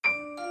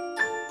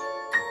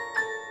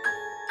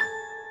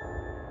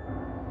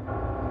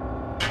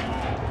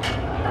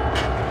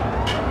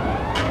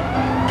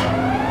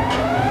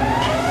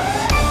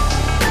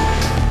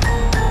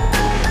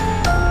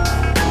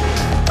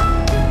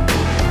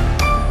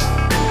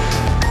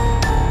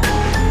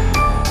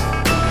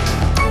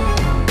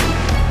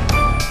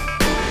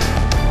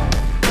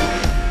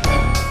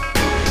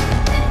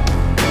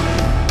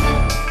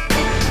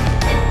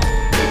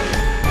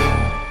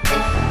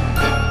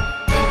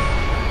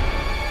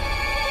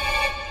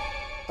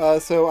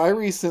So I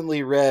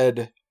recently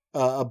read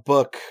a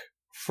book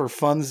for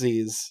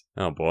funsies.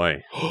 Oh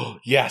boy.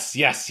 Yes.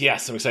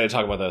 I'm excited to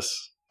talk about this.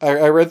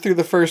 I read through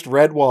the first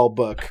Redwall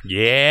book.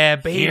 Yeah,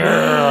 baby.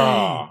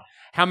 Yeah.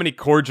 How many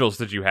cordials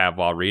did you have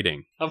while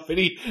reading?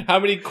 How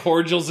many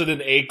cordials and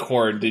an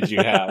acorn did you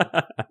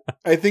have?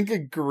 I think a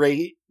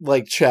great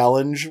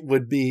challenge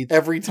would be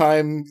every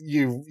time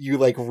you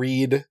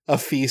read a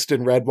feast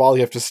in Redwall,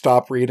 you have to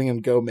stop reading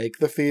and go make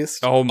the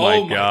feast. Oh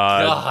my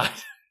god.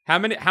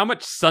 How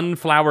much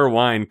sunflower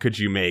wine could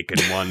you make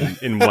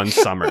in one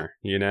summer,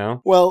 you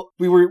know? Well,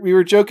 we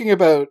were joking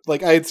about,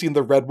 I had seen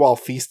the Redwall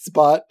Feast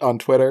spot on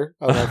Twitter.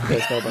 I don't know if you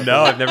guys know about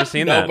No, that. I've never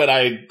seen that. No, but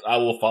I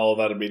will follow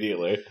that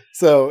immediately.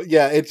 So,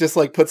 yeah, it just,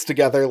 puts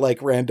together,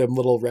 random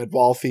little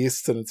Redwall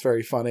feasts, and it's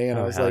very funny. And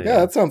I was like,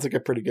 that sounds like a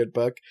pretty good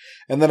book.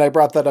 And then I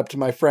brought that up to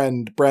my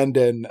friend,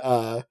 Brendan.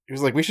 He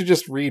was like, we should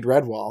just read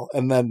Redwall.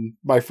 And then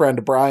my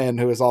friend, Brian,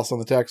 who is also in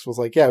the text, was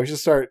like, yeah, we should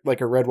start, a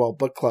Redwall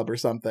book club or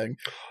something.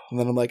 And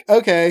then I'm like,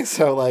 okay.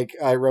 So,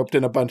 I roped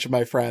in a bunch of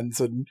my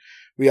friends, and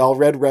we all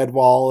read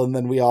Redwall, and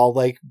then we all,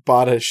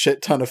 bought a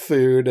shit ton of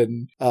food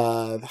and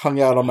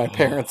hung out on my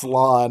parents'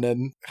 lawn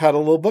and had a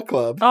little book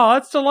club. Oh,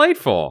 that's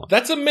delightful.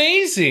 That's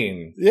amazing.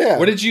 Yeah.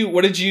 What was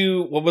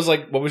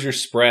your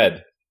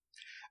spread?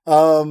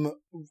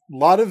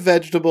 Lot of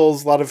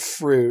vegetables, a lot of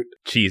fruit.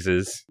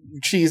 Cheeses,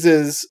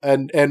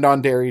 and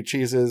non-dairy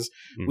cheeses.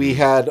 Mm-hmm. We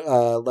had,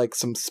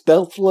 some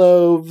spelt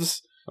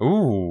loaves.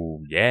 Ooh,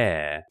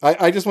 yeah.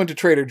 I just went to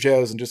Trader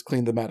Joe's and just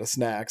cleaned them out of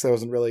snacks. I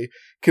wasn't really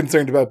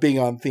concerned about being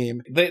on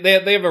theme. They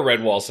have a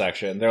Redwall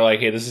section. They're like,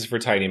 hey, this is for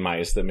tiny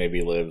mice that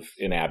maybe live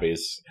in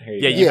abbeys.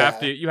 You have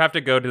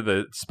to go to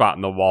the spot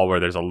in the wall where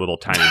there's a little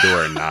tiny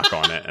door and knock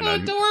on it, and How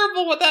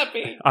adorable would that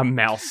be? a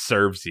mouse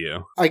serves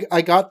you.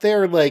 I got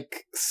their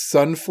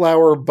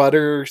sunflower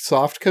butter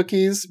soft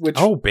cookies, which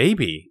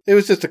baby, it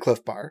was just a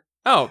Cliff Bar.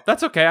 Oh,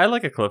 that's okay. I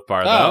like a Cliff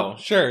Bar, though. Oh,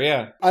 sure,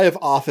 yeah. I have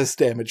office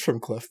damage from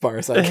Cliff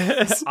Bars, I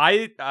guess.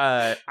 I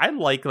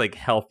like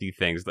healthy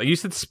things. You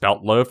said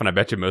spelt loaf, and I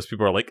bet you most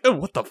people are like, "Oh,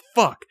 what the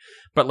fuck?"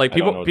 But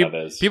people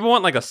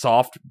want a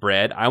soft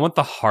bread. I want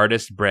the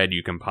hardest bread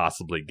you can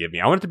possibly give me.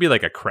 I want it to be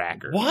like a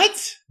cracker.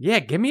 What? Yeah,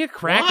 give me a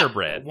cracker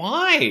bread.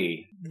 Why?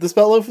 The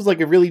spelt loaf was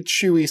a really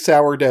chewy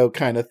sourdough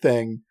kind of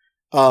thing.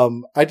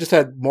 I just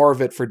had more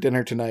of it for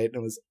dinner tonight, and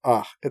it was,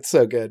 it's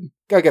so good.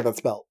 Gotta get that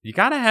spelt. You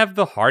gotta have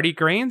the hearty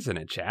grains in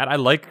it, Chad. I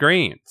like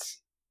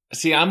grains.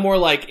 See, I'm more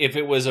if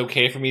it was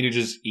okay for me to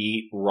just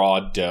eat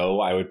raw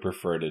dough, I would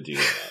prefer to do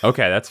that.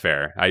 Okay, that's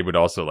fair. I would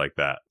also like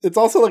that. It's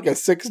also a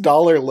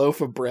 $6 loaf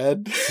of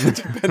bread,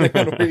 depending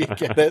on where you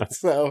get it,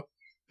 so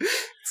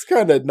it's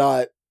kind of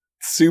not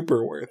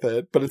super worth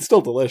it, but it's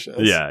still delicious.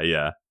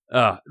 Yeah.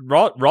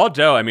 Raw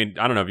dough, I mean,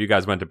 I don't know if you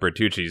guys went to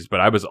Bertucci's,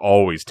 but I was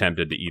always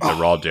tempted to eat the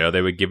raw dough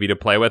they would give you to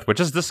play with, which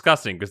is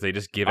disgusting because they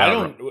just give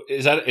out.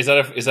 Is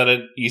that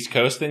an East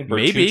Coast thing?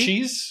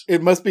 Bertucci's? Maybe.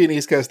 It must be an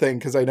East Coast thing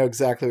because I know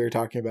exactly what you're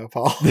talking about,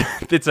 Paul.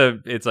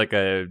 It's like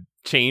a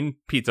chain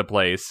pizza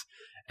place,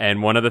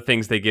 and one of the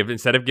things they give,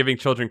 instead of giving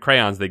children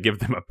crayons, they give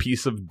them a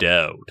piece of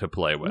dough to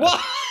play with.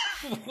 What?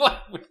 What?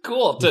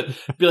 Cool. To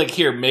be like,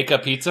 here, make a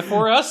pizza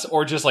for us,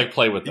 or just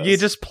play with us? You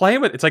just play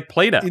with it. It's like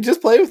Play-Doh. You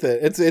just play with it.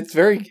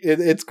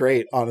 It's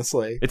great,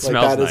 honestly. It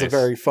smells that nice. is a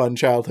very fun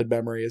childhood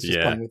memory, is just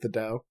playing with the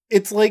dough.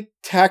 It's like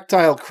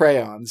tactile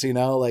crayons, you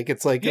know?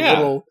 It's a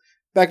little...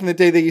 Back in the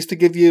day, they used to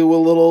give you a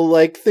little,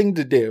 thing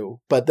to do.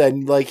 But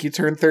then, you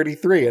turn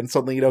 33 and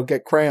suddenly you don't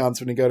get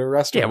crayons when you go to a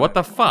restaurant. Yeah, what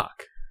the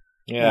fuck?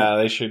 Yeah,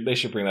 they should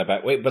bring that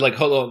back. Wait, but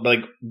hold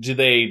on. Do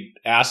they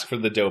ask for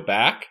the dough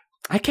back?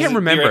 I can't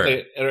remember.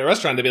 At a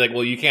restaurant, they'd be like,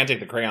 well, you can't take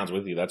the crayons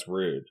with you. That's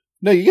rude.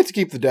 No, you get to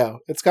keep the dough.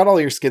 It's got all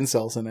your skin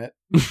cells in it.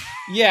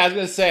 Yeah, I was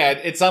going to say,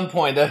 at some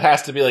point, that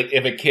has to be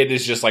if a kid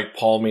is just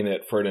palming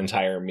it for an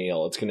entire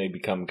meal, it's going to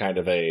become kind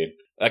of a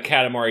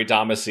Katamari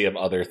Damacy of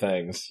other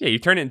things. Yeah, you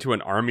turn it into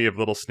an army of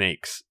little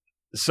snakes.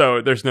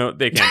 So they can't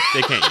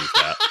use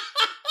that.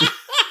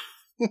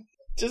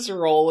 Just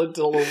roll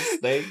into little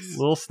snakes.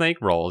 Little snake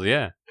rolls,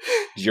 yeah.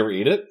 Did you ever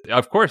eat it?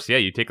 Of course, yeah.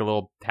 You take a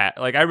little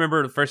I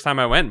remember the first time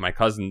I went, my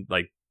cousin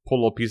pulled a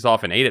little piece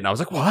off and ate it, and I was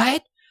like,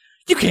 "What?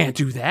 You can't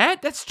do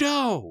that. That's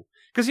dough."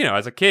 Because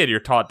as a kid, you're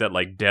taught that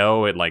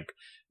dough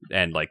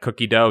and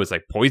cookie dough is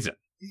poison.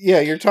 Yeah,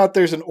 you're taught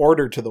there's an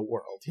order to the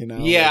world, you know?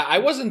 Yeah, I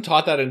wasn't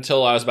taught that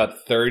until I was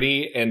about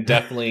 30, and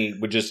definitely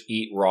would just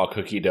eat raw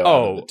cookie dough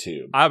out of the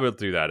tube. I will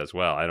do that as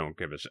well. I don't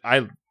give a shit.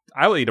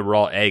 I will eat a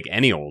raw egg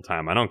any old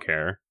time. I don't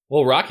care.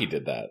 Well, Rocky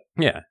did that.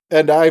 Yeah.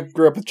 And I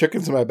grew up with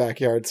chickens in my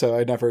backyard, so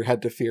I never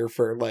had to fear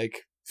for,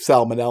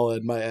 salmonella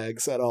in my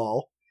eggs at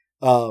all.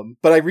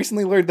 But I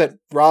recently learned that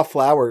raw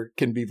flour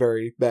can be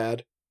very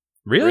bad.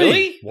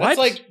 Really? What?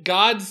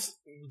 That's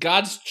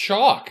God's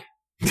chalk.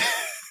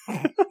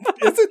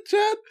 Is it,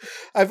 Chad?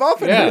 I've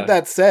often heard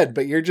that said,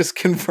 but you're just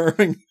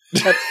confirming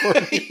that for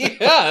me.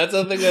 Yeah, that's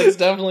something that's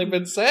definitely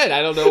been said.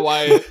 I don't know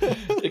why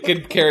it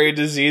could carry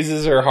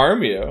diseases or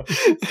harm you.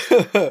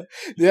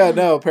 Yeah,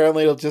 no,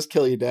 apparently it'll just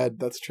kill you dead.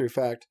 That's a true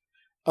fact.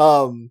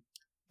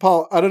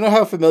 Paul, I don't know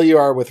how familiar you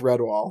are with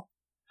Redwall.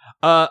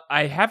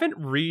 I haven't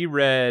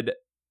reread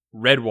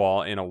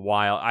Redwall in a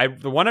while.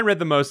 The one I read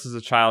the most as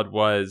a child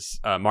was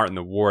Martin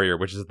the Warrior,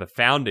 which is the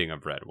founding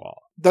of Redwall.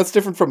 That's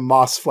different from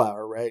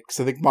Mossflower, right? Because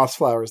I think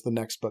Mossflower is the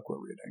next book we're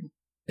reading.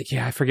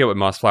 Yeah, I forget what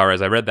Mossflower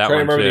is. I read that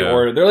one too. The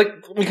order. They're like,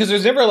 because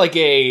there's never like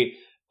a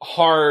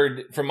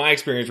hard, from my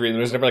experience reading,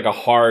 there's never like a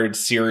hard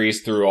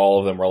series through all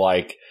of them where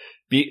like,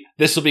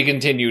 this will be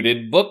continued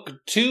in book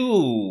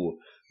 2.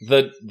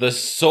 The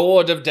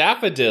Sword of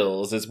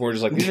Daffodils. It's more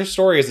just like, these are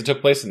stories that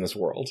took place in this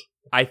world.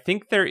 I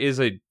think there is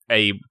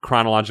a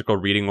chronological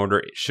reading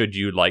order should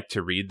you like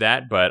to read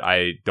that, but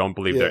I don't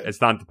believe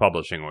it's not the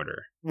publishing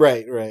order.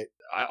 Right.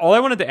 All I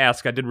wanted to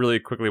ask, I did really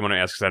quickly want to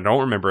ask, because I don't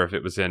remember if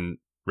it was in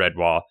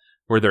Redwall,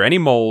 were there any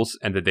moles,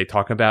 and did they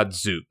talk about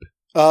Zoop?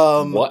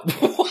 What?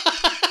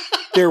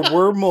 There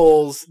were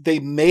moles. They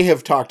may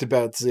have talked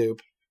about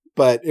Zoop,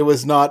 but it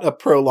was not a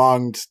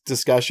prolonged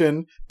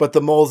discussion. But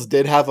the moles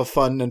did have a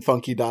fun and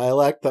funky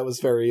dialect that was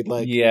very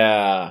working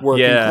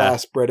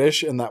class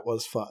British, and that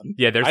was fun.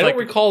 Yeah, there's I don't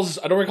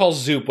recall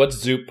Zoop. What's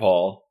Zoop,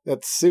 Paul?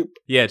 That's Soup.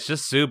 Yeah, it's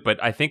just Soup,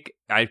 but I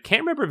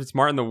can't remember if it's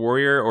Martin the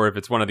Warrior or if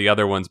it's one of the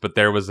other ones, but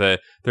there's a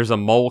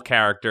mole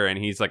character, and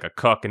he's like a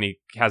cook, and he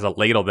has a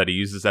ladle that he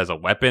uses as a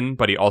weapon,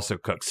 but he also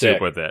cooks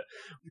soup with it.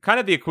 Kind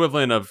of the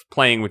equivalent of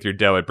playing with your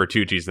dough at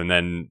Bertucci's and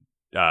then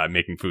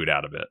making food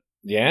out of it.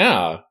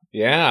 Yeah.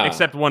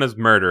 Except one is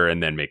murder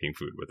and then making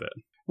food with it.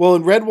 Well,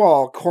 in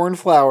Redwall,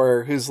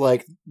 Cornflower, who's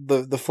like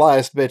the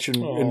flyest bitch in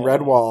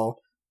Redwall,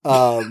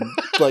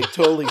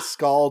 totally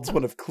scalds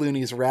one of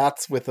Clooney's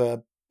rats with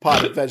a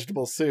pot of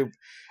vegetable soup,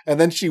 and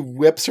then she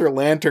whips her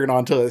lantern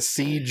onto a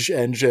siege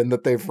engine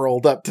that they've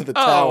rolled up to the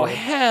tower. Oh,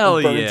 hell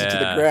and burns it to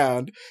the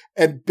ground.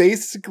 And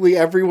basically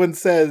everyone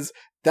says,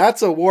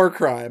 that's a war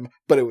crime,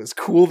 but it was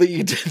cool that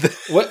you did that.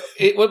 What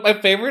my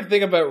favorite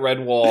thing about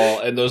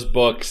Redwall and those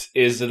books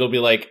is it'll be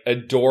like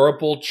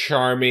adorable,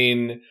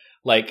 charming,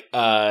 like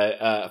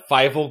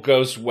Fievel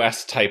Goes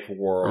West type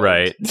world.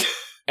 Right.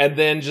 And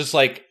then just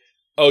like,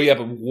 oh yeah,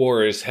 but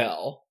war is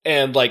hell.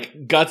 And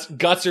like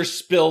guts are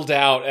spilled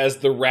out as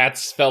the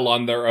rats fell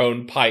on their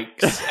own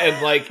pikes.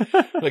 And like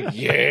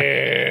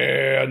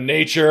yeah,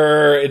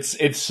 nature.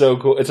 It's so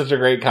cool. It's such a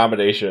great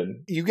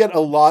combination. You get a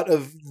lot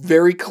of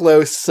very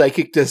close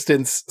psychic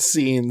distance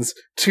scenes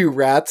to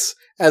rats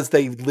as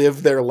they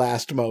live their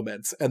last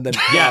moments and then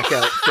black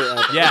out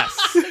forever.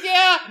 Yes.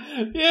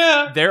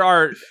 Yeah. There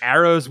are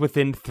arrows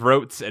within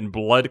throats and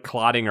blood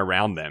clotting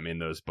around them in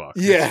those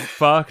books. Yeah. It's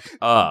fucked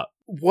up.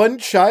 One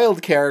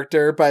child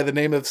character by the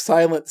name of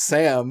Silent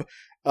Sam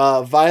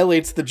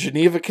violates the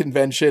Geneva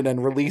Convention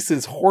and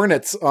releases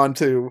hornets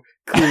onto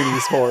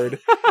Clooney's horde.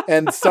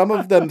 And some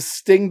of them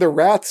sting the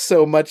rats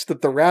so much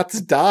that the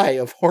rats die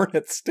of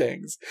hornet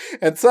stings.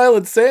 And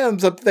Silent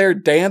Sam's up there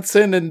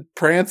dancing and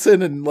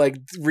prancing and like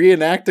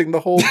reenacting the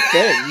whole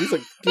thing.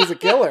 He's a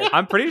killer.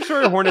 I'm pretty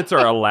sure hornets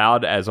are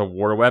allowed as a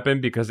war weapon,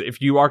 because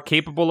if you are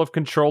capable of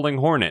controlling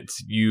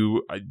hornets,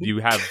 you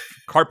have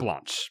carte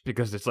blanche,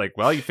 because it's like,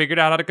 well, you figured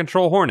out how to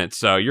control hornets,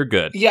 so you're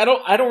good. Yeah,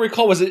 I don't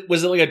recall. Was it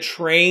like a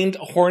trained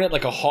hornet,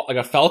 like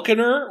a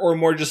falconer, or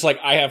more just like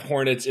I have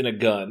hornets in a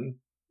gun?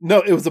 No,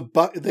 it was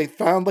they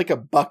found like a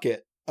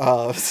bucket.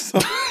 And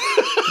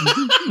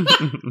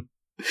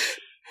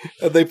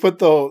they put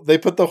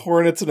the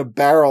hornets in a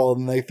barrel,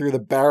 and they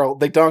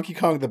Donkey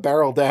Konged the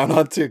barrel down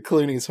onto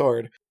Clooney's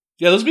horde.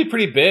 Yeah, those would be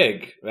pretty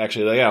big,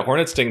 actually. Like, yeah,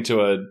 hornet sting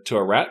to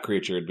a rat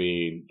creature that'd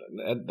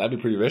be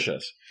pretty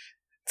vicious.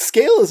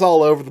 Scale is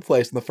all over the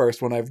place in the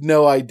first one. I have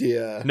no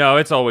idea. No,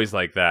 it's always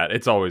like that.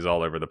 It's always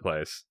all over the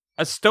place.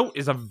 A stoat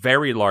is a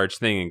very large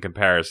thing in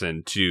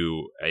comparison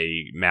to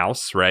a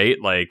mouse, right?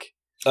 Like,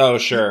 oh,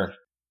 sure.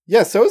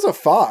 Yeah, so is a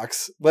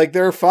fox. Like,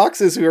 there are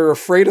foxes who are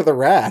afraid of the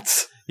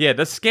rats. Yeah,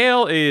 the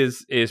scale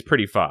is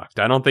pretty fucked.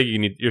 I don't think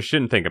you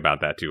shouldn't think about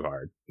that too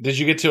hard. Did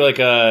you get to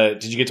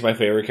my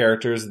favorite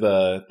characters,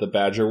 the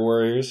Badger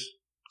Warriors?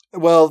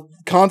 Well,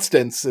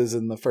 Constance is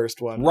in the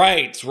first one.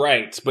 Right.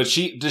 But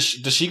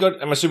does she go?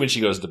 I'm assuming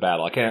she goes to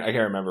battle. I can't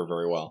remember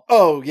very well.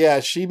 Oh yeah,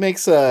 she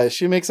makes a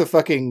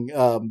fucking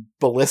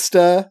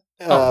ballista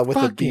with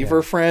a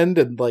beaver friend,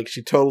 and like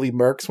she totally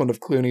murks one of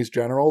Clooney's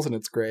generals, and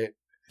it's great.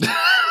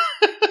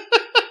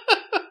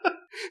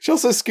 She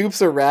also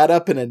scoops a rat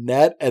up in a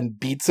net and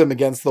beats him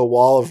against the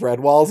wall of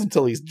Redwalls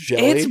until he's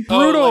jelly. It's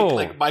brutal. Oh,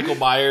 like Michael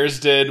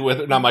Myers did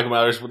not Michael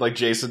Myers, but like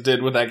Jason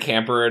did with that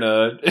camper in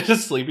a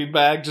sleeping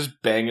bag, just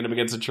banging him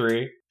against a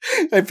tree.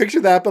 I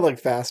picture that, but like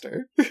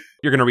faster.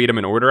 You're going to read them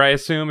in order, I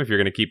assume, if you're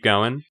going to keep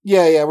going?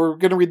 Yeah, we're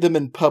going to read them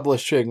in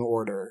publishing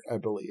order, I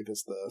believe,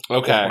 is the...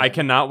 Okay. I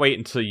cannot wait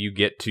until you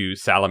get to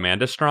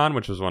Salamandastron,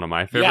 which was one of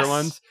my favorite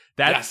ones.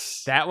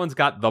 That one's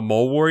got the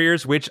Mole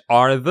Warriors, which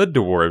are the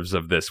dwarves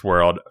of this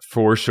world,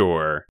 for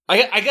sure.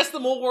 I guess the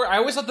Mole Warriors... I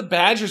always thought the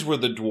Badgers were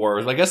the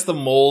dwarves. I guess the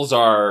Moles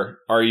are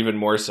even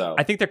more so.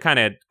 I think they're kind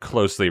of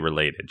closely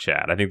related,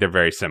 Chad. I think they're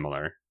very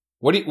similar.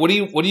 What do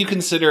you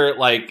consider,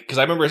 like, because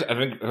I remember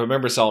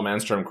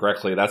Salamandastron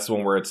correctly, that's the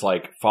one where it's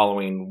like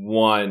following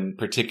one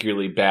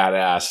particularly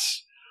badass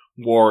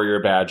warrior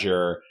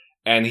badger,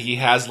 and he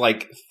has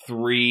like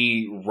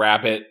 3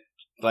 rabbit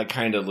like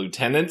kind of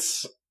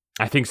lieutenants.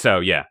 I think so,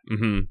 yeah.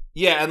 Mm-hmm.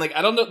 Yeah, and like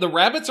I don't know, the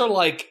rabbits are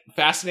like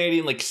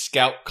fascinating like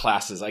scout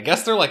classes. I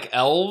guess they're like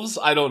elves.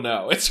 I don't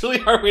know. It's really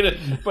hard way to,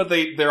 but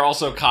they're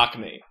also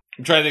Cockney.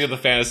 I'm trying to think of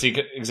the fantasy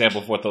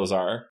example of what those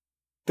are.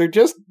 They're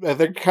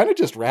kind of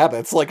just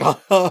rabbits. Like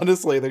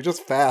honestly, they're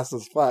just fast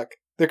as fuck.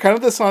 They're kind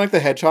of the Sonic the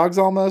Hedgehogs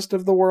almost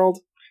of the world.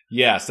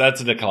 Yes,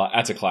 that's a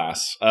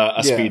class.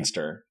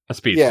 Speedster. A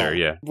speedster,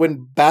 yeah.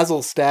 When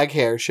Basil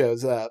Staghair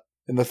shows up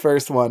in the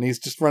first one, he's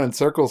just running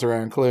circles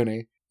around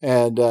Clooney.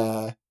 And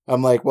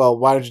I'm like, well,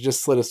 why don't you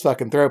just slit his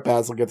fucking throat,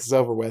 Basil, get this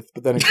over with?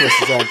 But then he twists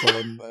his ankle,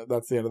 and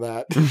that's the end of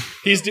that.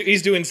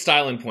 He's doing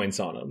styling points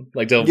on him,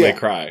 like Devil May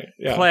Cry.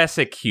 Yeah.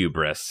 Classic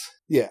hubris.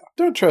 Yeah.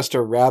 Don't trust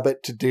a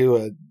rabbit to do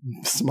a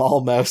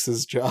small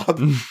mouse's job.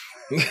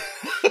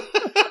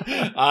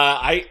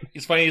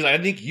 It's funny. I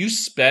think you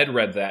sped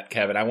read that,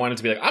 Kevin. I wanted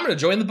to be like, I'm going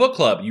to join the book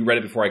club. You read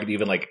it before I could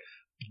even like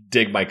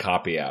dig my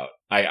copy out.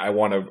 I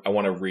want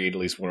to read at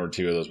least one or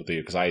two of those with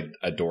you because I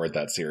adored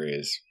that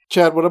series.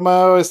 Chad, what am I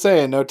always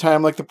saying? No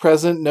time like the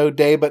present, no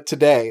day but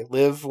today.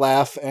 Live,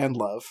 laugh, and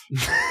love.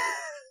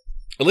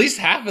 At least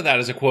half of that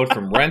is a quote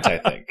from Rent, I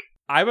think.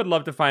 I would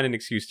love to find an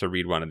excuse to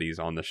read one of these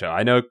on the show.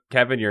 I know,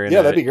 Kevin,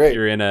 that'd be great.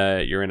 You're in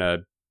a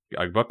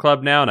book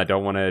club now, and I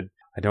don't want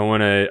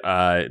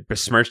to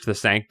besmirch the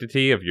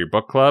sanctity of your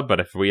book club,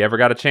 but if we ever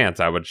got a chance,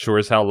 I would sure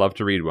as hell love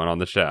to read one on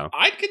the show.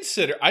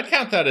 I'd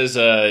count that as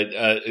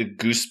a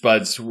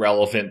Goosebuds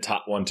relevant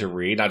top one to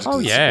read, not just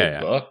because it's a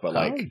good book, but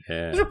like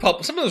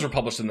some of those were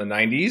published in the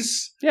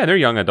 90s. Yeah, they're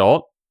young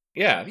adult.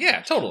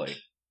 Yeah, totally.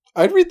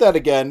 I'd read that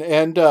again,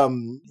 and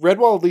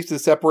Redwall at least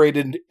is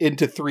separated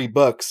into 3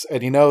 books,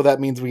 and that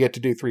means we get to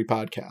do 3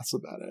 podcasts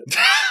about it.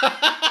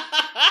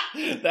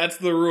 That's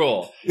the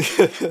rule.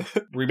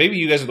 Maybe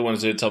you guys are the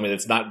ones that tell me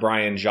it's not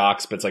Brian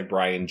Jacques, but it's like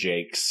Brian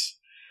Jakes.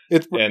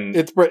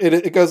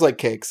 It goes like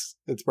cakes.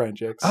 It's Brian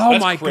Jakes. Oh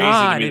my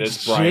god,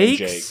 it's Brian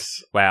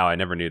Jakes. Wow, I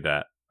never knew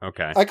that.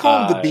 Okay, I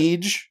call him the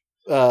Beej.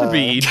 The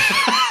Beej.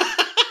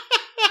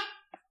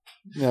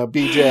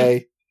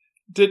 BJ.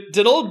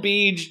 Did old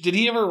Beej, did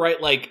he ever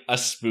write like a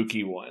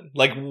spooky one?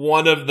 Like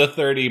one of the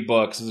 30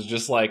 books is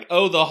just like,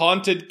 the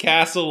haunted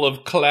castle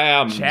of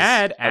clams.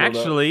 Chad,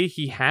 actually,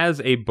 he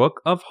has a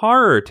book of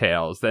horror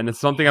tales, and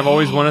it's something I've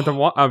always wanted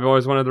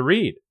to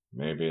read.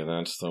 Maybe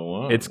that's the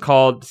one. It's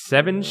called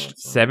Seven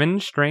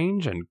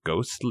Strange and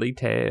Ghostly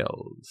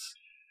Tales.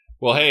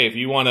 Well, hey, if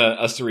you want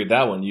us to read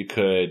that one, you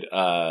could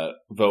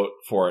vote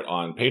for it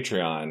on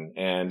Patreon.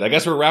 And I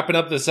guess we're wrapping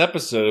up this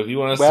episode. If you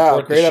want us to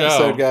support the show. Great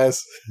episode,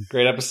 guys.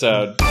 Great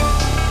episode.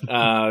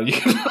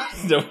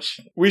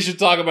 We should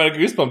talk about a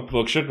Goosebump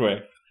book, shouldn't we?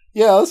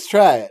 Yeah, let's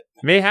try it.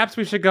 Mayhaps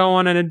we should go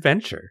on an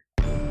adventure.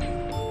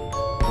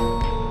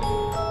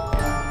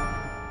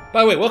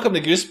 By the way, welcome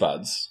to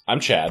Goosebuds. I'm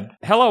Chad.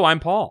 Hello,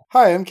 I'm Paul.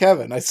 Hi, I'm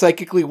Kevin. I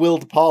psychically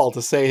willed Paul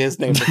to say his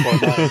name before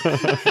mine.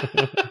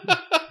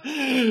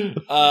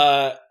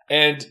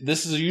 And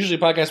this is usually a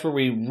podcast where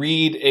we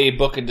read a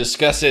book and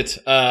discuss it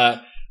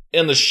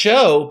in the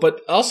show,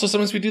 but also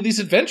sometimes we do these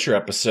adventure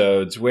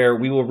episodes where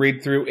we will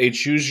read through a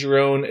choose your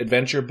own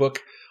adventure book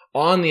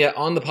on the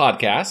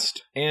podcast,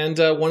 and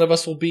one of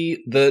us will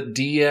be the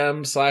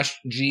DM/GM/BM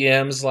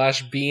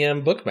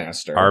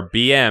bookmaster. Our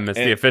BM is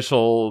the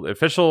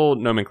official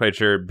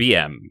nomenclature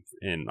BM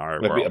in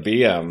our world.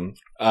 BM.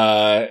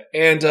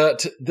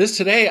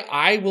 Today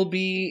I will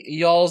be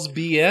y'all's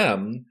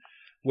BM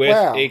with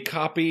a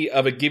copy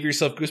of a Give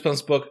Yourself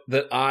Goosebumps book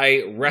that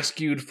I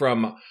rescued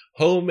from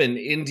home in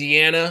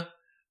Indiana,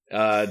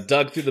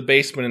 dug through the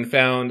basement and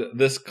found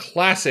this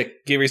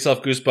classic Give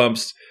Yourself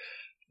Goosebumps,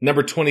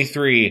 number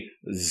 23,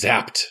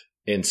 Zapped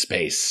in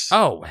Space.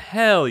 Oh,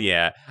 hell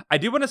yeah. I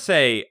do want to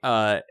say,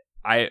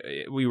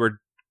 we were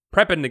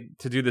prepping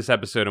to do this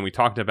episode, and we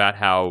talked about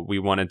how we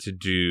wanted to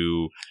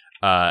do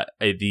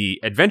the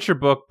adventure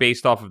book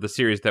based off of the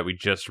series that we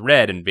just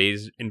read,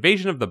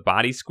 Invasion of the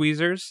Body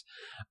Squeezers.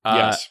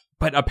 Yes.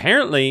 But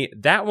apparently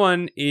that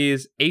one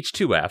is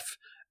H2F.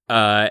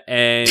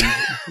 And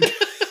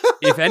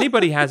if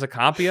anybody has a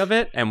copy of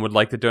it and would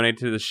like to donate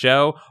to the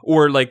show,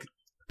 or like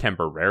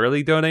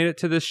temporarily donate it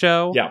to the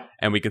show,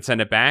 and we can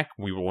send it back,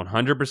 we will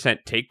 100%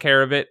 take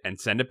care of it and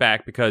send it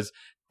back, because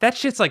that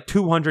shit's like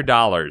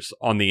 $200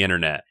 on the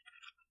internet.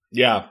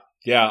 Yeah.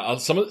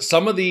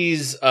 Some of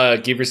these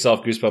Give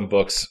Yourself Goosebump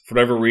books, for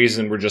whatever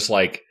reason, were just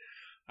like,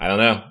 I don't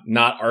know,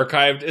 not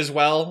archived as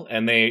well,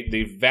 and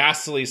they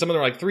vastly, some of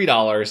them are like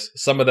 $3,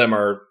 some of them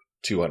are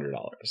 $200.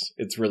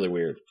 It's really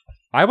weird.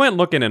 I went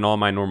looking in all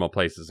my normal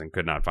places and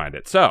could not find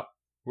it. So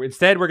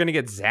instead, we're going to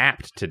get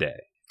zapped today.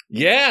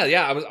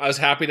 Yeah. I was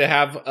happy to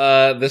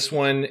have this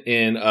one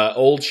in.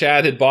 Old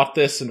Chad had bought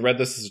this and read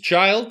this as a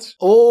child.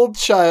 Old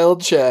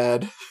child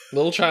Chad.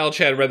 Little child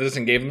Chad read this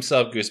and gave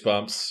himself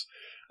goosebumps.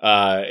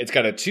 It's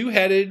got a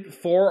 2-headed,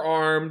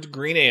 4-armed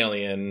green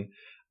alien.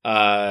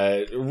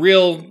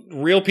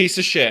 Real piece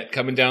of shit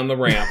coming down the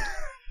ramp.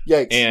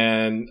 Yikes.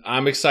 And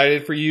I'm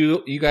excited for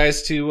you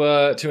guys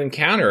to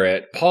encounter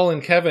it. Paul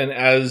and Kevin,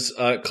 as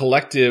a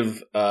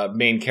collective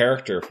main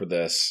character for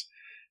this,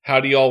 how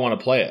do you all want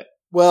to play it?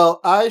 Well,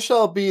 I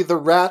shall be the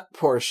rat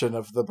portion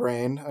of the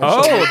brain. I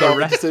shall make all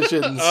the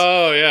decisions.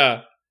 Oh,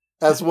 yeah.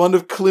 As one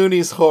of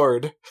Clooney's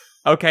horde.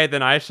 Okay,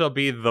 then I shall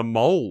be the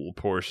mole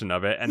portion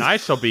of it, and I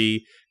shall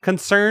be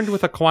concerned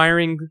with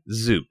acquiring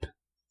Zoop.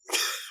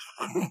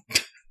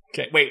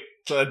 Okay, wait.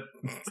 So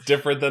that's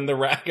different than the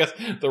rat. I guess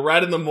the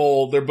rat and the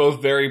mole, they're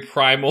both very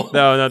primal.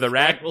 No, the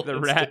rat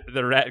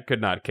could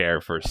not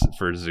care for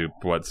Zoop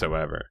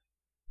whatsoever.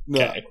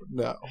 No, Okay.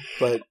 no.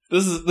 But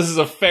This is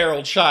a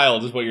feral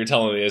child, is what you're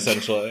telling me,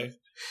 essentially.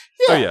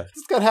 yeah,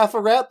 it's got half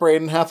a rat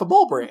brain and half a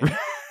mole brain.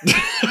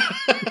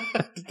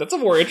 That's a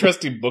more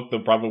interesting book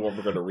than probably what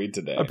we're going to read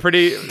today. A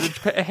pretty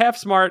half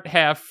smart,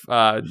 half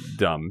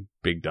dumb,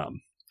 big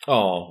dumb.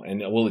 Oh,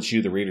 and we'll let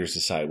you, the readers,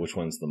 decide which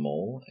one's the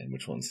mole and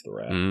which one's the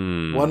rat.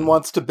 Mm. One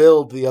wants to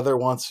build, the other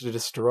wants to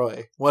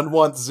destroy. One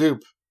wants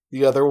Zoop,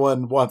 the other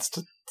one wants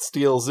to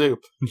steal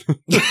Zoop.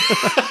 It's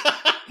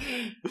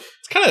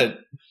kind of...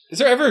 Is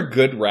there ever a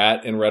good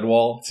rat in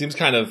Redwall? It seems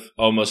kind of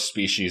almost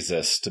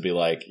speciesist to be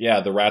like, yeah,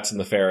 the rats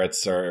and the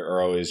ferrets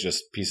are always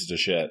just pieces of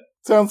shit.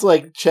 Sounds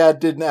like Chad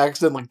didn't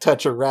accidentally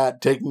touch a rat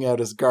taking out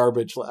his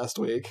garbage last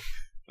week.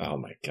 Oh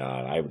my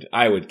god,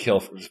 I would kill,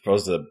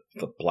 suppose the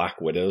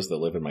black widows that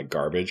live in my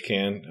garbage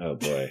can. Oh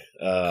boy.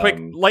 Quick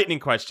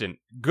lightning question: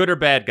 good or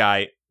bad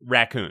guy?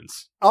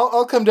 Raccoons.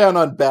 I'll come down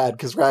on bad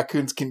because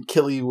raccoons can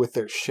kill you with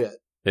their shit.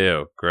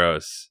 Ew,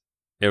 gross.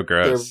 Ew,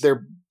 gross.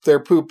 Their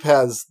poop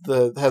has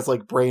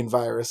like brain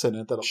virus in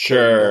it that'll kill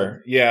you.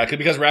 Sure. Yeah,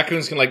 because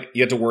raccoons can, like,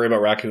 you have to worry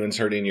about raccoons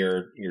hurting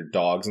your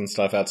dogs and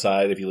stuff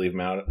outside if you leave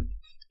them out.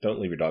 Don't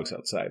leave your dogs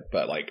outside,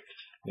 but like,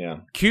 yeah.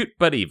 Cute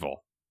but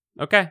evil.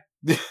 Okay.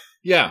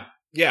 Yeah.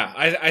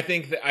 I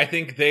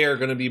think they are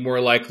going to be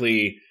more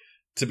likely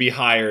to be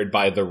hired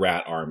by the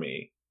rat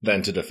army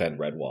than to defend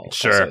Redwall.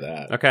 Sure. I'll say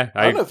that. Okay.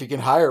 I don't know if you can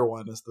hire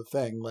one is the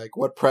thing. Like,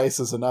 what price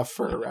is enough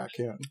for a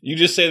raccoon? You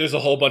just say there's a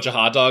whole bunch of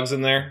hot dogs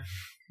in there.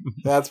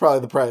 That's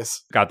probably the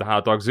price. Got the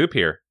hot dog Zoop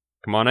here.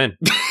 Come on in.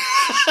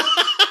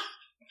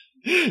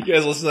 You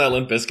guys listen to that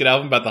Limp Bizkit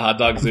album about the hot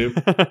dog Zoop?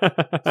 I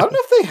don't know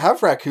if they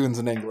have raccoons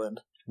in England.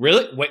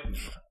 Really? Wait,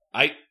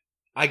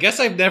 I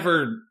guess I've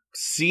never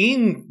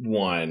seen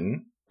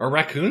one. Are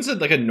raccoons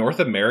like a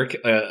North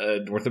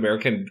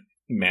American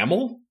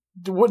mammal?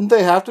 Wouldn't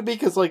they have to be?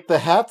 Because, like, the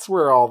hats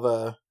were all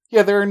the...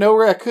 Yeah, there are no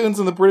raccoons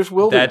in the British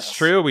wilderness. That's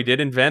true. We did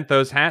invent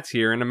those hats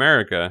here in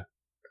America.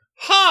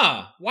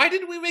 Huh. Why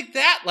didn't we make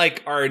that,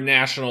 like, our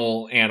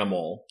national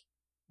animal?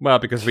 Well,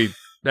 because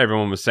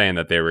everyone was saying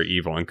that they were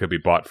evil and could be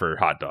bought for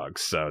hot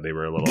dogs, so they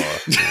were a little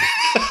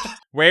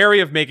wary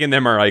of making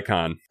them our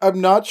icon.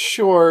 I'm not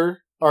sure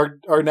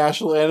our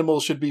national animal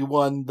should be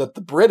one that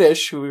the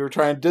British, who we were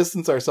trying to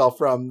distance ourselves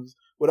from,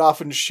 would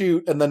often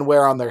shoot and then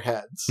wear on their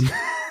heads.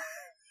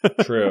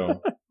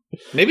 True.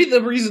 Maybe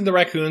the reason the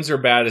raccoons are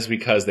bad is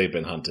because they've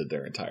been hunted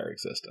their entire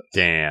existence.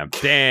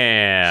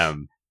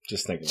 Damn.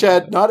 Just thinking.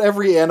 Chad, not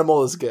every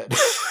animal is good.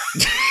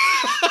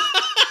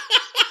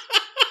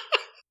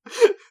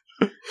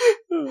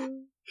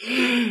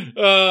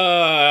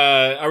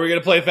 Are we going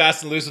to play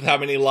fast and loose with how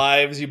many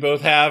lives you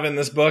both have in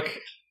this book?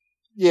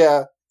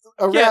 Yeah.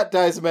 A rat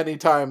dies many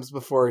times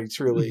before he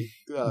truly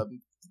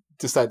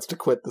decides to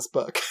quit this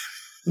book.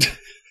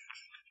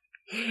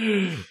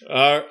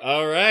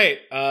 All right.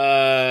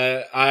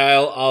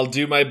 I'll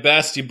do my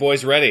best. You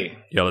boys ready?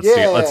 Yo, let's see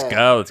it. Let's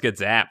go. Let's get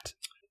zapped.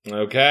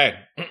 Okay.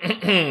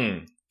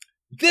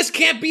 This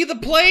can't be the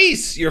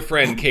place, your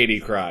friend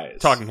Katie cries.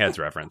 Talking Heads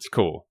reference.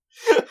 Cool.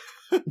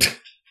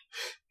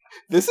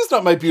 This is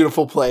not my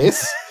beautiful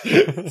place.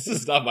 This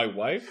is not my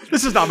wife.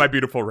 This is not my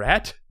beautiful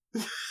rat.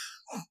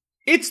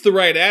 It's the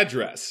right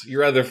address,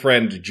 your other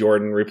friend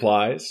Jordan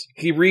replies.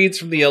 He reads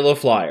from the yellow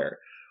flyer.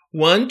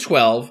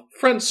 112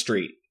 Front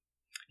Street.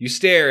 You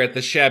stare at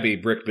the shabby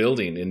brick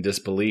building in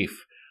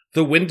disbelief.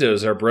 The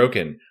windows are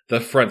broken. The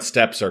front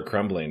steps are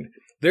crumbling.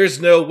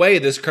 There's no way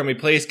this crummy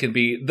place can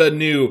be the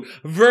new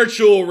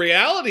virtual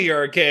reality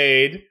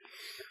arcade.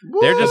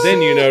 They're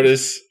Then you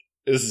notice,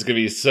 this is going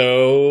to be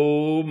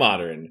so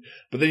modern,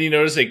 but then you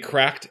notice a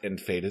cracked and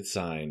faded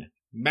sign.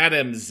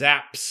 Madam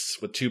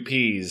Zaps, with 2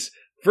 P's,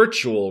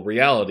 virtual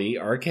reality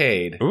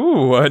arcade.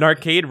 Ooh, an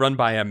arcade run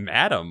by a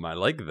madam. I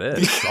like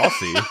this.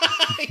 Saucy.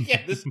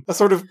 Yeah, a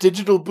sort of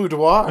digital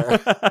boudoir.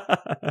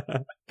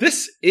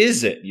 This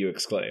is it, you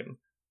exclaim.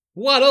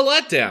 What a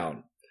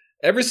letdown.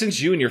 Ever since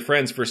you and your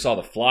friends first saw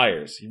the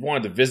flyers, you've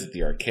wanted to visit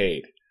the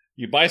arcade.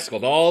 You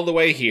bicycled all the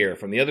way here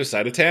from the other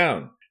side of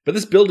town. But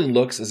this building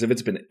looks as if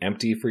it's been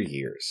empty for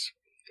years.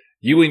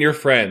 You and your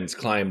friends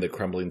climb the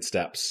crumbling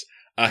steps.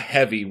 A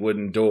heavy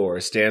wooden door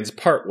stands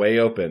partway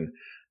open.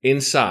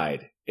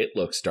 Inside, it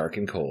looks dark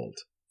and cold.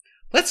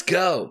 Let's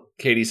go,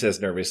 Katie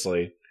says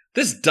nervously.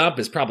 This dump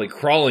is probably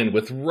crawling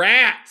with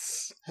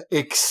rats.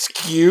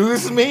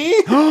 Excuse me?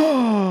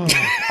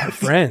 Our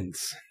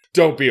friends.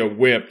 Don't be a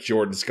wimp,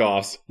 Jordan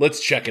scoffs. Let's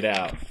check it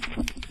out.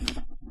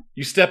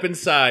 You step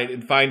inside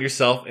and find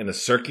yourself in a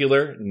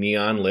circular,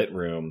 neon-lit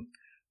room.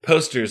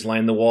 Posters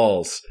line the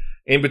walls.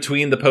 In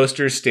between the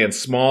posters stand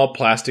small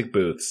plastic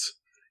booths.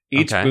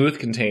 Each booth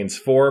contains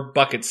 4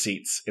 bucket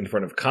seats in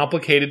front of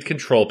complicated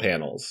control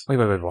panels. Wait,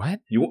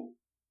 what?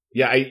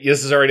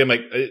 This is already, I'm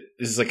like,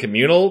 this is a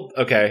communal?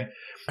 Okay.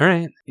 All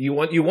right. You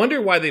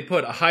wonder why they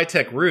put a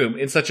high-tech room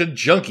in such a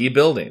junky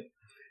building.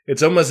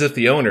 It's almost as if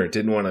the owner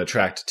didn't want to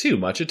attract too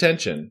much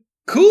attention.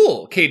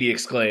 Cool, Katie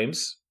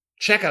exclaims.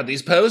 Check out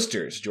these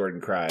posters,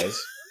 Jordan cries.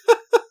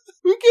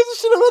 Who gives a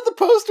shit about the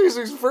posters?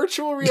 There's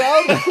virtual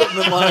reality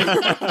equipment lying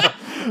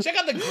around. Check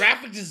out the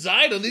graphic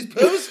design on these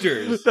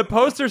posters. The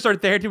posters are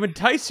there to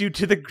entice you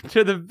to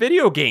the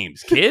video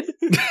games, kid.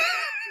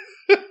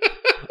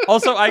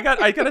 Also, I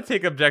gotta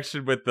take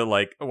objection with the,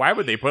 like, why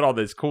would they put all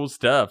this cool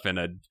stuff in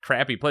a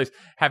crappy place?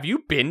 Have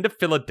you been to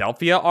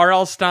Philadelphia,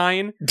 R.L.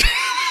 Stein?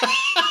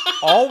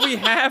 All we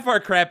have are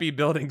crappy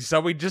buildings,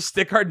 so we just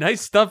stick our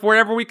nice stuff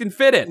wherever we can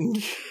fit it.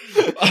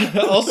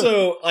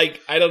 Also, like,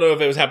 I don't know if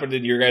it was happened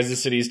in your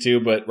guys' cities too,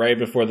 but right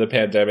before the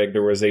pandemic,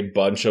 there was a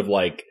bunch of,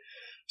 like,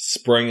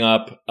 spring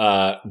up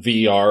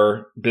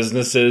VR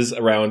businesses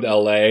around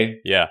LA.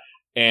 Yeah.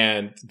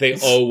 And they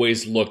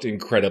always looked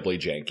incredibly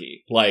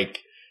janky. Like,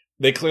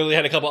 they clearly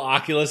had a couple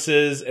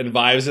Oculuses and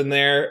Vives in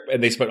there,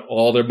 and they spent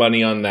all their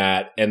money on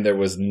that, and there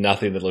was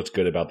nothing that looked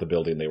good about the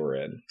building they were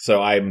in.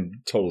 So I'm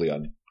totally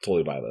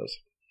buy those.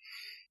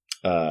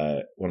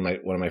 One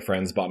of my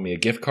friends bought me a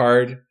gift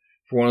card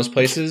for one of those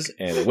places,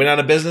 and it went out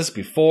of business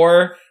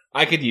before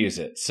I could use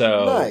it.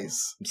 So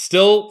nice. I'm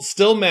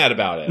still mad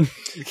about it.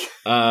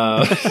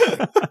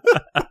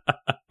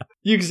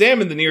 You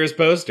examine the nearest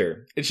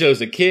poster. It shows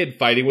a kid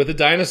fighting with a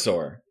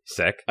dinosaur.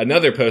 Sick.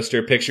 Another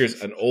poster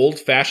pictures an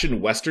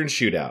old-fashioned Western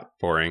shootout.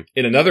 Boring.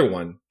 In another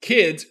one,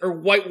 kids are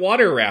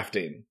whitewater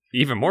rafting.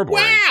 Even more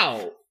boring.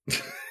 Wow!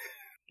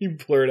 You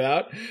blurt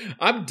out,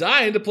 I'm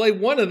dying to play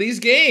one of these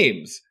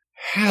games.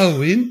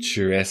 How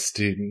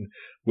interesting,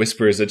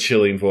 whispers a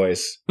chilling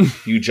voice.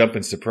 You jump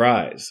in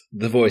surprise.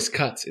 The voice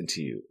cuts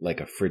into you like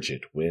a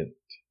frigid wind.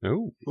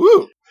 Ooh.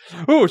 Woo!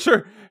 Oh,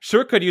 sure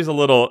could use a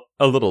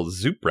little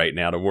Zoop right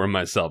now to warm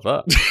myself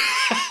up.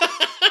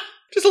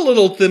 Just a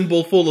little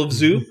thimble full of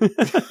Zoop.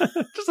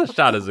 Just a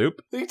shot of Zoop.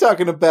 Are you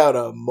talking about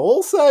a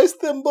mole-sized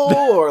thimble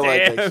or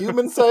like a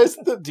human-sized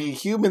thimble? Do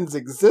humans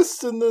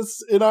exist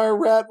in our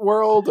rat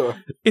world?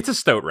 Or it's a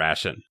stoat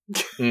ration.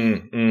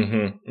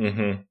 A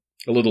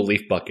little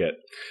leaf bucket.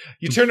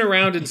 You turn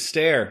around and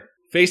stare.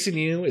 Facing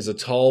you is a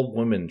tall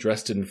woman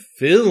dressed in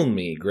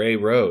filmy gray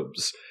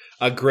robes.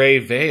 A gray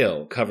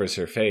veil covers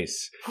her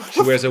face.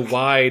 She wears a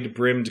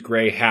wide-brimmed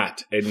gray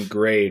hat and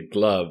gray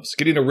gloves,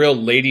 getting a real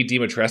Lady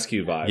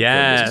Dimitrescu vibe.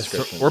 Yes,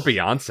 or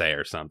Beyonce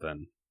or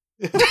something.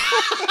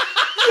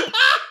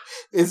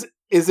 Is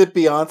it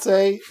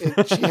Beyonce?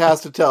 She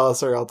has to tell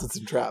us or else it's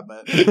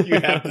entrapment. You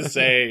have to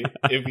say,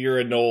 if you're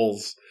a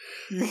Knowles,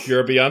 if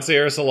you're a Beyonce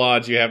or a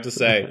Solange, you have to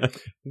say,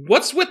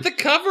 what's with the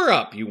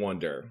cover-up, you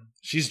wonder?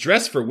 She's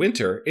dressed for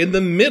winter in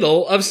the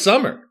middle of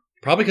summer.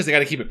 Probably because they got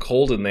to keep it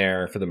cold in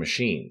there for the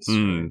machines.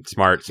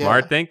 Smart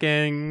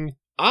thinking.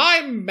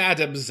 I'm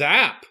Madam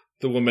Zap,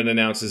 the woman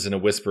announces in a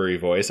whispery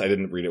voice. I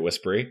didn't read it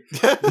whispery.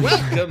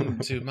 Welcome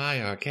to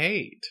my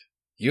arcade.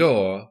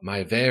 You're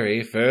my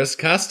very first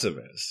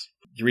customers.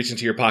 You reach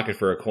into your pocket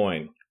for a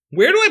coin.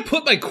 Where do I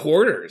put my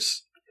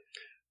quarters?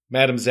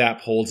 Madam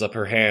Zap holds up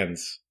her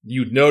hands.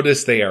 You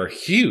notice they are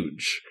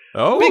huge.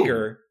 Oh.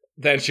 Bigger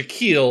than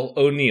Shaquille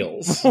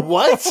O'Neal's.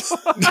 What?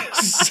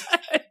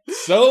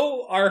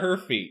 So are her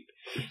feet.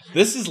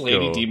 This is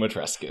Lady Cool.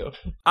 Dimitrescu.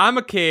 I'm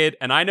a kid,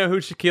 and I know who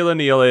Shaquille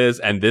O'Neal is,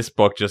 and this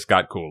book just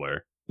got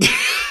cooler.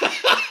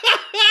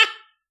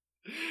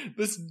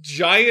 This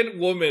giant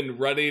woman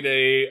running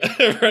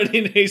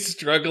a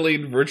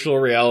struggling virtual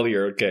reality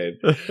arcade.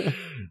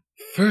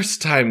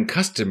 First time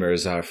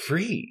customers are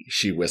free,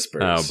 she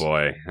whispers. Oh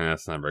boy,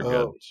 that's never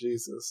good. Oh,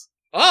 Jesus.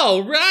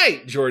 All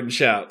right, Jordan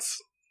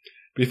shouts.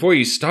 Before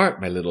you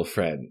start, my little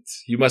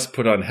friends, you must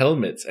put on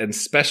helmets and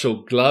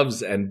special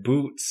gloves and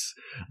boots.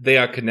 They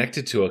are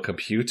connected to a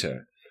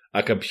computer.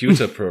 A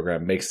computer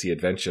program makes the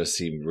adventure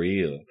seem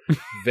real.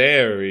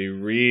 Very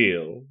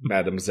real,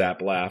 Madam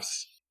Zap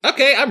laughs.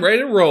 Okay, I'm ready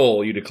to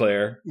roll, you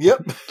declare.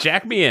 Yep.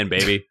 Jack me in,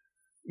 baby.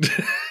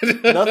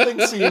 Nothing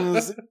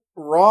seems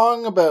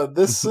wrong about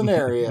this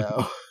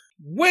scenario.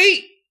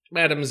 Wait,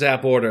 Madam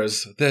Zap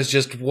orders. There's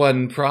just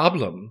one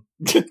problem.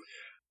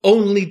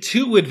 Only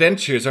 2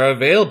 adventures are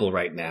available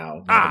right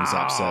now, Madam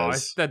Zap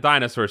says. The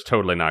dinosaur's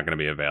totally not going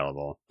to be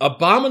available.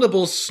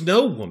 Abominable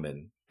Snow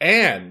Woman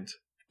and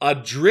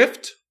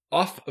Adrift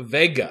off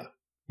Vega.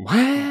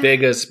 What?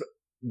 Vega's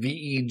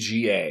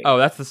VEGA. Oh,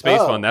 that's the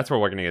space one. That's where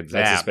we're going to get zapped.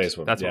 That's the space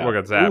one. That's yeah. what we're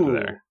going to zap Ooh.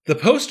 there. The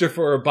poster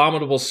for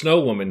Abominable Snow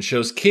Woman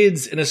shows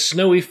kids in a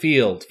snowy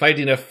field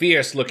fighting a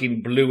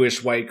fierce-looking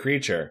bluish-white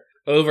creature.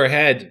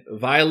 Overhead,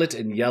 violet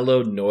and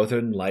yellow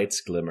northern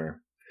lights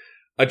glimmer.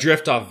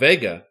 Adrift off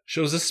Vega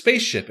shows a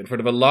spaceship in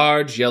front of a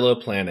large yellow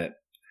planet.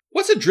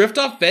 What's Adrift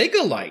off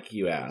Vega like,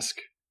 you ask?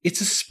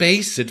 It's a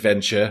space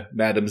adventure,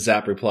 Madam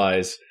Zap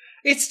replies.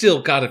 It's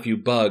still got a few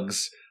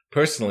bugs.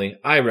 Personally,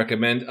 I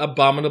recommend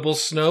Abominable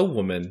Snow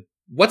Woman.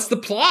 What's the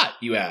plot,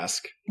 you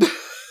ask?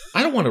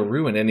 I don't want to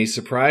ruin any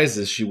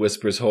surprises, she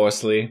whispers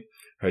hoarsely.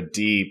 Her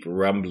deep,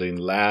 rumbling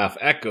laugh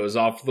echoes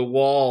off the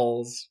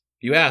walls.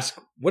 You ask,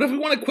 what if we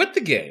want to quit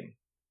the game?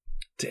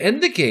 To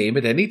end the game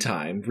at any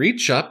time,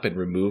 reach up and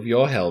remove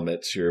your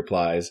helmet, she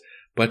replies.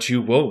 But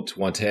you won't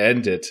want to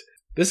end it.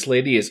 This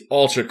lady is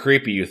ultra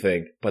creepy, you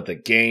think, but the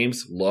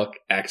games look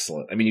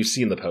excellent. I mean, you've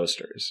seen the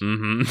posters.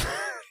 Mm-hmm.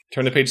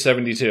 Turn to page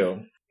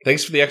 72.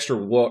 Thanks for the extra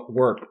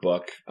work,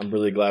 book. I'm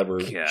really glad we're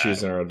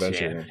choosing our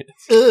adventure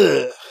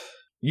here.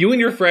 You and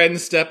your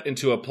friends step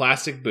into a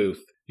plastic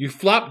booth. You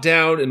flop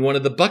down in one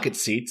of the bucket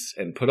seats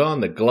and put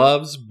on the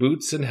gloves,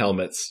 boots, and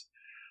helmets.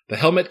 The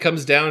helmet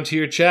comes down to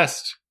your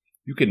chest.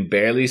 You can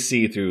barely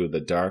see through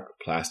the dark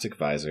plastic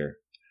visor.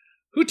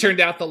 Who turned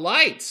out the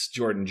lights?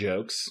 Jordan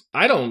jokes.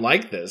 I don't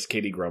like this,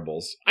 Katie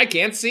grumbles. I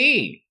can't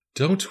see.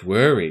 Don't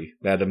worry,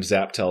 Madam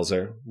Zapp tells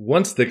her.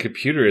 Once the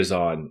computer is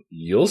on,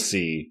 you'll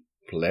see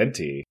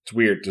plenty. It's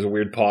weird. There's a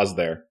weird pause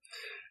there.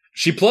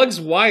 She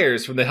plugs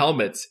wires from the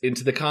helmets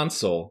into the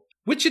console.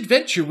 Which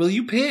adventure will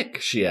you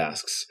pick? She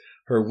asks.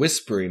 Her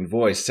whispering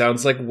voice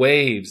sounds like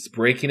waves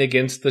breaking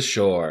against the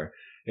shore.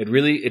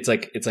 It's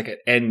like an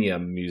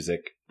Enya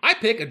music. I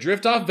pick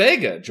Adrift Off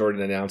Vega,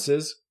 Jordan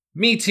announces.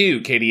 Me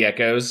too, Katie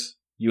echoes.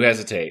 You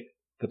hesitate.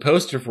 The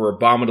poster for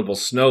Abominable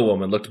Snow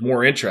Woman looked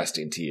more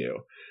interesting to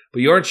you,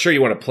 but you aren't sure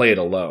you want to play it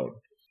alone.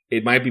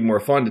 It might be more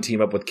fun to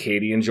team up with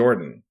Katie and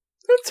Jordan.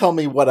 Don't tell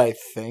me what I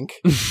think.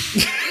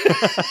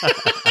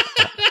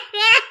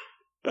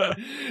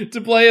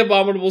 To play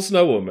Abominable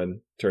Snow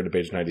Woman, turn to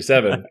page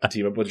 97.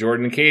 Team up with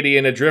Jordan and Katie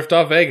in Adrift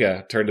Off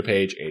Vega, turn to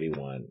page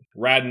 81.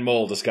 Rad and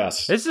Mole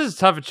discuss. This is a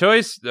tough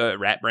choice,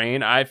 Rat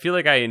Brain. I feel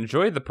like I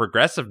enjoy the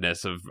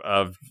progressiveness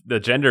of the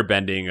gender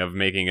bending of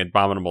making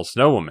Abominable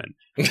Snow Woman.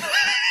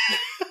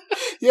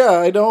 Yeah,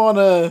 I don't want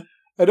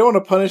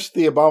to punish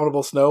the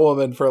Abominable Snow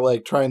Woman for,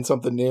 like, trying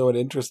something new and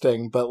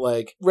interesting, but,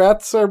 like,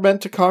 rats are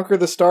meant to conquer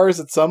the stars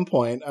at some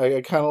point.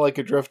 I kind of like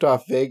Adrift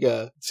Off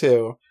Vega,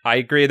 too. I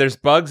agree. There's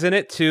bugs in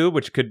it, too,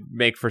 which could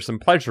make for some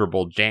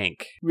pleasurable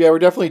jank. Yeah, we're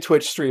definitely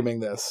Twitch streaming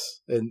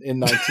this in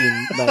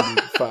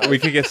 1995. We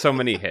could get so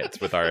many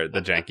hits with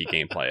the janky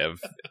gameplay of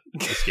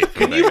Escape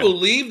from Can you Vega.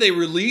 believe they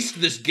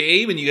released this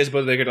game and you guys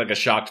both make it like a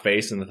shocked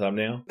face in the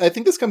thumbnail? I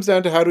think this comes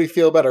down to how do we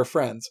feel about our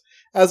friends.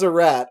 As a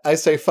rat, I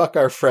say fuck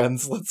our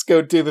friends. Let's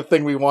go do the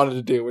thing we wanted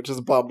to do, which is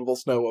Abominable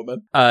Snow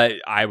Woman.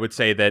 I would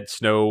say that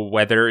snow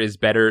weather is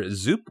better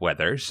Zoop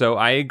weather, so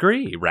I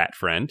agree, Rat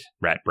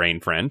Brain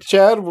friend.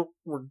 Chad,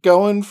 we're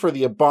going for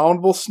the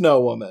Abominable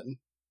Snow Woman.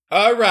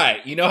 All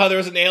right. You know how there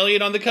was an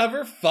alien on the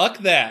cover? Fuck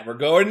that. We're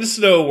going to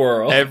Snow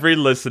World. Every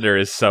listener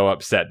is so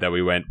upset that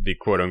we went the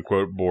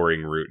quote-unquote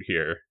boring route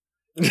here.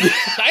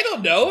 I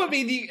don't know. I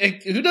mean,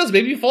 who knows?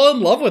 Maybe you fall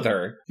in love with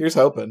her. Here's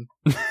hoping.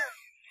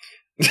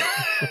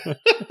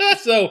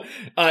 So,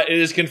 it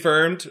is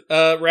confirmed,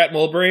 Rat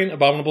Molebrain,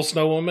 Abominable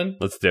Snow Woman.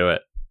 Let's do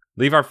it.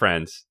 Leave our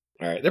friends.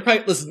 All right. They're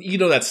probably, listen, you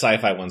know that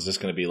sci-fi one's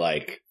just going to be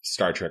like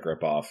Star Trek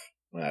ripoff.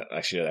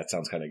 Actually, that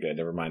sounds kind of good.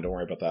 Never mind. Don't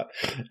worry about that.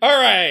 All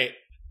right.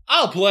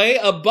 I'll play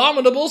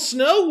Abominable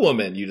Snow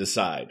Woman, you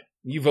decide.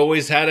 You've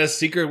always had a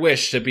secret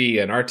wish to be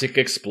an Arctic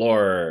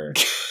explorer.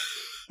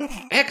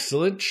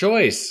 Excellent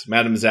choice.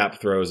 Madam Zapp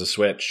throws a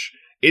switch.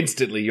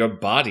 Instantly, your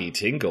body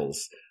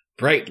tingles.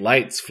 Bright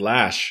lights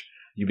flash.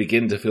 You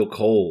begin to feel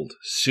cold.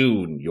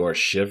 Soon, you're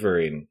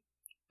shivering.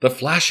 The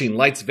flashing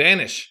lights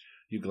vanish.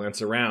 You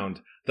glance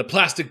around. The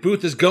plastic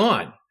booth is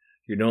gone.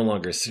 You're no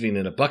longer sitting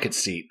in a bucket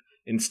seat.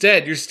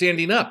 Instead, you're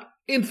standing up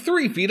in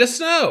 3 feet of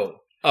snow.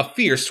 A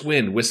fierce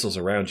wind whistles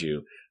around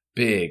you.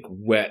 Big,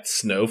 wet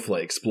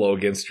snowflakes blow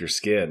against your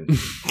skin.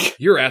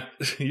 You're at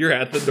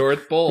the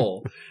North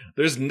Pole.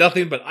 There's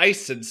nothing but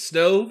ice and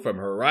snow from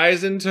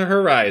horizon to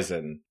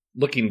horizon.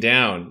 Looking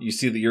down, you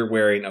see that you're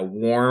wearing a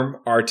warm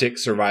Arctic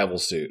survival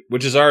suit,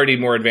 which is already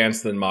more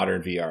advanced than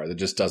modern VR. That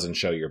just doesn't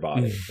show your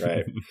body,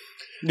 right?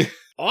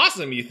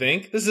 Awesome, you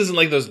think? This isn't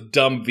like those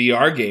dumb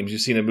VR games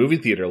you've seen in movie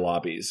theater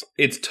lobbies.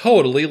 It's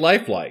totally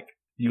lifelike.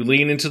 You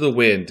lean into the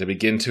wind to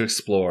begin to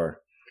explore.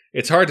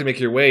 It's hard to make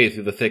your way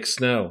through the thick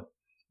snow.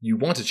 You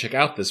want to check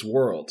out this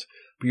world,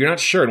 but you're not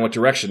sure in what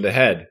direction to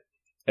head.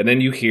 And then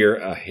you hear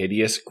a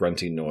hideous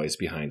grunting noise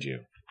behind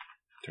you.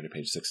 Turn to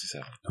page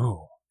 67.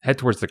 Oh, head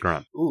towards the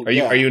grunt. Ooh,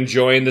 Are you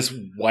enjoying this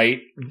white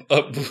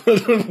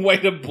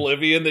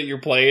oblivion that you're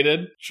playing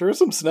in? Sure,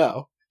 some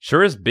snow.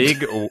 Sure is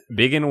big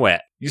and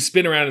wet. You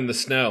spin around in the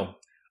snow.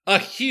 A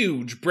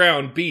huge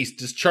brown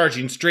beast is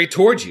charging straight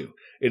towards you.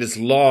 It has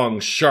long,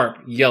 sharp,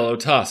 yellow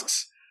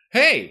tusks.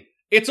 Hey,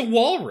 it's a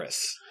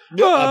walrus.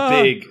 A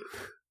big,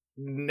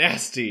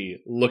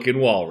 nasty-looking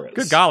walrus.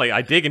 Good golly,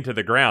 I dig into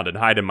the ground and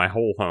hide in my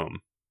whole home.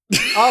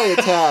 I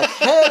attack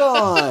head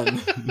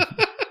on.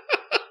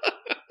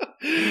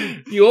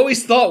 You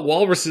always thought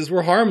walruses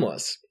were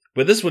harmless,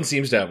 but this one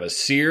seems to have a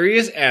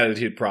serious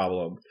attitude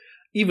problem.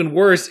 Even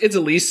worse, it's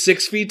at least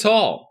 6 feet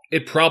tall.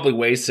 It probably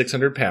weighs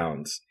 600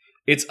 pounds.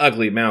 Its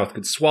ugly mouth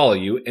could swallow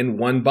you in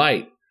one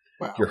bite.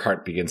 Wow. Your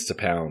heart begins to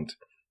pound.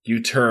 You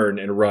turn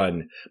and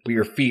run, but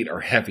your feet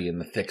are heavy in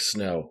the thick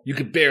snow. You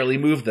could barely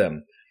move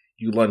them.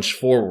 You lunge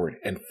forward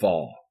and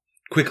fall.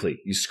 Quickly,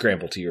 you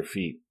scramble to your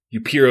feet.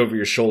 You peer over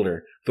your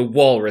shoulder. The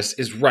walrus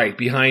is right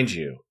behind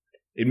you.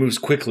 It moves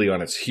quickly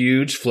on its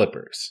huge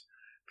flippers.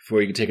 Before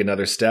you can take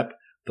another step,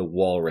 the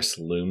walrus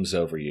looms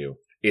over you.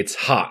 Its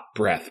hot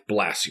breath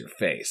blasts your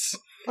face.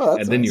 Oh,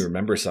 and then you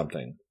remember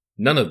something.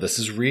 None of this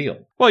is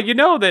real. Well, you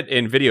know that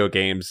in video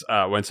games,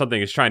 when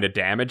something is trying to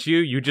damage you,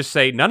 you just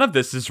say, none of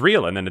this is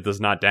real, and then it does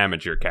not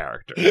damage your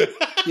character.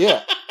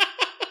 Yeah.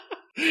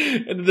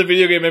 And the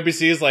video game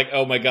NPC is like,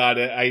 oh my god,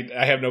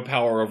 I have no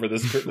power over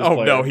this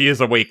player. No, he is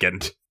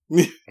awakened.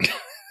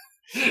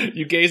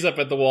 You gaze up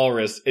at the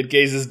walrus. It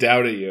gazes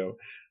down at you.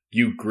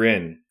 You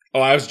grin. Oh,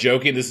 I was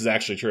joking. This is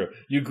actually true.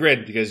 You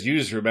grin because you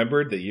just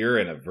remembered that you're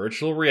in a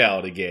virtual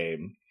reality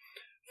game.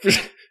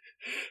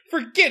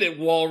 Forget it,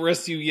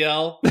 walrus, you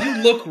yell.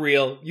 You look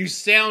real. You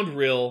sound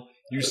real.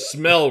 You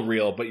smell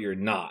real, but you're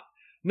not.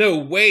 No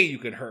way you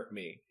can hurt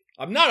me.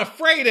 I'm not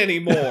afraid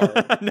anymore.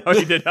 No,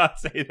 he did not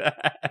say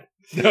that.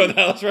 No,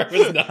 that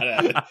was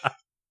not it.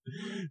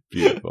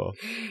 Beautiful.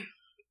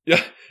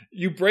 Yeah,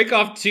 you break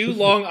off 2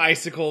 long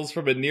icicles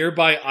from a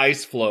nearby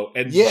ice floe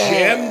and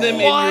jam them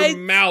in your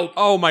mouth.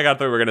 Oh my god, I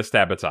thought we were going to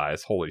stab its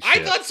eyes. Holy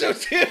shit. I thought so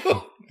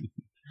too.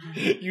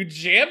 You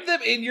jam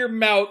them in your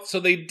mouth so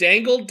they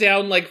dangle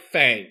down like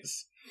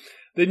fangs.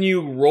 Then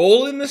you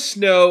roll in the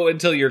snow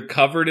until you're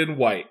covered in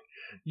white.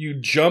 You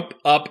jump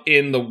up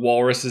in the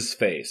walrus's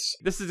face.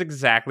 This is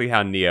exactly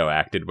how Neo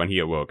acted when he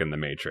awoke in the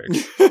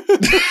Matrix.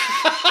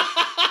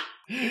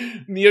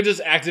 Neo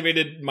just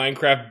activated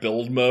Minecraft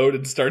build mode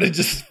and started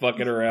just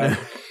fucking around.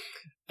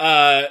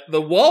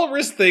 The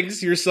walrus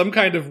thinks you're some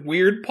kind of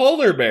weird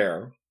polar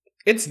bear.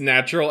 Its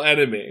natural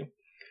enemy.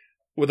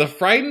 With a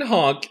frightened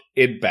honk,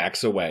 it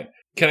backs away.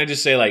 Can I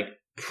just say, like,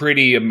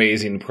 pretty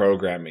amazing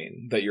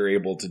programming that you're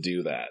able to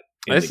do that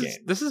in the game.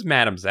 This is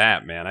Madam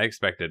Zap, man. I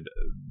expected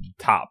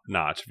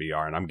top-notch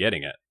VR, and I'm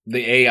getting it.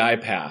 The AI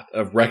path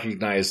of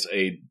recognize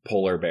a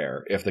polar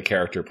bear if the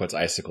character puts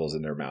icicles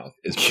in their mouth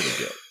is pretty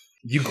good.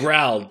 You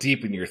growl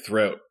deep in your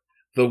throat.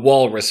 The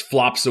walrus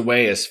flops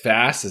away as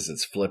fast as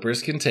its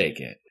flippers can take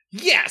it.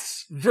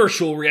 Yes!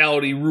 Virtual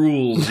reality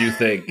rules, you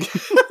think.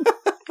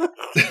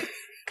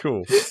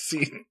 Cool.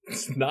 See,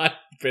 it's not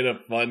been a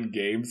fun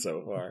game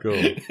so far.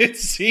 Cool. It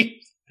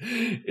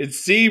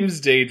seems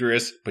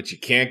dangerous, but you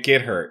can't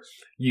get hurt.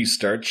 You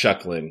start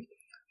chuckling.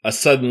 A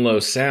sudden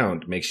low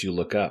sound makes you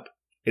look up.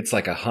 It's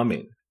like a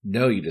humming.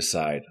 No, you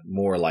decide,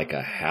 more like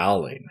a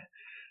howling.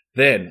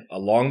 Then,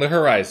 along the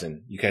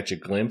horizon, you catch a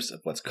glimpse of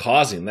what's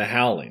causing the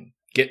howling.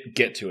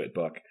 Get to it,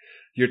 book.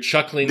 Your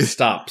chuckling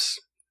stops,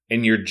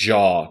 and your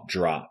jaw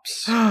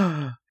drops.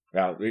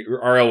 Wow,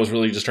 RL was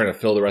really just trying to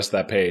fill the rest of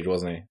that page,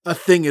 wasn't he? A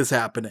thing is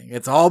happening.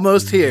 It's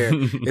almost here.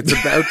 It's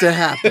about to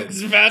happen.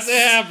 It's about to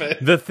happen.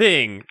 The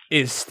thing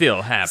is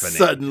still happening.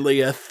 Suddenly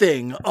a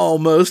thing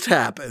almost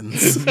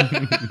happens.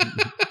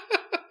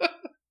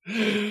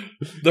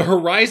 The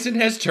horizon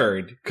has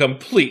turned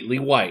completely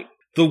white.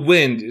 The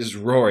wind is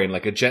roaring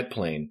like a jet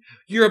plane.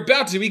 You're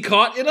about to be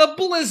caught in a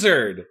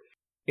blizzard.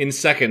 In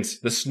seconds,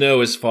 the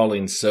snow is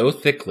falling so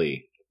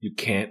thickly, you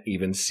can't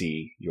even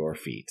see your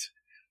feet.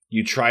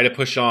 You try to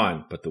push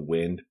on, but the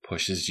wind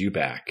pushes you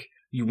back.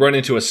 You run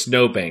into a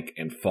snowbank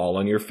and fall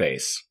on your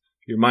face.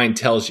 Your mind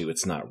tells you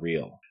it's not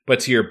real. But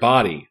to your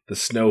body, the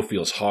snow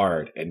feels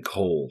hard and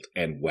cold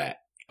and wet.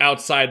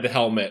 Outside the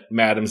helmet,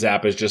 Madam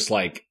Zap is just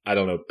like, I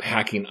don't know,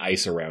 packing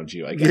ice around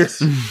you, I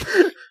guess.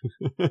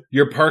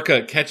 Your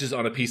parka catches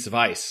on a piece of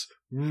ice.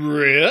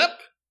 Rip!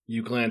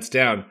 You glance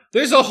down.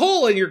 There's a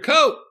hole in your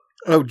coat!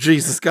 Oh,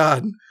 Jesus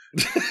God.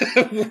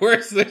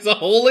 Worse, there's a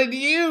hole in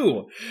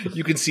you.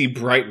 You can see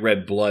bright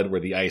red blood where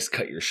the ice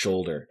cut your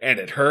shoulder, and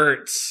it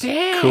hurts.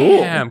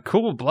 Damn,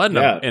 cool blood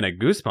in a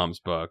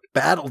Goosebumps book.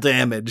 Battle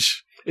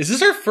damage. Is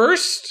this our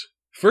first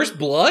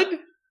blood?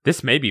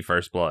 This may be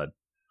first blood.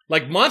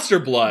 Like monster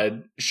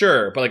blood,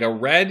 sure, but like a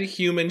red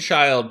human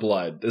child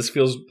blood. This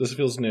feels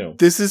new.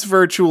 This is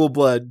virtual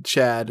blood,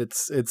 Chad.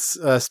 It's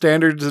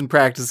standards and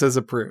practices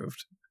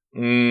approved.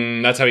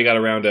 That's how you got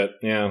around it.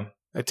 Yeah.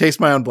 I taste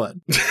my own blood.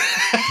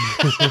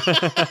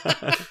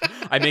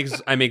 I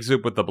make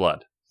soup with the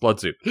blood. Blood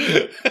soup.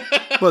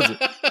 Blood soup.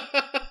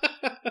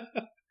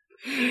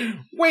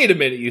 Wait a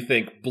minute, you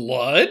think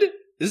blood?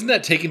 Isn't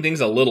that taking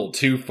things a little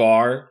too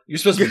far? You're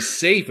supposed to be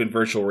safe in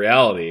virtual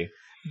reality.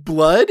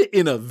 Blood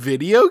in a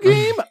video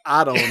game?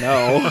 I don't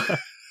know.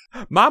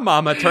 My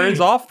mama turns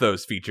off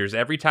those features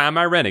every time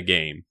I rent a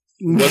game.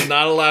 Was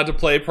not allowed to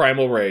play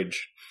Primal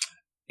Rage.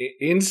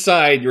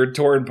 Inside your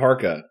torn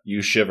parka,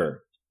 you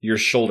shiver. Your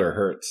shoulder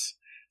hurts.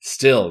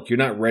 Still, you're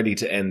not ready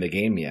to end the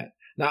game yet.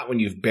 Not when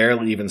you've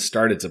barely even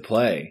started to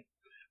play.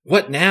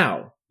 What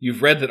now?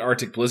 You've read that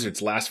Arctic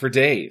blizzards last for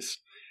days.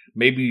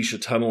 Maybe you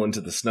should tunnel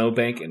into the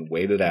snowbank and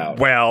wait it out.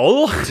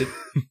 Well,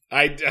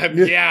 I'm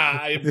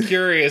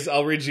curious.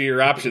 I'll read you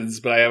your options,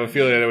 but I have a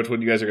feeling I know which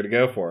one you guys are going to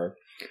go for.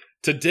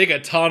 To dig a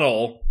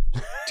tunnel,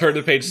 turn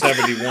to page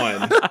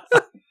 71.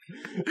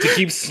 To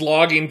keep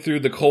slogging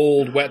through the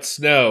cold, wet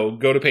snow,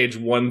 go to page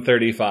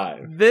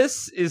 135.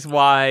 This is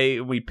why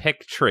we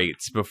pick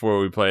traits before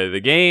we play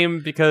the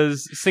game,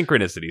 because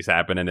synchronicities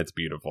happen and it's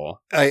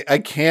beautiful. I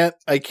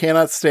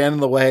cannot stand in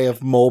the way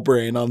of mole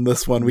brain on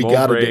this one. We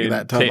gotta dig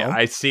that tunnel.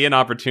 I see an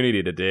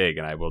opportunity to dig,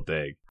 and I will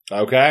dig.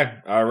 Okay,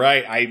 all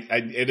right.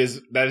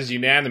 That is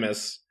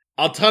unanimous.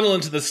 I'll tunnel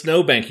into the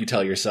snowbank, you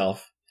tell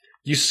yourself.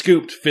 You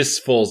scooped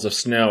fistfuls of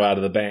snow out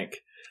of the bank.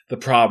 The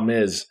problem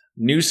is,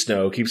 new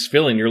snow keeps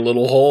filling your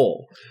little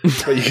hole.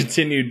 But you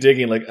continue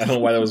digging like... I don't know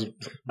why that was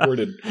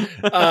worded.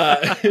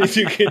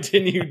 You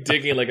continue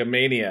digging like a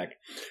maniac.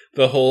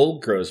 The hole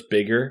grows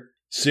bigger.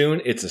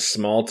 Soon, it's a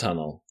small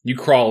tunnel. You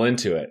crawl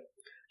into it.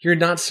 You're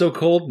not so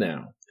cold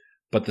now.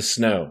 But the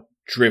snow,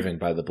 driven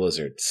by the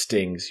blizzard,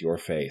 stings your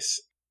face.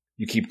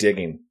 You keep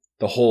digging.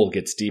 The hole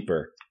gets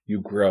deeper.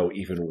 You grow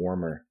even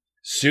warmer.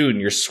 Soon,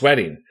 you're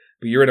sweating.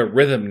 But you're in a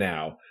rhythm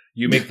now.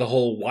 You make the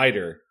hole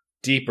wider,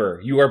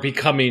 deeper. You are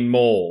becoming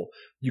mole.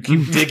 You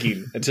keep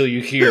digging until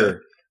you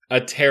hear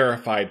a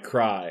terrified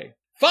cry.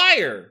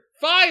 Fire!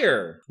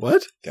 Fire!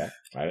 What? Okay.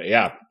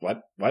 Yeah.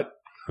 What? Oh,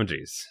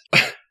 jeez.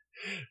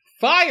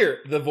 Fire!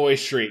 The voice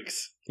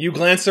shrieks. You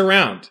glance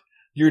around.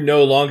 You're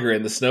no longer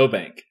in the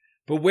snowbank.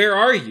 But where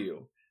are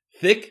you?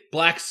 Thick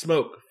black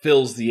smoke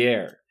fills the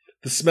air.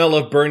 The smell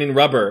of burning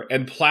rubber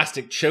and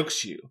plastic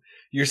chokes you.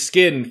 Your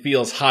skin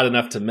feels hot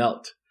enough to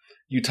melt.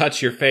 You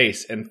touch your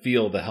face and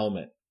feel the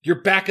helmet.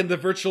 You're back in the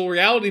virtual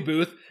reality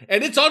booth,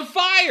 and it's on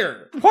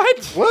fire!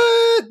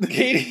 What?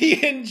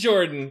 Katie and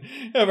Jordan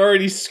have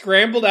already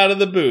scrambled out of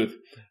the booth.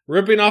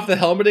 Ripping off the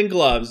helmet and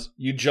gloves,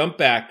 you jump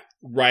back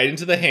right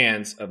into the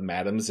hands of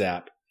Madam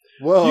Zap.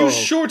 Whoa. You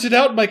shorted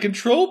out my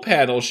control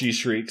panel, she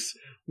shrieks.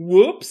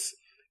 Whoops.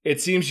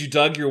 It seems you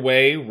dug your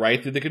way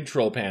right through the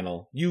control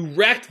panel. You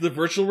wrecked the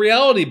virtual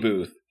reality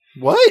booth.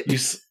 What?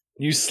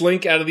 You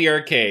slink out of the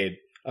arcade.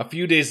 A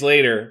few days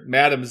later,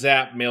 Madam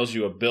Zap mails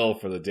you a bill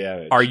for the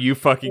damage. Are you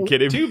fucking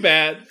kidding me? Too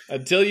bad.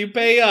 Until you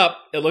pay up,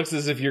 it looks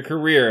as if your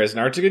career as an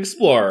Arctic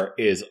explorer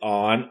is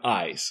on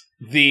ice.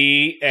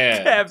 The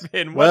end.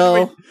 Kevin,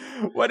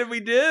 what did we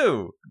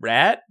do?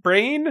 Rat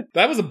brain?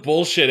 That was a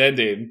bullshit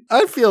ending.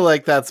 I feel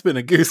like that's been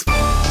a goose.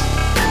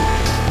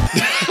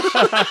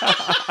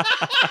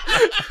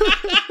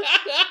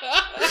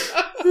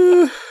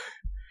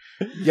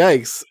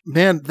 Yikes.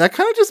 Man, that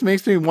kind of just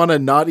makes me want to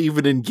not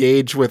even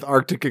engage with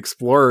Arctic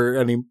Explorer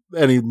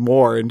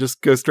anymore and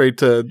just go straight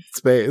to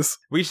space.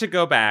 We should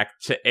go back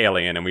to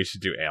Alien, and we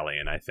should do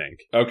Alien, I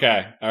think.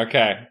 Okay.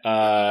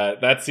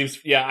 That seems...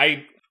 Yeah,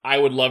 I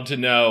would love to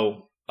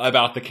know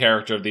about the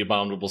character of the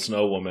Abominable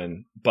Snow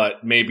Woman,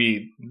 but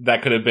maybe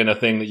that could have been a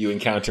thing that you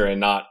encounter and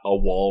not a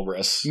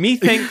walrus.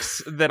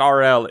 Methinks that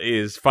RL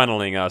is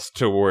funneling us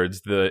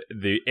towards the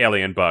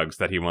alien bugs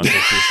that he wants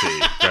us to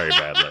see very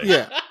badly.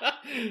 Yeah.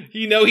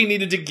 He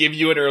needed to give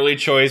you an early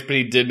choice, but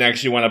he didn't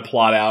actually want to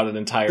plot out an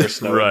entire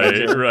snow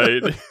adventure.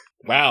 Right.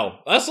 Wow.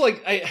 That's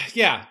like,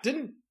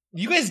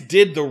 you guys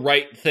did the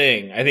right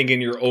thing, I think,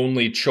 in your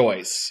only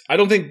choice. I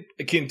don't think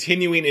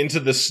continuing into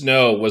the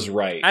snow was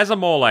right. As a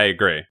mole, I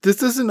agree.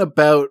 This isn't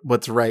about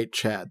what's right,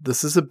 Chad.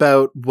 This is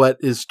about what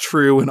is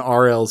true in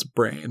RL's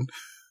brain.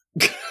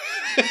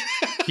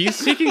 He's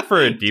seeking for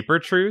a deeper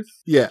truth?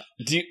 Yeah.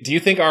 Do you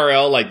think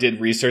RL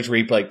did research where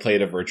he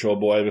played a Virtual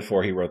Boy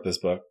before he wrote this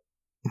book?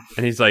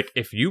 And he's like,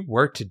 if you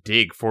were to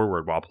dig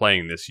forward while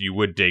playing this, you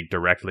would dig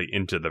directly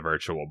into the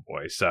Virtual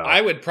Boy. So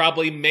I would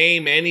probably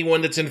maim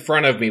anyone that's in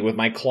front of me with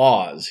my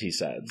claws, he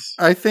says.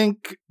 I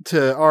think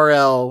to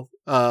RL,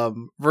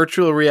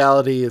 virtual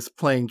reality is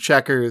playing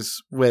checkers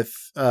with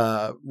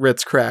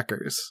Ritz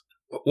crackers.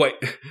 Wait,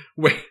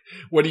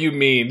 what do you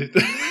mean?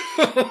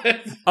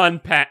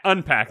 Unpack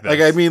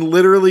this. I mean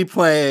literally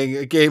playing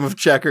a game of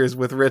checkers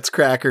with Ritz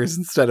crackers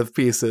instead of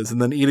pieces, and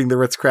then eating the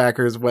Ritz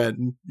crackers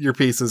when your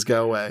pieces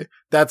go away.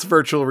 That's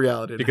virtual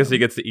reality. Because he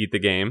gets to eat the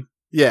game?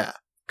 Yeah.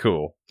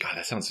 Cool. God,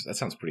 that sounds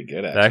pretty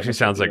good, actually. That actually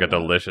sounds like a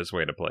delicious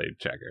way to play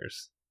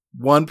checkers.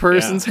 One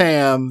person's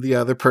ham, the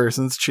other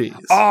person's cheese.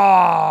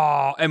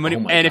 Oh, and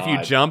if you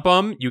God. jump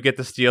them, you get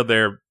to steal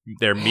their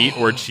meat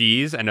or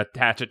cheese and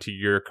attach it to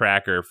your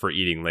cracker for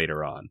eating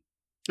later on.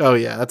 Oh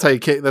yeah, that's how you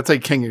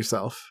king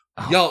yourself.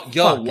 Y'all,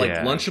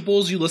 yeah.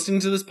 Lunchables, you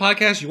listeing to this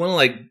podcast? You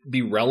want to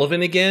be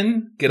relevant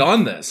again? Get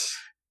on this.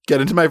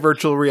 Get into my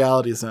virtual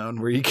reality zone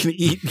where you can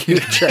eat your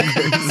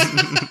checkers.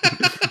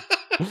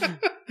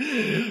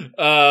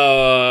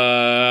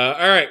 All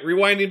right,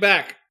 rewinding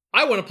back.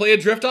 I want to play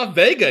Adrift Off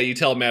Vega, you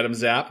tell Madam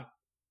Zap.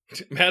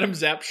 Madam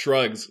Zap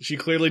shrugs. She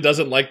clearly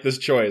doesn't like this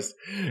choice.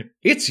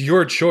 It's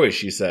your choice,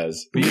 she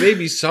says, but you may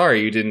be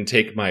sorry you didn't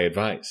take my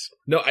advice.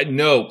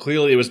 No,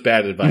 clearly it was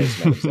bad advice,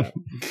 Madam Zap.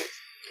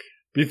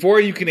 Before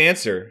you can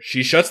answer,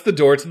 she shuts the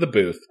door to the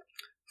booth.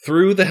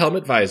 Through the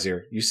helmet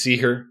visor, you see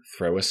her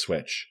throw a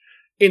switch.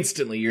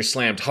 Instantly, you're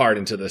slammed hard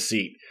into the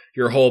seat.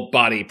 Your whole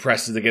body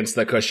presses against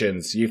the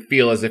cushions. You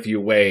feel as if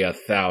you weigh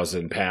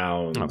 1,000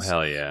 pounds. Oh,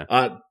 hell yeah.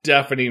 A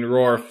deafening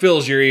roar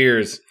fills your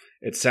ears.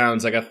 It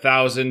sounds like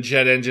 1,000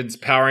 jet engines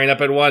powering up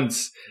at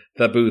once.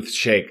 The booth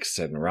shakes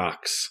and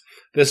rocks.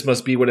 This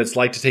must be what it's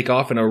like to take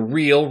off in a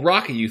real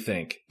rocket, you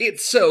think.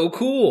 It's so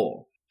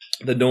cool.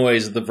 The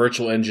noise of the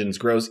virtual engines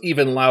grows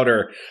even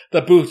louder.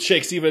 The booth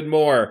shakes even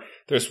more.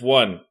 There's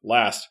one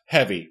last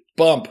heavy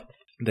bump.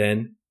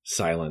 Then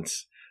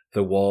silence.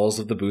 The walls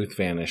of the booth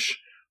vanish.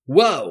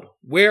 Whoa,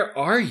 where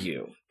are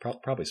you?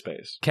 Probably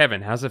space.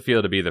 Kevin, how's it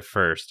feel to be the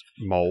first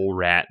mole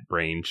rat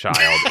brainchild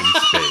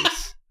in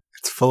space?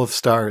 It's full of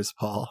stars,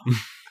 Paul.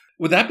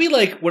 Would that be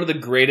like one of the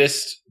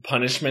greatest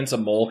punishments a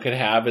mole could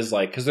have is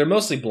like, because they're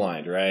mostly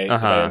blind, right?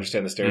 Uh-huh. I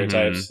understand the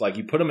stereotypes. Mm-hmm. Like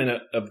you put them in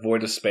a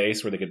void of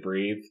space where they could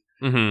breathe.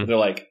 Mm-hmm.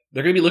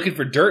 They're going to be looking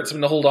for dirt,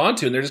 something to hold on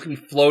to, and they're just going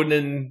to be floating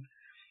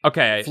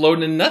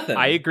in nothing.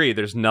 I agree.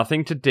 There's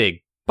nothing to dig,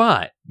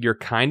 but you're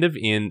kind of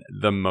in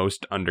the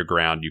most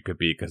underground you could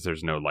be because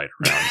there's no light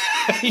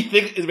around. You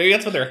think maybe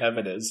that's what their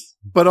heaven is?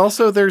 But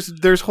also,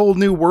 there's whole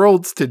new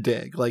worlds to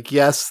dig. Like,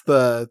 yes,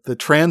 the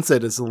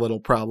transit is a little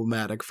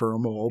problematic for a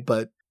mole,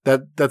 but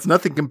that's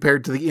nothing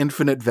compared to the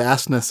infinite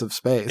vastness of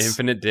space.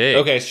 Infinite dig.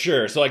 Okay,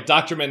 sure. So like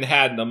Dr.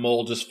 Manhattan, a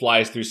mole just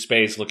flies through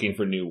space looking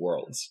for new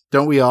worlds.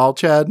 Don't we all,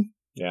 Chad?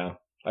 Yeah,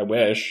 I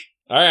wish.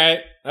 All right.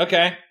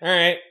 Okay. All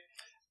right.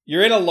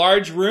 You're in a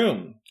large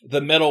room.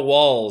 The metal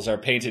walls are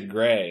painted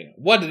gray.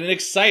 What an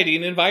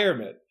exciting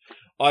environment.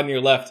 On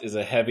your left is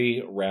a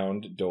heavy,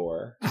 round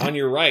door. On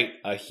your right,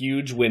 a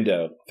huge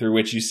window through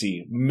which you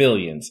see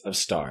millions of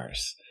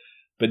stars.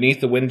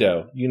 Beneath the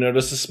window, you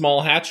notice a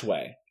small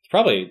hatchway.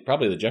 It's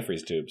probably the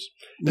Jeffries tubes.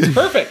 It's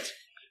perfect.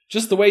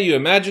 Just the way you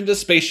imagined a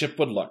spaceship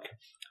would look.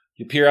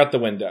 You peer out the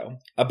window.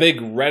 A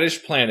big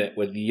reddish planet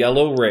with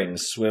yellow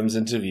rings swims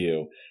into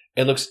view.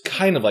 It looks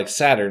kind of like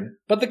Saturn,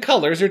 but the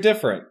colors are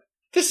different.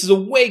 This is a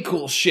way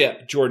cool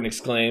ship, Jordan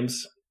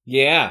exclaims.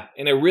 Yeah,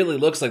 and it really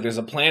looks like there's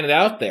a planet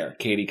out there,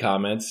 Katie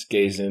comments,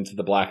 gazing into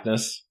the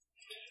blackness.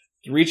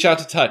 You reach out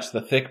to touch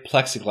the thick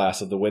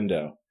plexiglass of the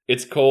window.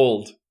 It's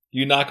cold.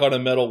 You knock on a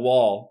metal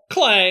wall.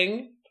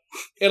 Clang!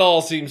 It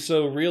all seems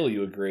so real,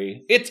 you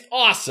agree. It's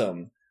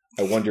awesome!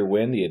 I wonder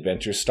when the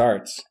adventure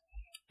starts.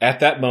 At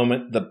that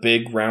moment, the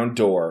big round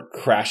door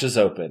crashes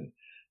open.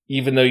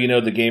 Even though you know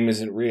the game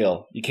isn't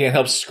real, you can't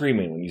help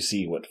screaming when you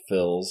see what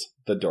fills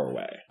the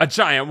doorway. A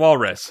giant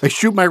walrus. I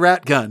shoot my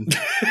rat gun.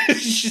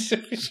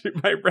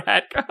 Shoot my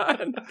rat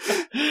gun.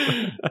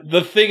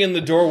 The thing in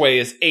the doorway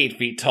is 8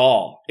 feet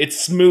tall.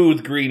 Its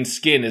smooth green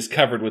skin is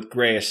covered with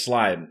grayish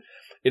slime.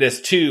 It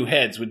has 2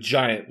 heads with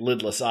giant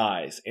lidless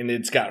eyes, and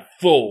it's got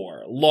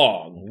 4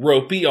 long,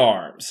 ropey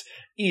arms,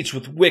 each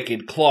with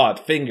wicked clawed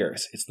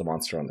fingers. It's the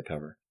monster on the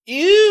cover.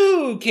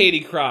 Ew,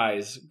 Katie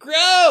cries.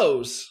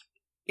 Gross!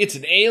 It's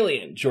an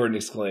alien, Jordan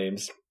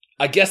exclaims.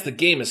 I guess the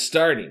game is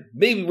starting.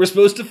 Maybe we're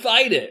supposed to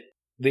fight it.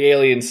 The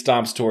alien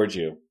stomps towards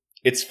you.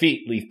 Its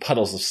feet leave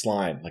puddles of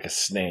slime like a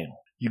snail.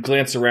 You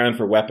glance around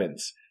for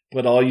weapons,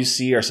 but all you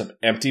see are some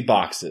empty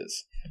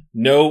boxes.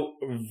 No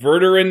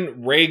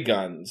Verteran ray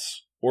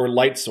guns or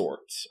light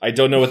swords. I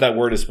don't know what that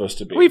word is supposed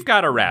to be. We've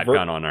got a rat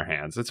gun on our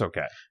hands. It's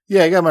okay.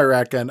 Yeah, I got my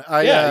rat gun.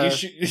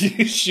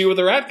 You shoot with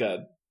a rat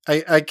gun.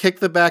 I kick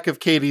the back of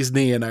Katie's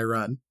knee and I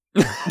run.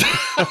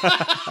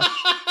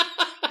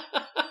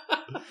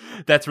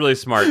 That's really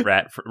smart,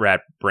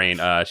 rat brain.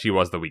 She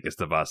was the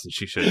weakest of us, and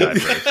she should die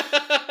first.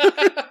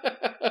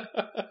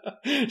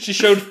 She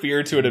showed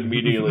fear to it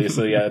immediately,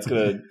 so yeah, it's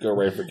gonna go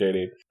right for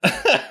Katie.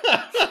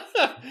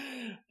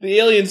 The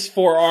alien's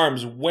 4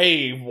 arms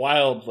wave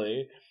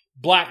wildly.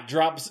 Black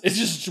drops. It's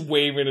just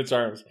waving its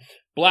arms.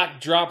 Black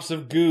drops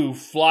of goo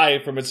fly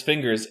from its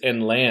fingers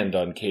and land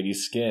on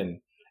Katie's skin.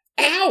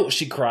 Ow!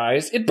 She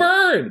cries. It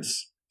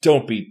burns!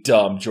 Don't be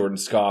dumb, Jordan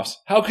scoffs.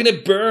 How can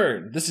it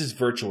burn? This is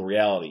virtual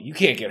reality. You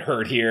can't get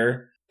hurt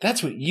here.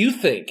 That's what you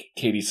think,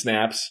 Katie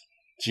snaps.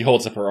 She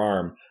holds up her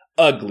arm.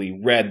 Ugly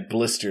red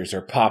blisters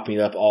are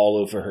popping up all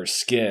over her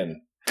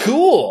skin.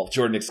 Cool,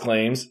 Jordan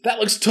exclaims. That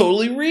looks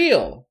totally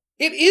real.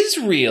 It is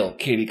real,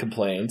 Katie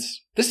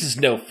complains. This is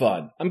no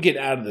fun. I'm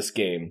getting out of this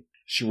game.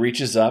 She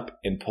reaches up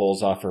and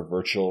pulls off her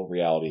virtual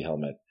reality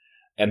helmet.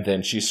 And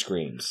then she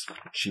screams.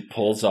 She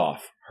pulls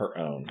off her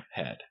own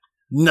head.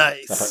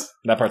 Nice.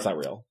 That part's not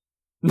real.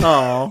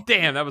 Oh,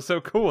 damn! That was so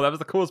cool. That was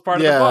the coolest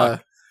part of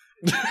the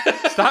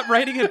book. Stop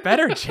writing it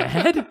better,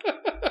 Chad.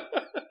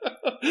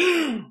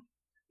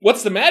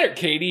 What's the matter,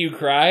 Katie? You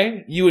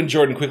cry. You and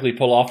Jordan quickly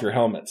pull off your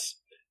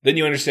helmets. Then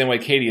you understand why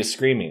Katie is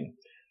screaming.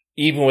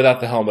 Even without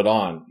the helmet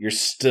on, you're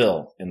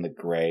still in the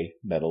gray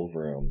metal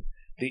room.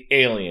 The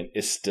alien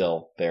is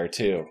still there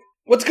too.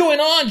 What's going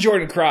on?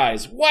 Jordan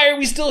cries. Why are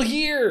we still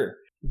here?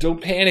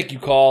 Don't panic, you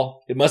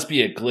call. It must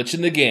be a glitch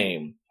in the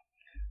game.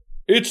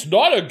 It's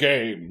not a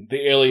game,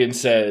 the alien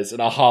says in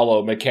a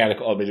hollow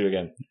mechanical... Oh, let me do it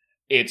again.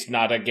 It's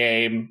not a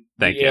game,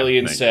 the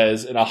alien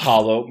says in a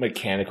hollow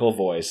mechanical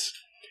voice.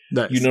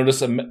 Nice. You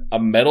notice a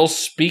metal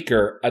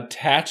speaker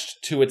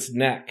attached to its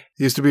neck.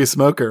 Used to be a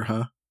smoker,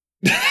 huh?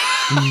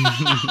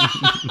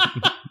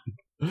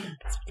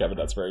 Kevin,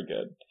 that's very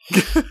good.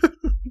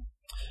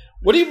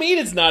 What do you mean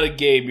it's not a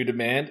game, you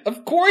demand?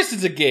 Of course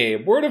it's a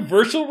game. We're in a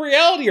virtual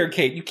reality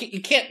arcade.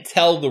 You can't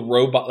tell the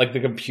robot, like the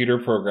computer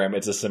program,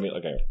 it's a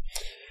simulator. Okay.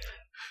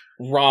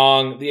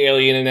 Wrong, the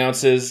alien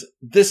announces.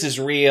 This is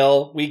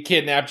real. We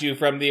kidnapped you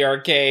from the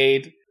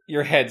arcade.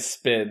 Your head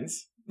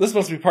spins. This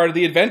must be part of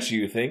the adventure,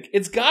 you think.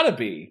 It's gotta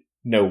be.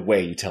 No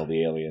way, you tell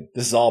the alien.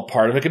 This is all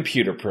part of a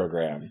computer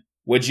program.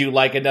 Would you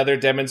like another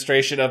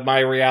demonstration of my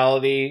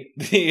reality?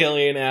 The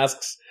alien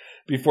asks.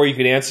 Before you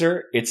can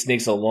answer, it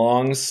snakes a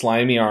long,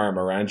 slimy arm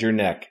around your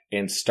neck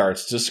and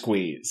starts to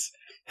squeeze.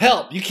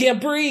 Help! You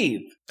can't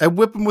breathe! I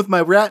whip him with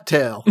my rat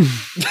tail.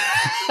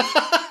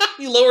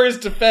 He lowers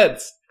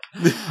defense.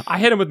 I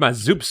hit him with my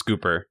Zoop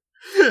Scooper.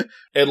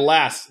 At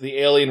last, the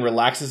alien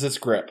relaxes its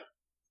grip.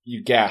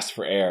 You gasp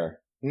for air.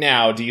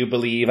 Now, do you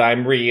believe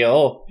I'm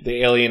real?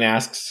 The alien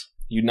asks.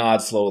 You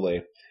nod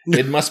slowly.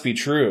 It must be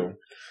true.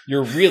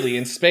 You're really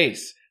in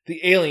space. The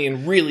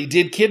alien really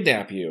did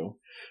kidnap you.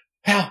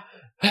 How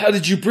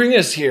did you bring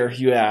us here,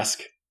 you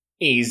ask?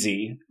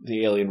 Easy,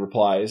 the alien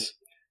replies.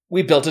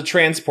 We built a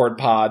transport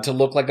pod to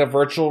look like a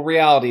virtual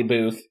reality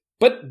booth.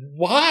 But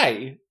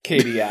why?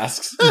 Katie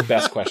asks.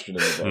 Best question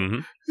in the book. Mm-hmm.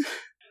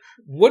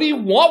 What do you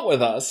want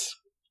with us?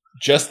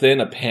 Just then,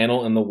 a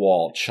panel in the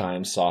wall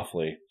chimes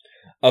softly.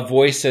 A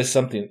voice says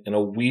something in a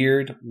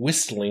weird,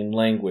 whistling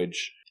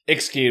language.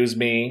 Excuse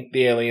me,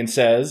 the alien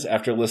says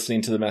after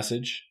listening to the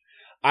message.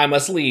 I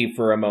must leave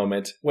for a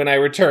moment. When I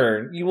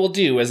return, you will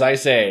do as I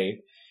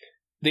say.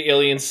 The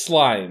alien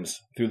slimes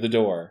through the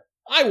door.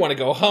 I want to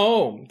go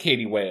home,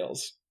 Katie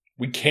wails.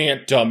 We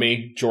can't,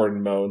 dummy,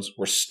 Jordan moans.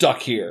 We're stuck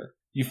here.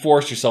 You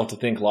force yourself to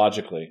think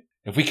logically.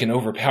 If we can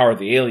overpower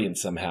the alien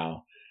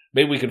somehow,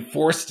 maybe we can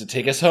force it to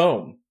take us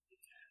home.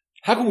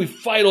 How can we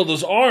fight all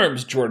those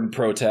arms? Jordan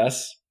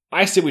protests.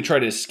 I say we try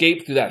to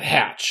escape through that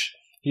hatch.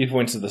 He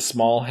points to the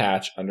small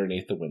hatch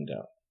underneath the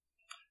window.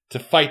 To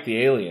fight the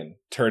alien,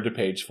 turn to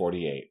page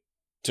 48.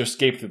 To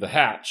escape through the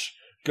hatch,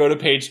 go to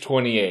page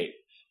 28.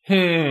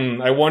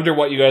 I wonder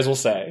what you guys will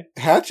say.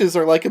 Hatches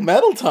are like a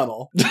metal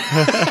tunnel.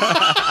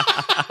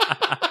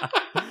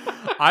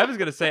 I was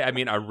going to say, I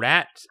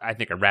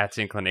think a rat's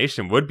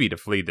inclination would be to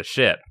flee the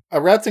ship.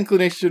 A rat's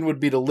inclination would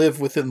be to live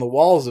within the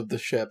walls of the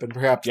ship, and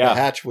perhaps the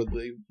hatch would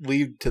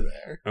lead to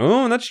there.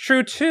 Oh, that's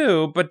true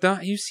too, but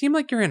you seem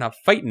like you're in a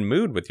fighting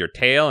mood with your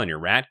tail and your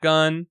rat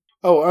gun.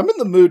 Oh, I'm in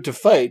the mood to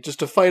fight,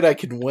 just a fight I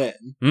can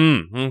win.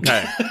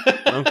 Okay.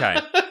 Okay.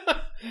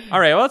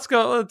 All right, well, let's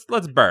go.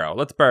 Let's burrow.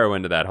 Let's burrow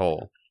into that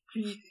hole.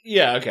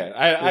 Yeah, okay.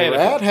 I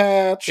rat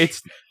hatch.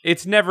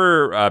 It's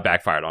never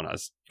backfired on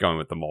us going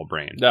with the mole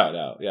brain.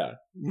 No, yeah.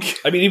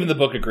 I mean, even the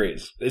book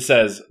agrees. It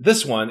says,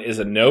 this one is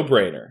a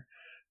no-brainer.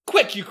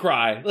 Quick, you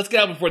cry. Let's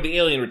get out before the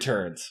alien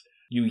returns.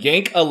 You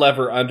yank a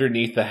lever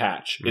underneath the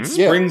hatch. It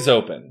springs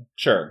open.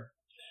 Sure.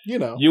 You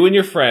know. You and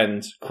your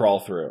friends crawl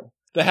through.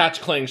 The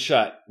hatch clangs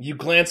shut. You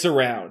glance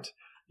around.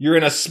 You're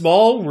in a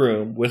small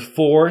room with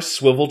 4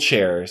 swivel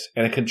chairs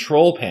and a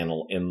control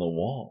panel in the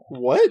wall.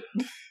 What?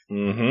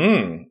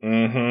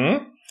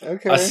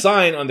 Okay. A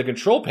sign on the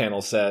control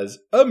panel says,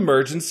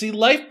 Emergency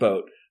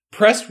lifeboat.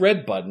 Press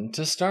red button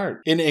to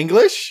start. In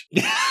English?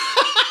 In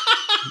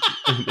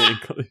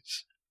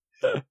English.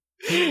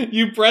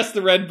 You press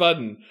the red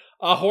button.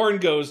 A horn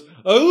goes,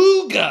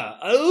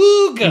 Ooga!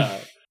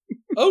 Ooga!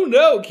 Oh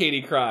no,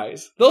 Katie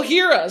cries. They'll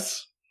hear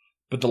us.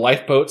 But the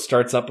lifeboat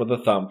starts up with a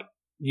thump.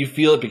 You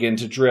feel it begin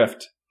to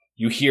drift.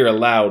 You hear a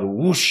loud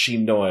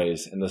whooshing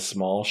noise, and the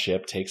small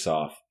ship takes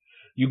off.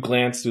 You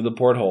glance through the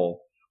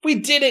porthole. We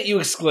did it, you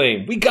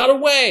exclaim. We got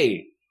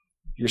away.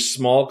 Your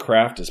small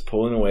craft is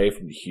pulling away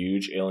from the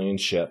huge alien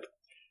ship.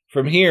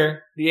 From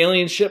here, the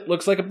alien ship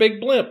looks like a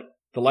big blimp.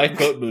 The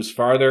lifeboat moves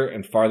farther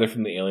and farther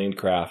from the alien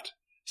craft.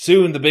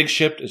 Soon, the big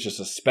ship is just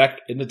a speck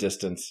in the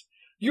distance.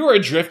 You're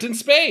adrift in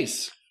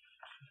space.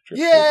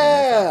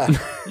 Yeah!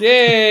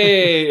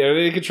 Yay!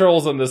 Everything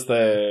controls on this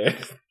thing.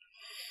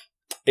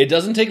 It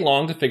doesn't take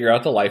long to figure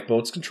out the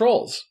lifeboat's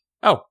controls.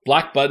 Oh.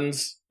 Black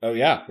buttons. Oh,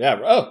 yeah.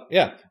 Oh,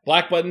 yeah.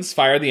 Black buttons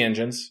fire the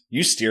engines.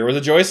 You steer with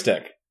a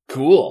joystick.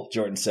 Cool,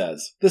 Jordan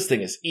says. This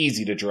thing is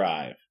easy to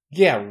drive.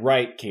 Yeah,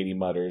 right, Katie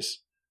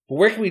mutters. But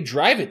where can we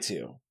drive it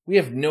to? We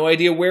have no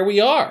idea where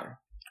we are.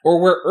 Or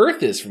where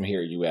Earth is from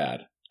here, you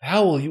add.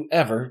 How will you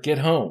ever get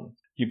home?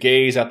 You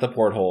gaze at the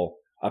porthole.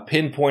 A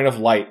pinpoint of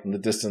light in the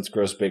distance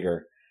grows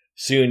bigger.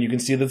 Soon you can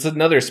see there's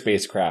another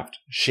spacecraft,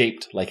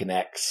 shaped like an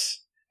X.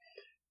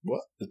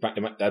 What?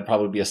 That'd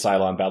probably be a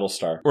Cylon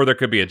Battlestar. Or there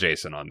could be a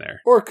Jason on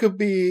there. Or it could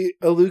be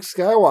a Luke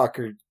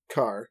Skywalker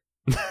car.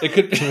 It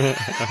could.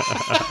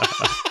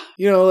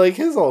 You know, like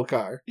his old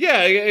car.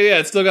 Yeah,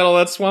 it's still got all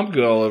that swamp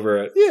goo all over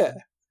it. Yeah.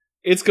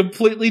 It's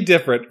completely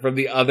different from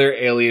the other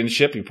alien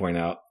ship, you point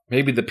out.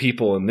 Maybe the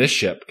people in this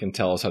ship can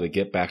tell us how to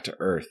get back to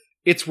Earth.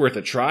 It's worth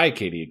a try,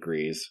 Katie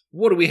agrees.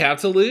 What do we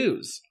have to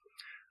lose?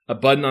 A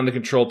button on the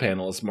control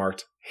panel is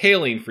marked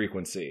hailing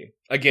frequency.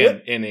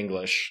 Again, in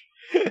English.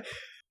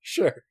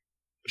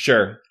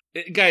 Sure.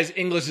 Guys,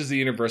 English is the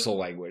universal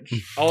language.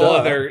 All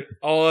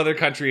other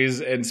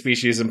countries and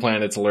species and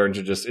planets learn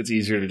to just, it's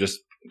easier to just,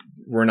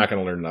 we're not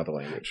going to learn another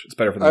language. It's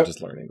better for them to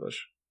just learn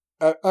English.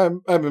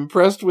 I'm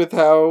impressed with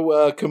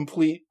how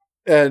complete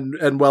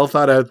and well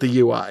thought out the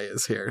UI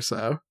is here.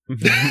 So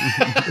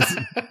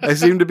I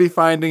seem to be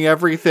finding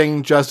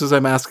everything just as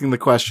I'm asking the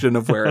question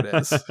of where it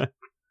is.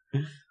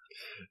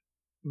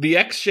 The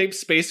X-shaped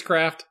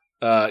spacecraft,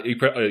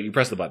 you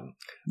press the button.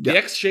 Yep. The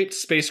X-shaped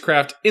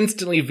spacecraft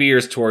instantly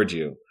veers toward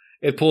you.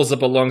 It pulls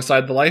up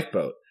alongside the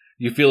lifeboat.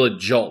 You feel a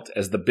jolt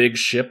as the big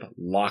ship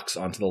locks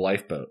onto the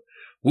lifeboat.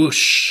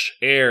 Whoosh!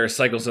 Air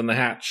cycles in the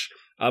hatch.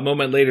 A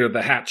moment later,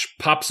 the hatch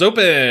pops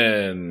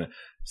open.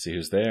 See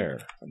who's there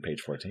on page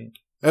 14.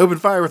 I open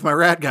fire with my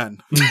rat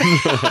gun.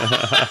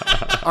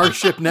 Our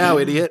ship now,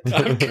 idiot.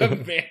 I'm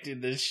commanding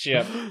this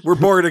ship. We're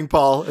boarding,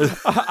 Paul.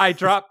 I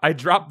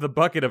dropped the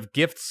bucket of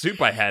gift soup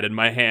I had in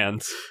my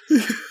hands.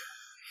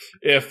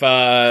 If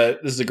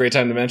this is a great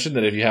time to mention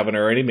that if you haven't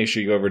already, make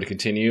sure you go over to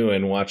Continue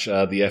and watch the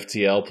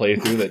FTL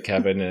playthrough that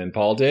Kevin and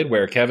Paul did,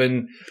 where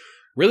Kevin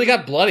really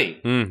got bloody.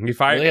 We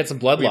Really had some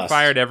bloodlust. We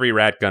fired every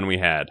rat gun we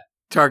had.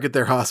 Target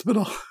their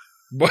hospital.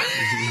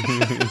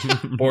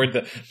 board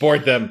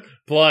them.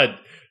 Blood.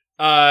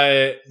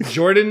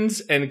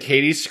 Jordan's and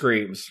Katie's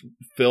screams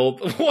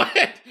filled.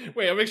 What?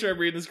 Wait, I'll make sure I'm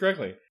reading this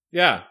correctly.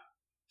 Yeah.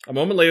 A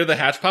moment later, the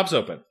hatch pops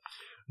open.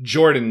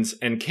 Jordan's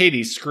and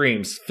Katie's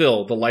screams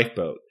fill the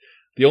lifeboat.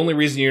 The only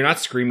reason you're not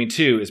screaming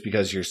too is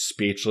because you're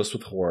speechless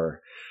with horror.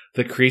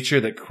 The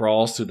creature that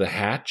crawls through the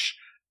hatch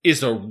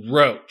is a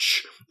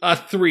roach. A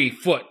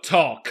 3-foot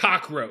tall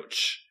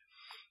cockroach.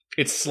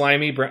 It's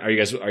slimy brown. Are you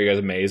guys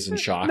amazed and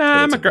shocked?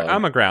 Nah,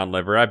 I'm a ground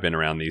liver. I've been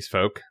around these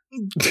folk.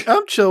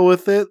 I'm chill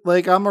with it.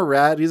 Like, I'm a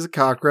rat. He's a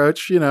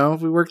cockroach. You know,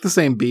 we work the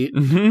same beat.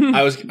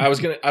 I was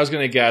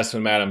gonna guess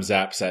when Madame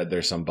Zap said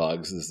there's some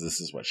bugs.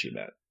 This is what she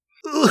meant.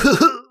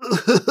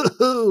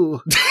 I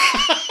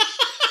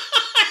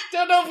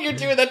don't know if you're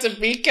doing that to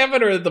me,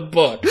 Kevin, or the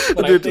book.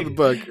 I'm doing it to the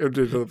book. I'm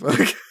doing it to the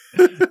book.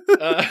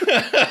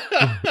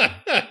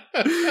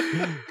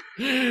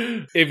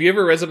 If you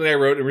ever read something I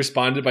wrote and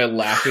responded by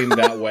laughing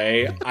that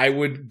way, I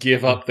would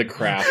give up the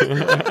craft.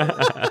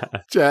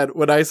 Chad,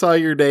 when I saw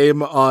your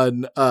name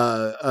on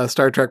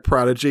Star Trek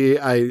Prodigy,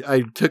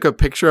 I took a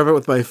picture of it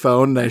with my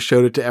phone and I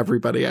showed it to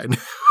everybody I knew.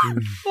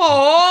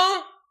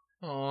 Aww,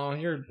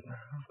 I'm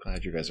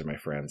glad you guys are my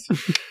friends.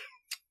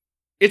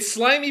 Its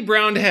slimy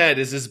brown head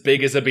is as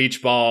big as a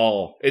beach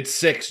ball. Its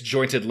 6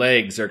 jointed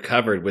legs are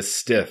covered with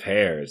stiff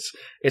hairs.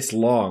 Its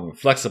long,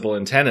 flexible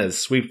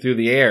antennas sweep through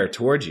the air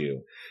toward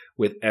you.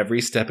 With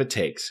every step it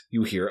takes,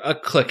 you hear a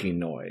clicking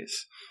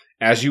noise.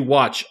 As you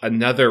watch,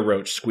 another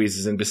roach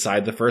squeezes in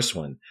beside the first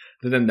one.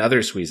 Then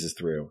another squeezes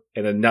through,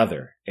 and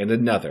another, and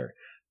another.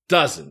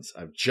 Dozens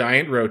of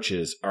giant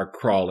roaches are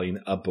crawling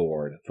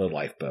aboard the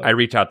lifeboat. I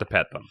reach out to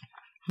pet them.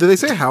 Did they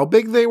say how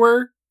big they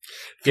were?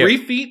 3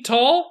 feet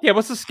tall? Yeah,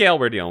 what's the scale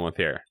we're dealing with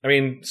here? I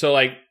mean, so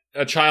like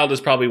a child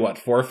is probably what,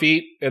 4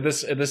 feet at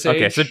this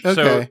age?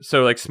 Okay,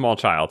 so like small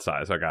child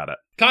size. I got it.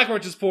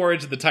 Cockroaches pour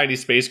into the tiny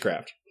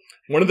spacecraft.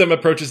 One of them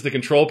approaches the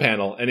control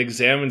panel and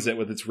examines it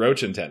with its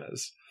roach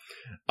antennas.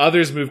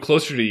 Others move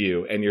closer to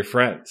you and your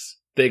friends.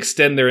 They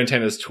extend their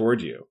antennas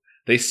toward you.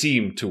 They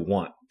seem to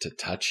want to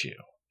touch you.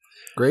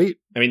 Great.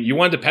 I mean, you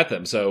wanted to pet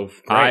them, so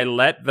great. I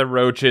let the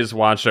roaches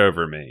watch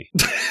over me.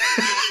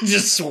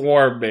 Just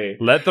swarm me.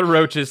 Let the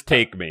roaches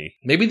take me.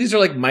 Maybe these are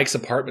like Mike's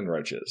apartment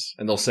roaches,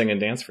 and they'll sing and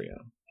dance for you.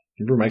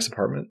 Remember Mike's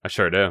apartment? I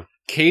sure do.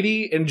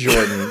 Katie and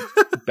Jordan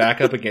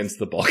back up against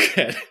the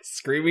bulkhead,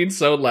 screaming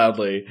so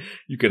loudly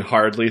you can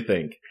hardly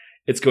think.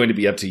 It's going to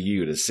be up to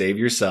you to save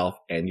yourself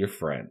and your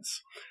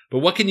friends. But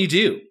what can you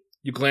do?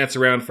 You glance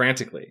around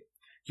frantically.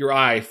 Your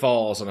eye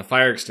falls on a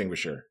fire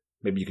extinguisher.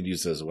 Maybe you can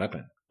use it as a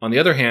weapon. On the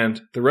other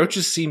hand, the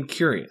roaches seem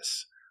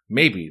curious.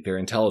 Maybe they're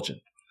intelligent.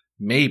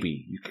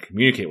 Maybe you can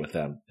communicate with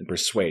them and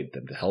persuade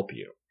them to help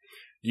you.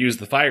 Use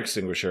the fire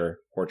extinguisher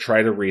or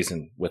try to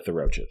reason with the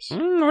roaches.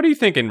 What are you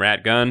thinking,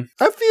 Rat Gun?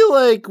 I feel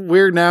like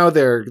we're now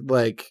their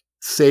like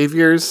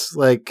saviors.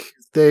 Like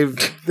they're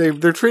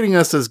treating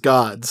us as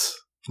gods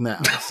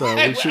now. So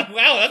we should,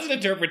 wow, that's an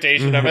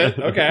interpretation of it.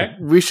 Okay,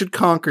 we should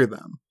conquer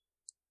them.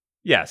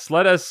 Yes,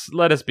 let us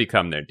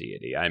become their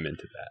deity. I'm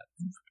into that.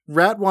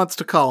 Rat wants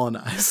to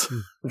colonize.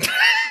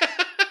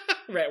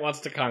 Rat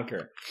wants to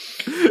conquer.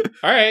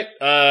 All right,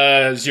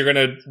 so you're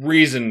gonna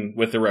reason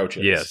with the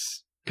roaches. Yes.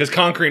 Because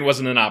conquering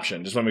wasn't an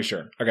option. Just want to make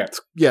sure. Okay.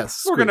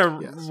 Yes.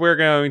 We're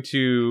going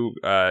to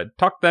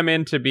talk them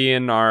into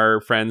being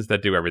our friends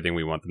that do everything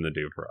we want them to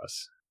do for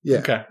us. Yeah.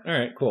 Okay. All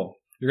right. Cool.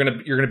 You're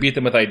gonna beat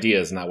them with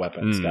ideas, not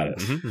weapons. Got it.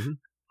 Mm-hmm.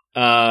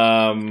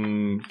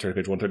 Turn to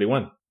page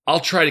 131.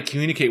 I'll try to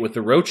communicate with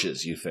the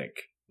roaches. You think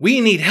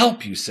we need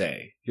help? You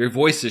say. Your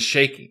voice is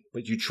shaking,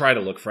 but you try to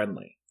look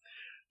friendly.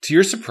 To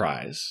your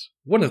surprise,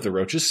 one of the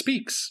roaches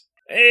speaks.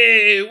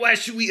 Hey, why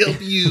should we help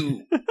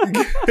you?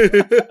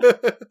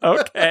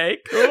 Okay,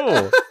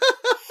 cool.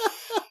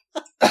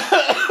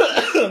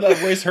 That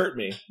voice hurt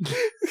me.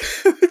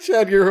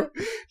 Chad, your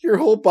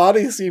whole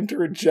body seemed to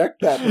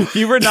reject that.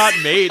 You were not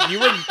made.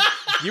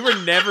 You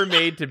were never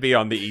made to be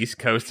on the east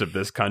coast of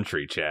this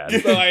country,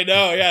 Chad. So I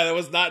know, yeah, that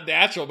was not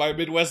natural. My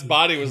Midwest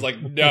body was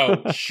like,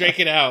 no,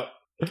 shake it out.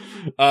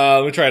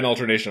 Let me try an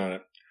alternation on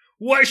it.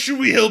 Why should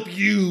we help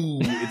you?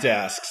 It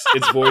asks.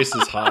 Its voice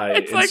is high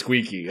and like,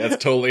 squeaky.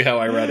 That's totally how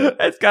I read it.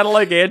 It's kind of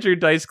like Andrew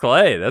Dice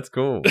Clay. That's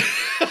cool.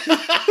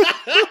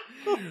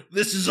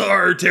 This is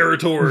our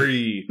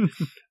territory.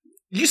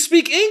 You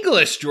speak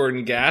English,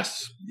 Jordan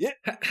gasps. Yeah.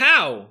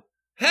 How?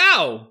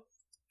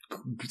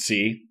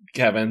 See,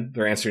 Kevin,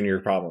 they're answering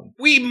your problem.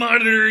 We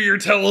monitor your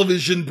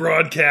television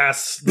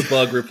broadcasts, the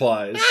bug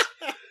replies.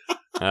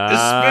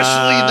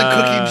 Especially the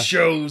cooking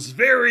shows.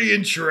 Very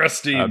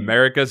interesting.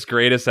 America's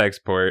greatest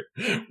export.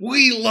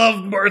 We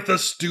love Martha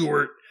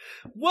Stewart.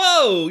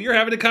 Whoa, you're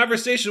having a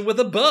conversation with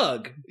a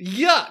bug.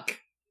 Yuck.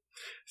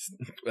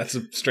 That's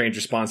a strange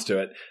response to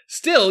it.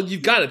 Still,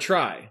 you've got to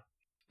try.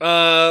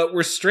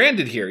 We're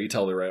stranded here, you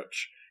tell the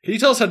roach. Can you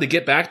tell us how to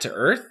get back to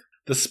Earth?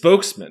 The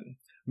spokesman.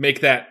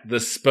 Make that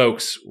the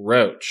spokes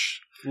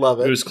roach.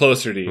 Love it. Who's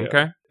closer to you.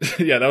 Okay.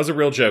 Yeah, that was a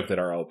real joke that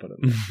Arl put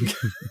in.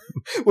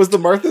 Was the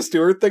Martha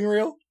Stewart thing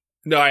real?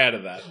 No, I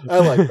added that. I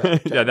like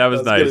that. Yeah, that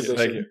was nice.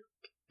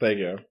 Thank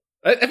you.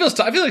 I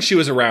feel like she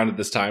was around at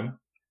this time.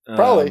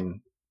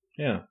 Probably.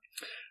 Yeah.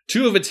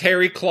 Two of its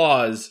hairy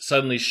claws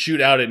suddenly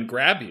shoot out and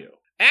grab you.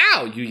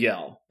 Ow, you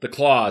yell. The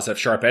claws have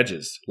sharp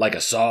edges, like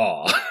a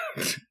saw.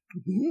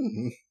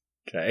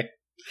 Okay.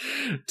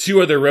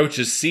 Two other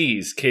roaches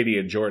seize Katie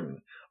and Jordan.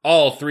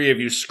 All three of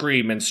you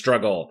scream and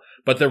struggle,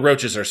 but the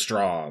roaches are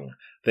strong.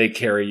 They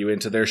carry you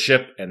into their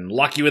ship and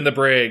lock you in the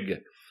brig.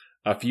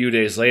 A few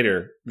days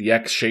later, the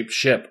X-shaped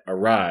ship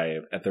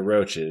arrive at the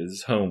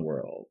roaches'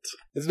 homeworld.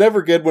 It's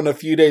never good when a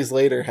few days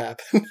later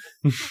happens.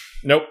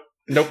 Nope.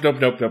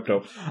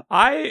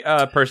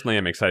 I personally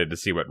am excited to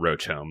see what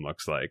Roach Home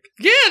looks like.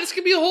 Yeah, this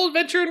could be a whole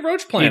adventure in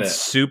Roach Planet. It's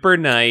super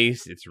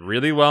nice. It's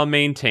really well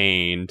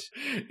maintained.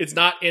 It's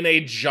not in a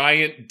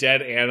giant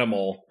dead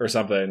animal or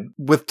something.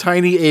 With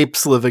tiny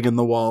apes living in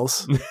the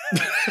walls.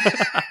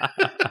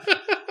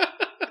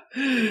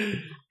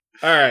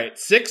 All right,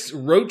 6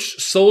 roach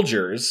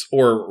soldiers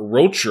or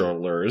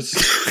roachers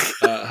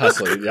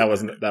hustling.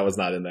 That was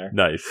not in there.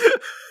 Nice.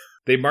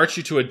 They march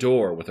you to a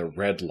door with a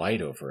red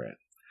light over it.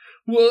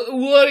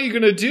 What are you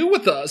going to do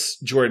with us?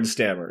 Jordan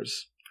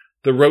stammers.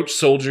 The roach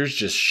soldiers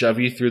just shove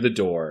you through the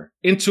door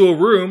into a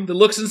room that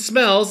looks and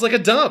smells like a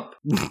dump.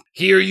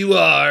 Here you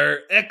are.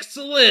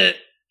 Excellent.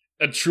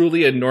 A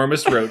truly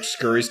enormous roach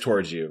scurries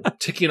towards you,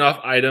 ticking off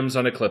items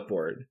on a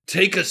clipboard.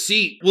 Take a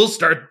seat. We'll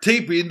start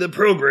taping the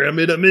program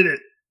in a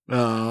minute.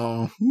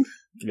 Oh.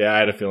 Yeah, I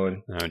had a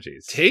feeling. Oh,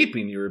 jeez.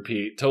 Taping, you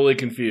repeat, totally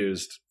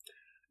confused.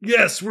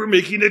 Yes, we're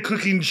making a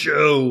cooking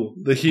show.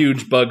 The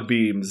huge bug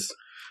beams.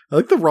 I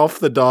like the Rolf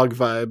the dog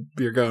vibe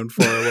you're going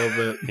for a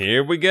little bit.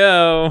 Here we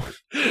go.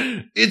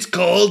 It's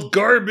called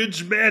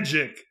Garbage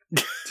Magic.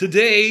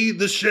 Today,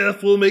 the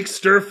chef will make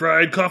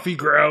stir-fried coffee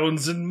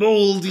grounds and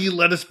moldy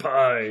lettuce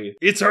pie.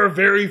 It's our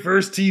very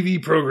first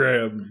TV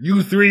program.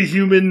 You 3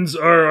 humans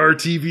are our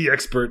TV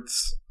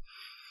experts.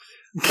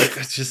 I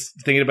was just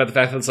thinking about the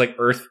fact that it's like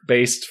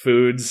earth-based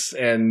foods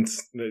and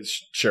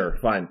sure,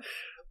 fine.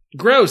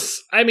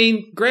 Gross. I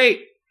mean,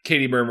 great,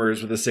 Katie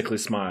murmurs with a sickly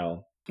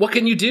smile. What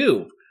can you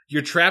do?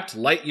 You're trapped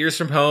light years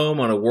from home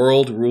on a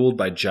world ruled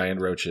by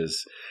giant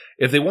roaches.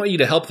 If they want you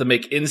to help them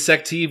make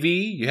insect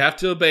TV, you have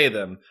to obey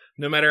them,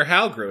 no matter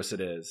how gross it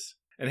is.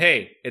 And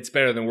hey, it's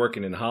better than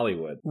working in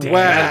Hollywood.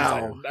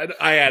 Wow.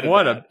 I added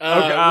What that. okay.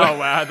 Oh,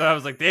 wow. I thought I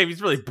was like, Dave,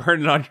 he's really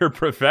burning on your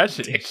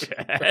profession,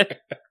 Chad.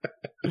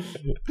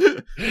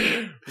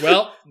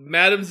 Well,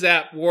 Madam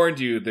Zap warned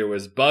you there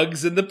was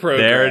bugs in the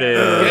program. There it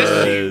is.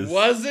 Yes, she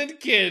wasn't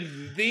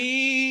kidding.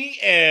 The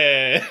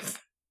end.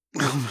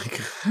 Oh my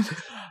god.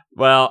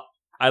 Well,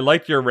 I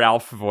like your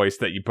Ralph voice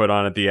that you put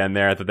on at the end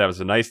there. I thought that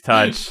was a nice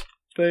touch.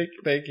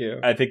 Thank you.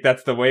 I think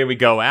that's the way we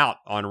go out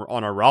on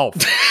a Ralph.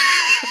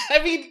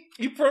 I mean,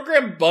 you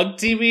program bug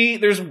TV,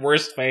 there's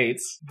worse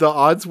fates. The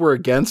odds were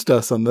against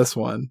us on this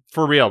one.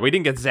 For real, we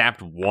didn't get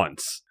zapped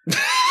once.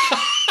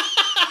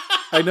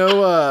 I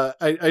know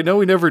I know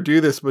we never do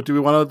this, but do we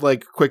want to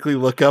like quickly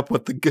look up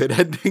what the good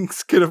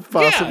endings could have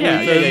possibly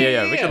been?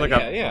 Yeah. We can look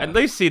up at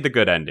least see the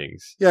good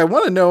endings. Yeah, I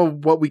want to know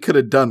what we could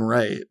have done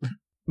right.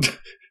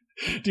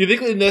 Do you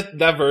think in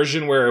that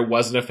version where it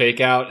wasn't a fake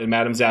out and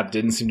Madam Zap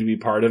didn't seem to be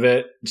part of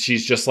it,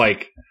 she's just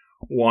like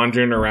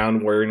wandering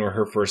around where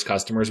her first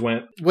customers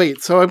went?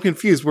 Wait, so I'm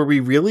confused. Were we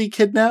really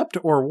kidnapped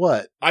or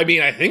what? I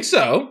mean, I think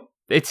so.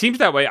 It seems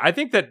that way. I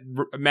think that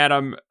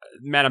Madam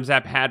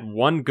Zap had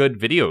one good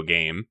video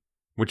game,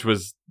 which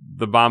was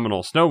The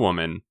Abominable Snow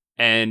Woman,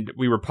 and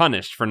we were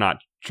punished for not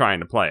trying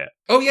to play it.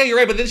 Oh yeah, you're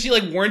right. But then she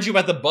like warned you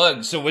about the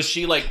bugs. So was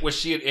she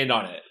in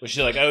on it? Was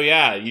she like, oh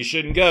yeah, you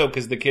shouldn't go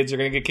because the kids are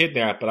going to get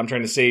kidnapped, but I'm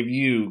trying to save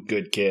you,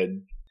 good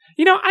kid.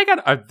 You know,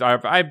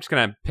 I'm just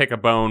going to pick a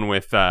bone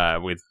with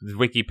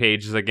wiki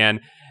pages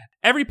again.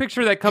 Every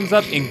picture that comes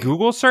up in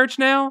Google search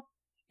now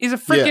is a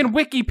freaking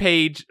wiki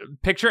page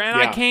picture, and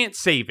I can't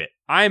save it.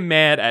 I'm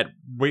mad at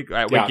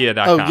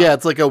wikia.com. Oh yeah,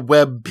 it's like a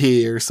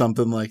WebP or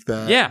something like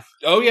that. Yeah.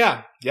 Oh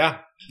yeah.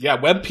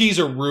 WebPs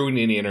are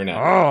ruining the internet.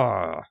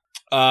 Oh.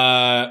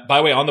 By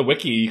the way, on the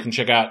wiki, you can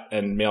check out,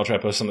 and maybe I'll try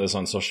to post some of this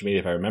on social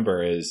media if I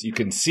remember, is you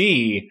can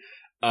see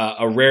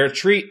a rare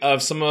treat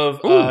of some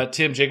of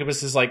Tim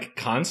Jacobus's like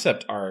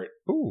concept art.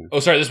 Ooh. Oh,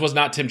 sorry, this was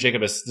not Tim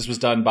Jacobus. This was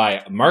done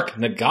by Mark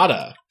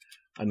Nagata,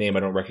 a name I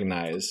don't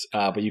recognize.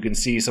 But you can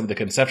see some of the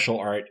conceptual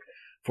art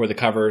for the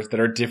covers that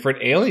are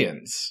different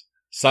aliens.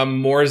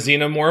 Some more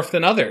xenomorph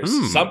than others.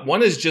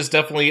 One is just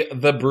definitely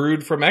the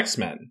Brood from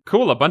X-Men.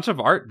 Cool, a bunch of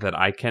art that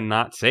I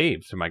cannot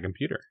save to my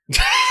computer.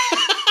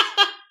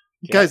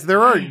 Guys,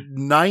 there are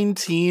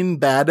 19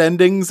 bad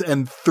endings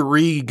and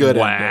 3 good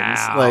endings.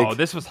 Wow,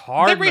 this was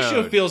hard. That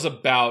ratio feels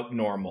about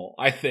normal,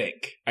 I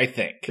think.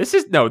 This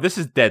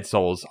is Dead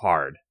Souls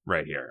hard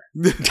right here.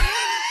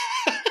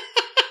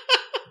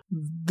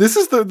 This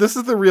is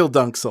the real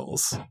Dunk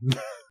Souls.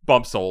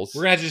 Bump Souls.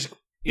 We're gonna just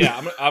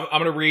I'm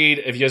gonna read.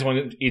 If you guys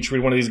want to each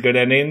read one of these good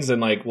endings,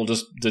 and like we'll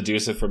just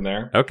deduce it from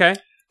there. Okay,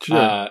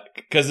 sure.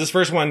 Because this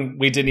first one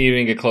we didn't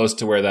even get close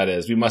to where that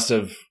is. We must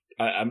have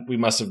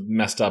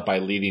messed up by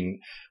leaving.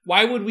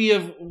 Why would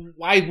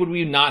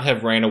we not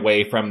have ran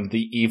away from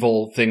the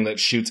evil thing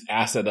that shoots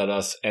acid at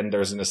us and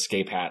there's an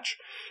escape hatch?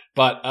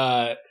 But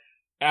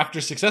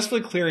after successfully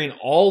clearing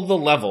all the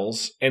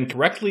levels and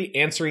correctly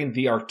answering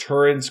the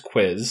Arcturans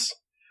quiz, I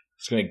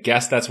was going to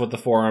guess that's what the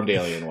four-armed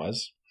alien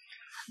was.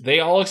 They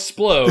all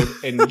explode,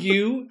 and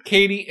you,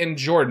 Katie, and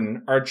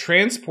Jordan are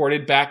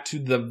transported back to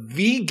the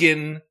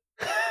vegan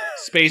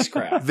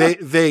spacecraft.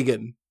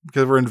 Vegan,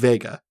 because we're in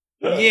Vega.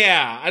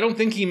 Yeah, I don't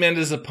think he meant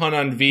as a pun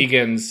on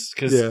vegans,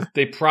 because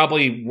they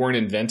probably weren't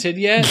invented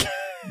yet.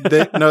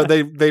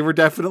 They were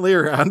definitely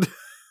around.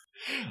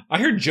 I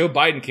heard Joe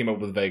Biden came up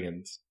with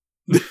vegans.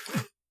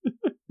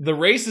 The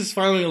race is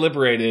finally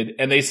liberated,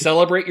 and they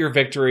celebrate your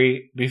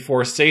victory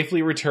before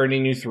safely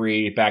returning you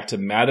three back to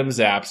Madame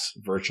Zap's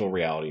virtual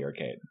reality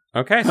arcade.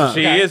 Okay, so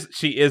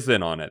she is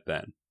in on it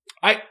then.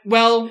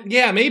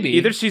 Maybe.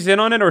 Either she's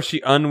in on it or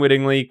she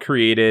unwittingly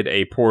created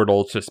a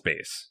portal to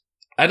space.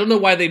 I don't know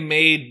why they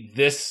made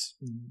this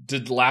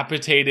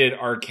dilapidated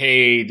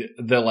arcade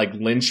the like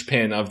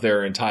linchpin of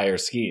their entire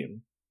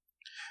scheme.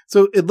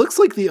 So it looks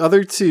like the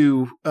other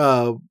two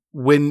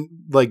when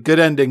like good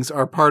endings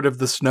are part of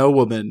the Snow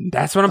Woman.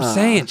 That's what I'm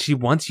saying. She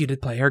wants you to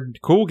play her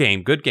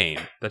good game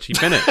that she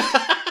finished.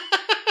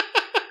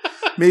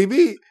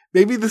 Maybe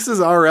this is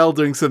RL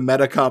doing some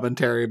meta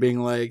commentary, being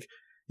like,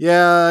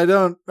 "Yeah, I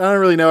don't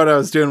really know what I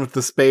was doing with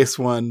the space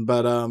one,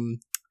 but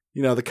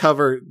the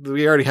cover,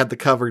 we already had the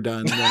cover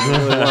done. I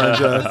really wanted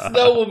to,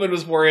 Snow Woman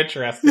was more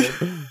interested.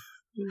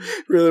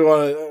 really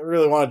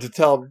wanted to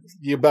tell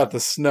you about the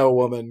Snow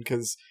Woman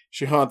because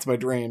she haunts my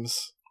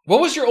dreams." What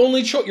was your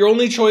only choice? Your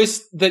only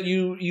choice that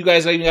you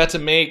guys got to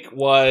make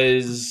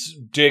was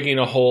digging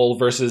a hole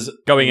versus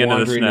going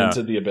wandering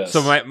into the abyss.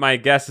 So my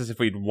guess is if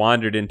we'd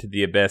wandered into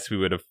the abyss, we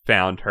would have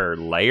found her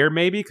lair,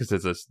 maybe, because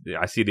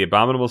I see the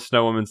abominable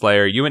Snow Woman's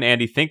lair. You and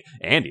Andy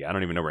I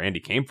don't even know where Andy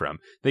came from.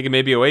 Thinking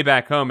maybe a way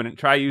back home and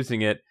try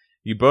using it.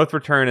 You both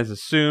return as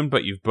assumed,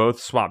 but you've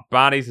both swapped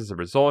bodies as a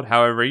result.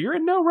 However, you're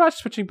in no rush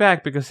switching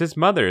back because his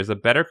mother is a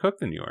better cook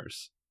than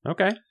yours.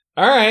 Okay.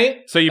 All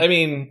right. So I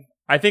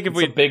think if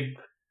we big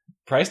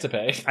price to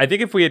pay. I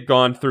think if we had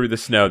gone through the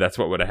snow, that's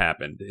what would have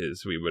happened,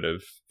 is we would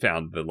have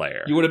found the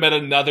lair. You would have met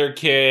another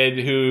kid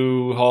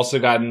who also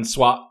gotten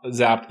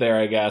zapped there,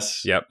 I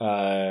guess. Yep.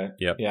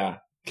 Yep. Yeah.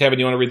 Kevin,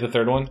 you want to read the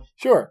third one?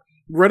 Sure.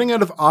 Running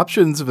out of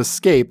options of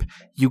escape,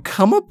 you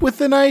come up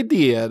with an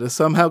idea to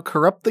somehow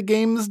corrupt the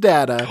game's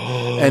data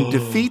and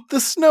defeat the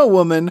Snow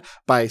Woman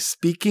by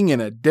speaking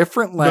in a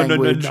different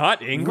language. No,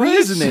 not English.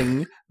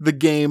 Reasoning the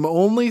game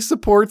only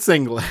supports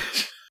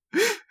English.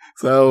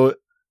 So,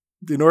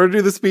 in order to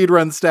do the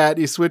speedrun stat,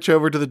 you switch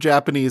over to the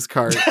Japanese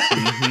cart.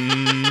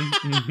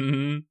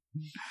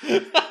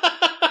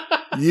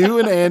 You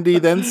and Andy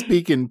then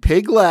speak in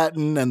Pig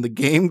Latin, and the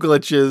game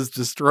glitches,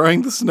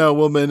 destroying the Snow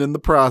Woman in the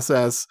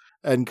process,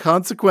 and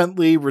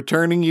consequently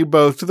returning you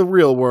both to the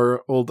real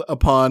world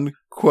upon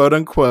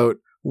quote-unquote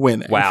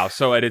winning. Wow,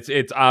 so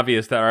it's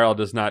obvious that RL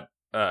does not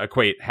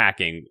equate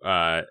hacking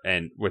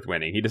and with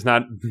winning. He does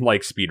not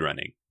like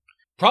speedrunning.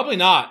 Probably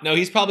not. No,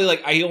 he's probably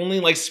like, I only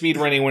like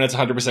speedrunning when it's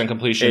 100%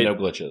 completion, no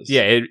glitches.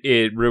 Yeah,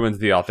 it ruins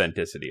the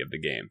authenticity of the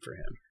game for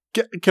him.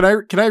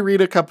 Can I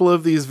read a couple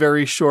of these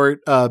very short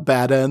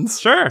bad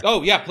ends? Sure.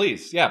 Oh, yeah,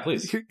 please. Yeah,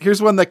 please.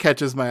 Here's one that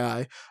catches my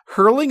eye.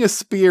 Hurling a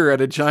spear at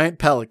a giant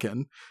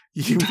pelican.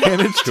 You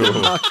manage to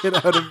knock it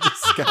out of the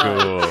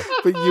sky,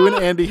 but you and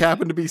Andy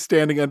happen to be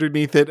standing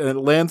underneath it, and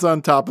it lands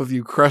on top of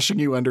you, crushing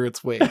you under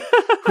its weight.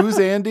 Who's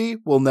Andy?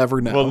 We'll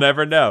never know. We'll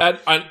never know.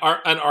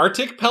 An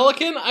Arctic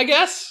pelican, I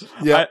guess?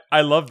 Yeah.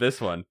 I love this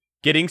one.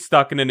 Getting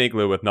stuck in an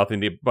igloo with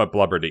nothing but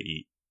blubber to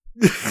eat.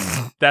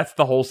 That's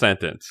the whole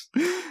sentence.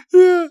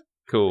 Yeah.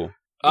 Cool.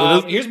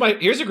 Here's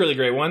a really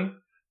great one.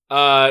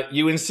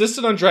 You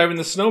insisted on driving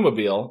the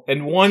snowmobile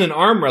and won an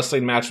arm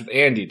wrestling match with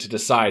Andy to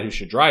decide who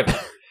should drive it.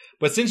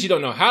 But since you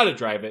don't know how to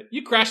drive it,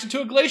 you crash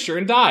into a glacier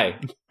and die.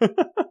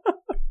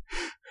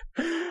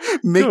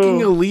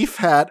 Making a leaf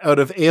hat out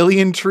of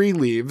alien tree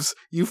leaves,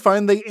 you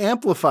find they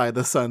amplify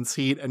the sun's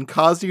heat and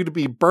cause you to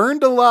be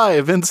burned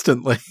alive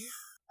instantly.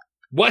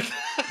 What?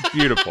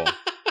 Beautiful.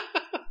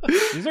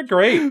 These are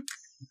great.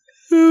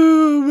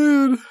 Oh,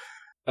 man.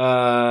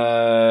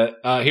 Here's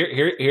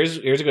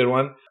a good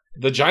one.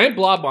 The giant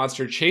blob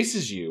monster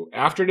chases you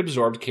after it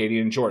absorbed Katie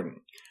and Jordan.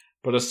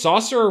 But a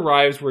saucer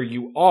arrives where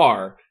you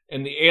are,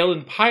 and the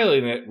alien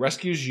piloting it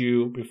rescues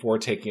you before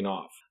taking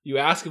off. You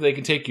ask if they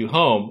can take you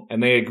home,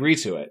 and they agree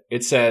to it.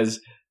 It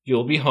says,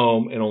 you'll be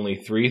home in only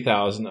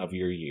 3,000 of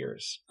your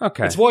years.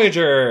 Okay. It's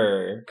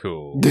Voyager.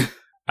 Cool.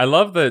 I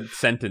love the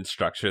sentence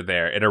structure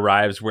there. It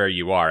arrives where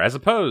you are, as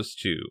opposed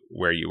to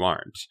where you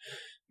aren't.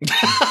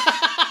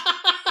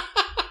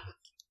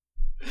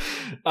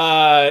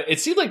 It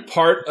seemed like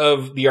part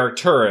of the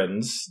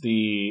Arcturans,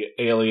 the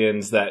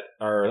aliens that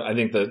are, I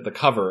think, the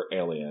cover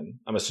alien,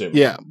 I'm assuming.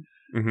 Yeah.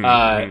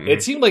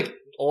 It seemed like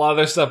a lot of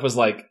their stuff was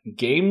like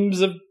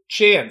games of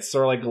chance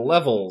or like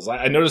levels.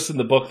 I noticed in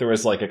the book there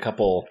was like there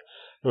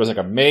was like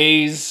a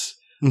maze.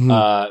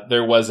 Mhm.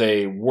 There was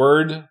a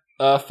word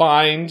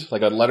find,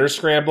 like a letter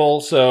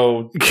scramble.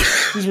 So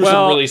these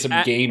were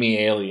some gamey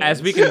aliens.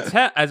 As we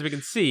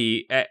can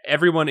see,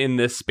 everyone in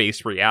this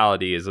space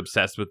reality is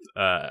obsessed with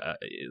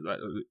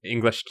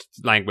English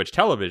language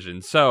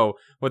television. So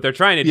what they're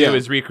trying to do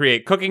is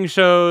recreate cooking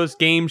shows,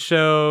 game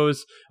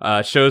shows,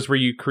 shows where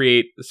you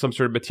create some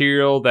sort of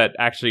material that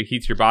actually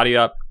heats your body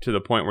up to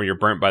the point where you're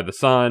burnt by the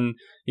sun.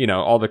 You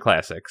know, all the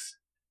classics.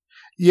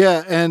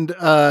 Yeah, and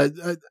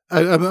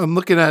I'm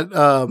looking at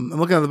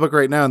the book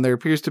right now, and there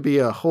appears to be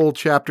a whole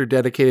chapter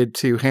dedicated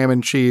to ham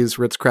and cheese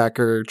Ritz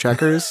cracker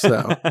checkers.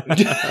 So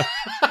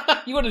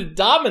you would have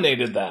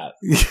dominated that.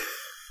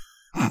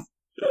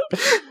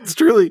 It's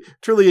truly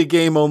a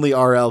game only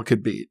RL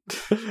could beat.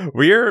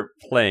 We're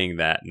playing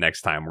that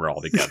next time we're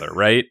all together,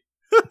 right?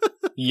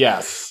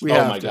 Yes.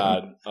 My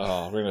God.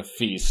 Oh, we're gonna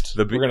feast.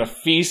 We're gonna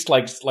feast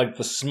like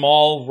the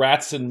small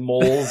rats and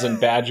moles and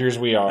badgers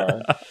we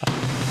are.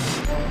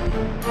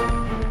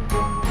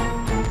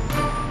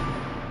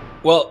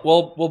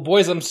 Well,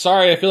 boys, I'm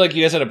sorry. I feel like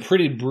you guys had a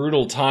pretty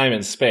brutal time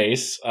in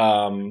space, but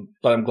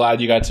I'm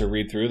glad you got to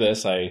read through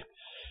this.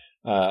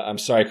 I'm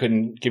sorry I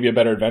couldn't give you a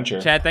better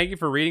adventure. Chad, thank you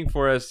for reading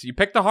for us. You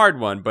picked a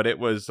hard one, but it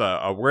was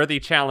a worthy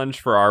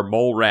challenge for our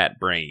mole rat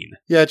brain.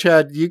 Yeah,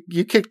 Chad,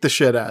 you kicked the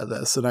shit out of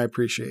this, and I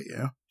appreciate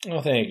you. Oh,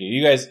 thank you.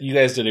 You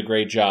guys did a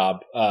great job.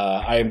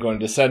 I am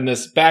going to send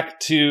this back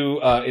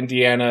to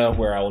Indiana,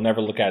 where I will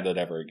never look at it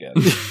ever again.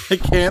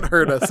 It can't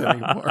hurt us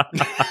anymore.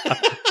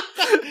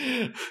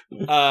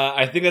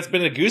 I think that's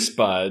been a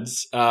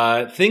Goosebuds.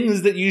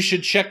 Things that you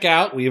should check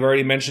out. We've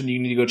already mentioned you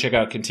need to go check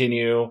out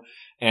Continue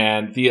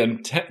and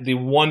the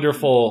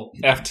wonderful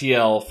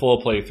FTL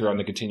full playthrough on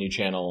the Continue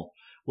channel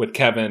with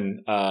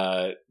Kevin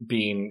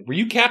being. Were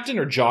you captain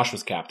or Josh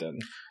was captain?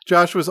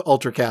 Josh was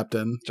ultra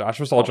captain. I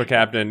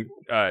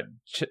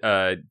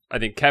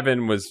think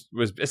Kevin was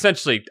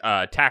essentially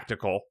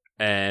tactical,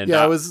 and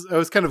I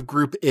was kind of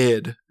group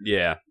id.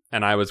 Yeah,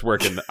 and I was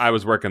working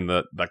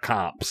the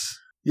comps.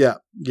 Yeah.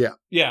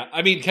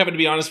 I mean, Kevin, to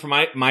be honest, from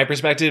my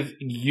perspective,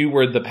 you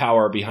were the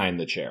power behind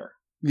the chair.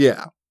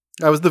 Yeah,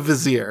 I was the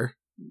vizier.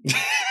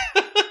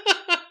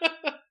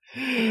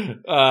 You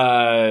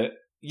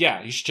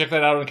should check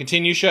that out on the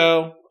Continue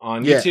show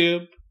on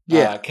YouTube.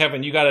 Yeah,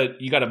 Kevin, you got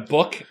a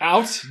book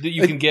out that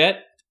you can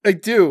get. I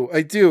do.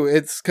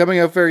 It's coming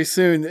out very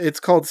soon. It's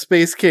called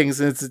Space Kings,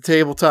 and it's a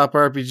tabletop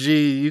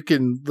RPG. You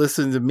can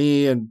listen to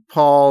me and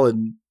Paul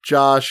and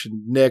Josh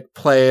and Nick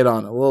play it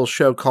on a little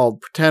show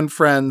called Pretend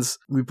Friends.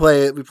 We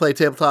play a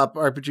tabletop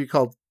RPG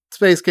called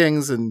Space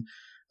Kings, and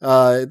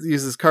it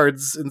uses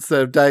cards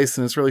instead of dice,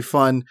 and it's really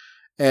fun.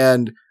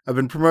 And I've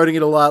been promoting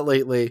it a lot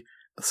lately,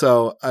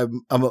 so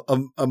I'm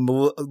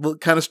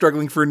kind of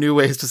struggling for new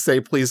ways to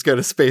say please go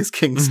to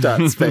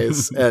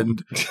spacekings.space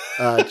and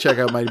check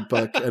out my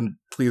book and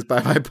please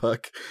buy my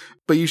book.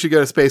 But you should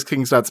go to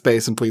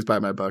spacekings.space and please buy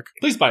my book.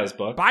 Please buy his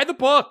book. Buy the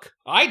book.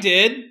 I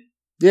did.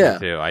 Yeah,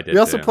 I did. We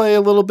also play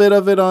a little bit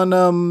of it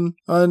on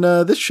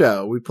this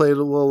show. We played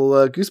a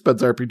little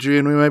Goosebuds RPG,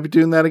 and we might be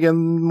doing that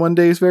again one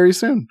day very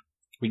soon.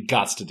 We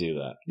gots to do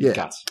that.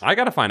 Yeah, I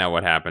got to find out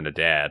what happened to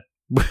Dad.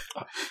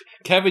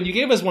 Kevin, you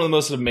gave us one of the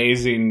most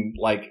amazing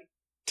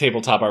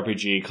tabletop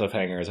RPG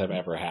cliffhangers I've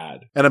ever had,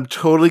 and I'm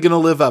totally gonna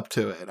live up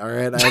to it. All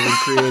right, I haven't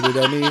created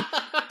any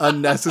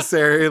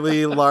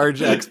unnecessarily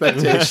large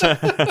expectations.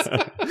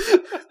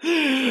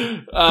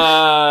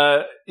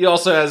 You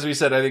also, as we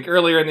said, I think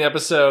earlier in the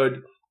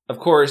episode, of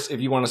course, if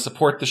you want to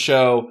support the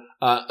show,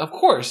 of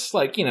course,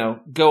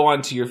 go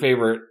on to your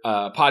favorite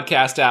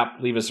podcast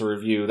app, leave us a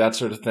review, that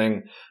sort of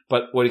thing.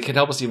 But what it can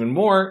help us even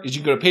more is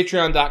you can go to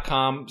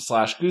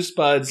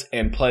patreon.com/goosebuds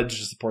and pledge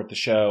to support the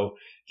show.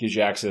 It gives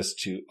you access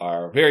to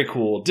our very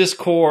cool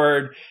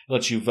Discord. It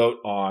lets you vote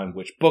on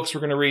which books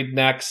we're going to read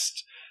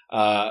next.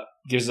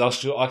 Gives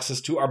us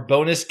access to our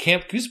bonus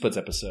Camp Goosebuds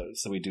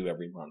episodes that we do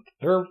every month.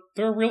 They're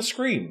a real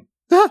scream.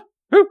 Yeah.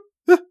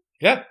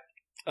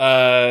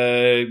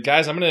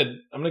 Guys, I'm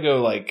gonna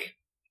go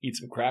eat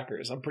some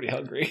crackers. I'm pretty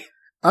hungry.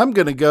 I'm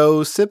gonna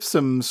go sip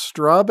some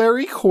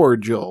strawberry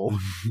cordial.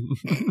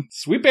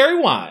 Sweet berry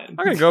wine.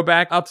 I'm gonna go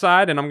back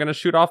outside and I'm gonna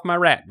shoot off my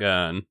rat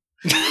gun.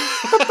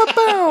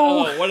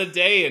 Oh, what a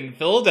day in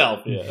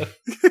Philadelphia.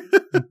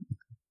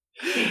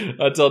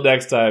 Until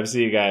next time,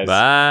 see you guys.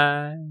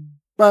 Bye.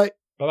 Bye.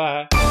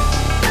 Bye-bye.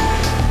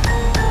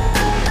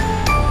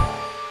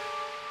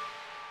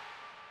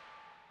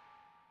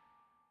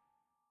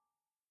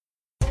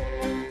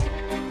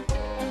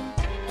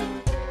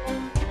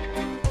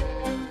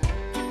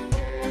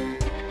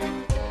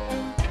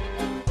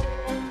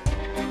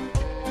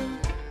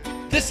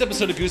 This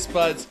episode of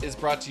Goosebuds is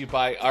brought to you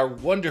by our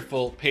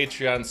wonderful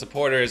Patreon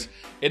supporters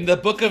in the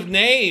Book of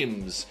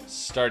Names,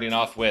 starting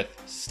off with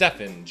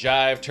Stefan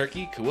Jive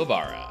Turkey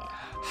Kuwabara,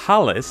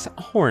 Hollis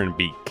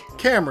Hornbeak.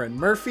 Cameron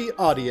Murphy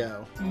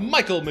Audio.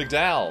 Michael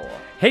McDowell,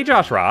 Hey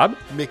Josh Rob.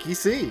 Mickey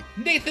C.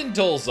 Nathan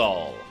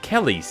Dolezal,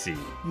 Kelly C.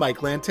 Mike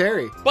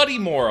Lanteri. Buddy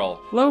Morrill,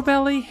 Low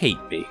Belly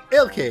Hate Me.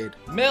 Ilcade.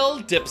 Mel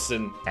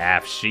Dipson,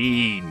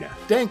 Afsheen.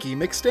 Danky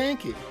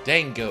McStanky.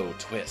 Dango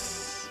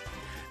Twists.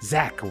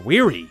 Zach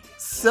Weary.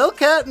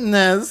 Silkat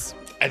Nez.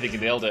 I think you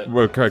nailed it.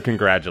 Well,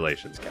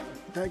 congratulations, Kevin.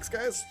 Thanks,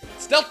 guys.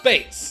 Stealth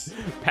Bates,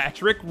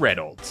 Patrick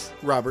Reynolds.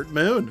 Robert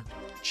Moon.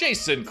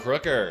 Jason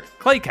Crooker,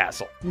 Clay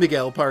Castle.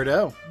 Miguel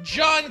Pardo.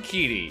 John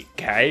Keaty.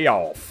 K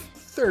Off.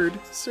 Third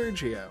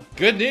Sergio.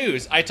 Good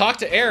news. I talked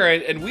to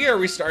Aaron and we are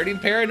restarting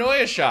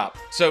Paranoia Shop.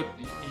 So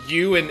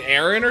you and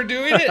Aaron are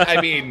doing it?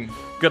 I mean,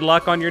 Good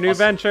luck on your new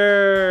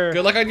venture.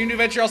 good luck on your new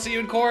venture. I'll see you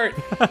in court.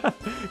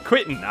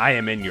 Quentin, I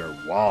am in your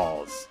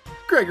walls.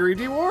 Gregory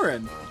D.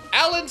 Warren.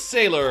 Alan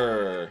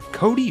Saylor,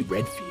 Cody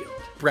Redfield.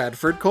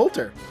 Bradford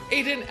Coulter.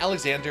 Aiden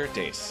Alexander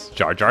Dace,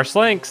 Jar Jar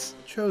Slinks.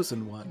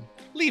 Chosen One.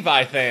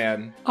 Levi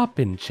Than, Up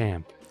in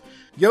Champ.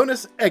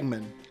 Jonas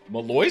Eggman.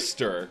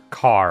 Maloyster,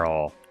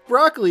 Carl.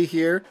 Broccoli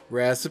here.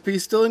 Recipe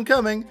still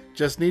incoming.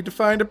 Just need to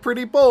find a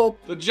pretty bulb.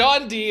 the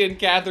John D. and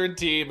Catherine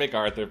T.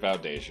 MacArthur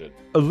Foundation,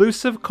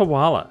 Elusive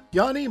Koala.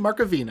 Yanni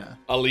Markovina.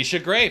 Alicia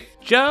Grafe,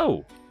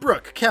 Joe.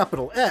 Brooke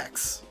Capital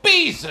X.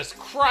 Jesus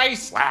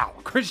Christ, Wow.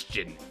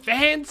 Christian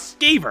Van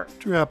Skeever.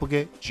 Drew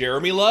Applegate.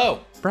 Jeremy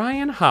Lowe,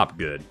 Brian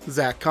Hopgood.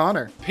 Zach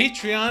Connor.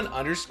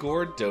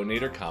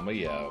 Patreon_donator,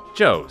 yo.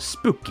 Joe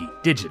Spooky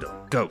Digital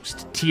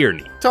Ghost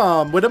Tierney.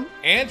 Tom Whittem.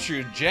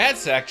 Andrew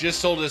Jadsack just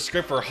sold his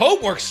script for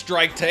Homework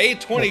Strike to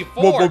A24.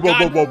 What? God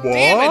damn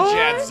it,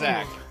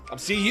 Jadsack. I'm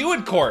seeing you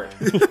in court.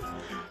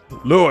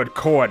 Lord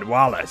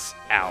Cornwallis,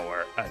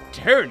 our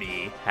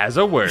attorney, has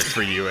a word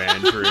for you,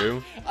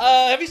 Andrew.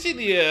 Have you seen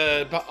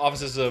the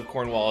offices of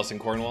Cornwallis and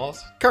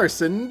Cornwallis?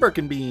 Carson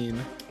Birkenbean.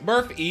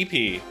 Murph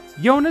EP.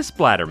 Jonas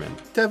Blatterman.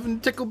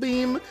 Tevin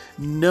Ticklebeam.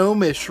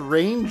 Gnomish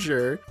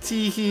Ranger.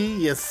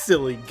 Teehee, you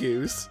silly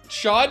goose.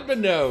 Sean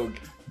Minogue.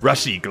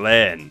 Rushy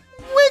Glenn.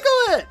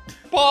 Wiggle it!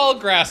 Paul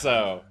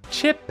Grasso.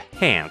 Chip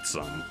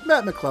Handsome.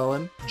 Matt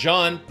McClellan.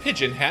 John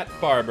Pigeon Hat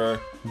Barber.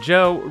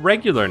 Joe,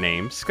 regular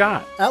name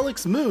Scott.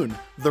 Alex Moon.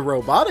 The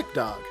Robotic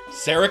Dog.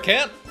 Sarah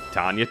Kemp.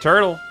 Tanya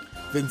Turtle.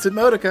 Vincent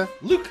Modica.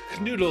 Luke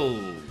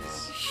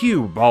Knoodles.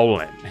 Hugh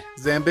Bolin.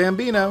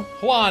 Zambambino.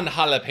 Juan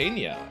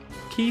Jalapeno.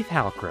 Keith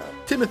Halcrow.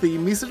 Timothy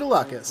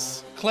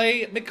Misadolakis.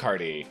 Clay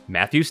McCarty.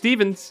 Matthew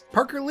Stevens.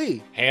 Parker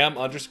Lee.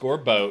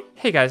 Ham_boat.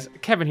 Hey guys,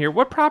 Kevin here.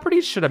 What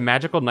properties should a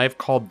magical knife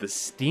called the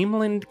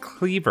Steamland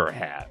Cleaver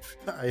have?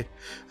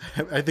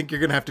 I think you're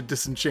going to have to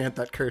disenchant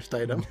that cursed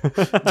item.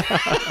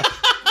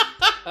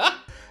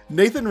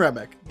 Nathan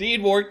Remick.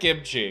 Dean Ward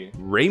Kimchi.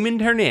 Raymond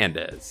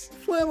Hernandez.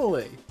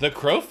 Flamily. The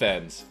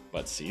Crowfens,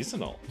 but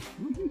seasonal.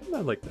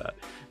 I like that.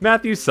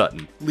 Matthew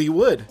Sutton. Lee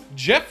Wood.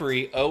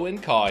 Jeffrey Owen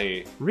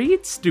Cahy.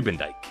 Reed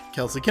Stubendike.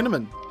 Kelsey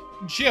Kinnaman.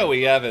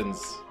 Joey Evans.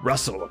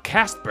 Russell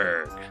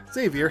Castberg.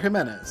 Xavier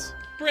Jimenez.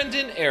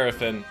 Brendan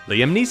Arifin.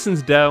 Liam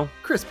Neeson's Doe.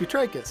 Chris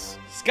Butrikis.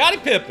 Scottie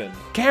Pippen.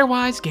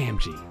 Carewise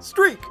Gamgee.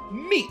 Streak.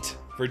 Meet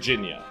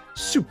Virginia.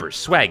 Super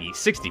Swaggy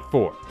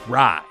 64.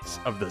 Rise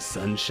of the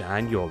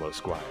Sunshine YOLO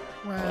Squire.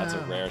 Wow. Oh, that's a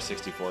rare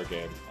 64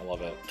 game. I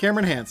love it.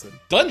 Cameron Hansen.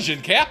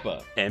 Dungeon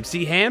Kappa.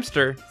 MC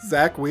Hamster.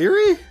 Zach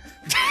Weary?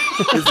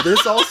 Is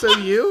this also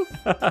you?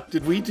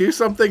 Did we do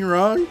something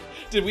wrong?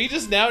 Did we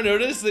just now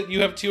notice that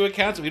you have two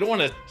accounts? We don't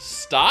want to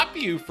stop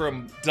you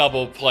from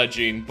double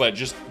pledging, but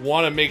just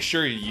want to make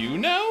sure you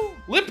know?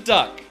 Lip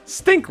Duck.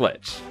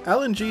 Stinklich.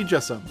 Alan G.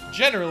 Jussum.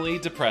 Generally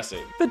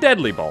depressing. The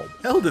Deadly Bulb.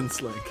 Eldon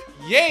Slink.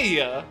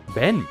 Yeah.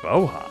 Ben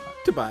Boha.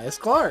 Tobias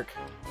Clark.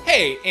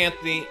 Hey,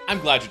 Anthony. I'm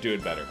glad you're doing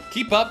better.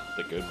 Keep up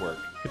the good work.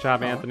 Good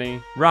job,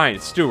 Anthony. Ryan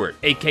Stewart,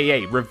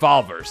 aka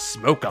Revolver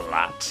Smoke a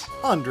Lot.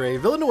 Andre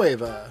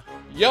Villanueva.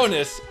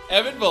 Jonas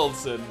Evan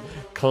Volson.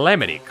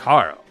 Calamity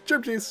Carl.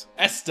 Chirpcheese.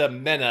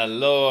 Estamena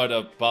Lord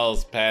of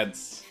Balls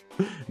Pants.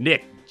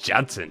 Nick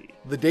Johnson.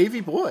 The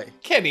Davy Boy.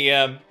 Kenny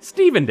M.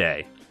 Stephen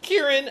Day.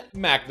 Kieran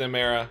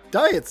McNamara.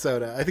 Diet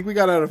Soda. I think we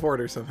got out of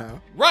order somehow.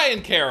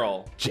 Ryan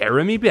Carroll.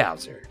 Jeremy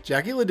Bowser.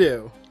 Jackie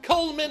Ledoux.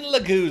 Coleman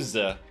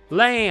Laguza.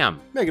 Lamb.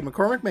 Megan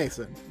McCormick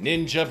Mason.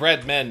 Ninja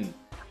Breadman.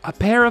 A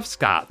pair of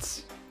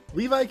Scots.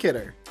 Levi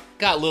Kidder.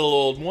 Got little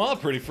old moi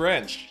pretty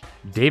French.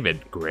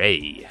 David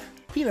Gray.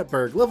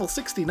 Peanutberg, level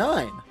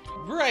 69.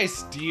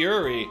 Bryce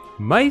Diuri.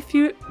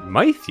 Matthew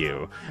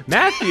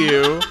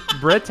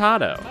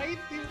Brettato.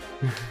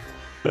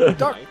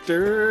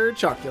 Dr.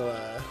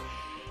 Chocula.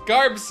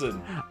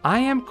 Garbson. I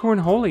am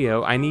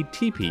Cornholio. I need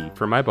TP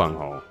for my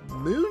bunghole.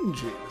 Moon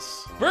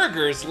juice.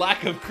 Burger's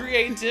lack of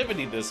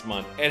creativity this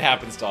month. It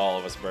happens to all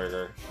of us,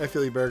 Burger. I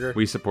feel you, Burger.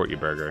 We support you,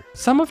 Burger.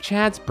 Some of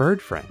Chad's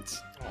bird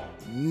friends.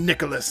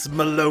 Nicholas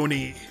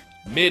Maloney.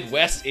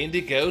 Midwest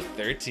Indigo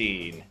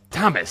 13.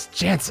 Thomas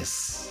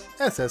Jancis.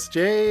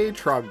 SSJ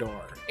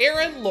Trogdor.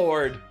 Aaron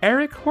Lord.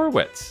 Eric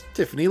Horwitz.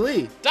 Tiffany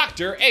Lee.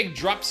 Dr. Egg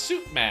Drop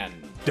Soup Man.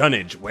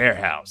 Dunnage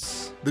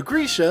Warehouse.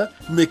 Lucretia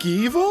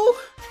McEvil.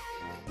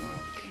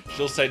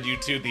 She'll send you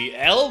to the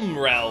Elm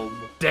Realm.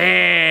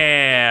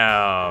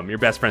 Damn! Your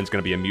best friend's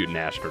gonna be a mutant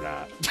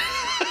astronaut.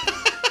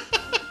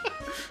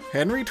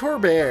 Henry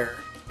Torbert.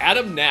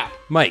 Adam Knapp.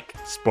 Mike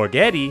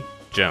Spaghetti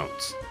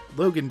Jones.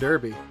 Logan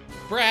Derby.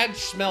 Brad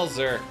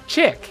Schmelzer.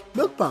 Chick.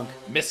 Milkpunk.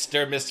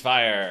 Mr.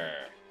 Misfire.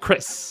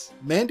 Chris.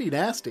 Mandy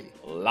Nasty.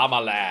 Llama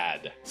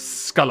Lad.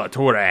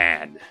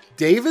 Skulatoran.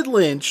 David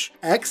Lynch.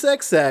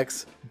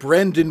 XXX.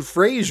 Brendan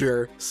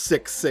Fraser.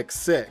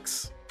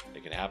 666.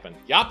 It can happen.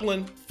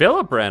 Yoplin.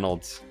 Philip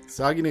Reynolds.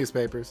 Soggy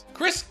Newspapers.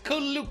 Chris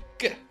Kaluk.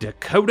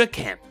 Dakota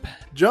Kemp.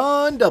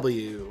 John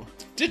W.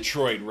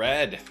 Detroit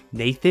Red.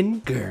 Nathan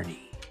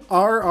Gurney.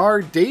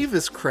 R.R.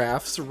 Davis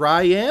Crafts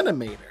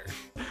Ryanimator.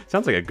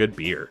 Sounds like a good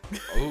beer.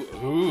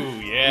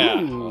 Ooh, yeah.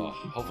 Ooh. Oh,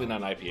 hopefully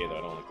not an IPA though.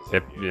 I don't like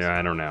this. IPA. Yeah,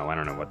 I don't know. I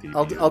don't know what the.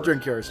 I'll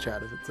drink yours,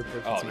 Chad. If it's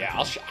Oh yeah,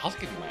 I'll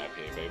give you my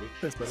IPA, baby.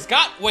 Thanks, buddy.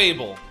 Scott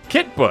Wable.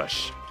 Kit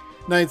Bush.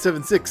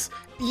 976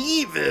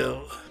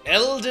 Evil.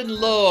 Elden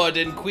Lord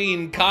and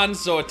Queen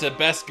Consort to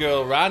Best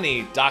Girl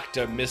Rani,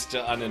 Dr.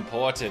 Mr.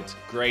 Unimportant.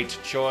 Great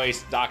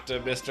choice, Dr.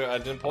 Mr.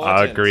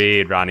 Unimportant.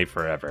 Agreed. Ronnie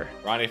forever.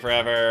 Ronnie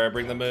Forever,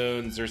 Bring the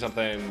Moons or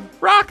something.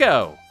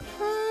 Rocco.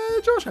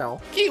 Josh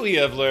Howell. Kiwi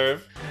of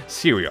Lerv.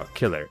 Serial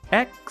Killer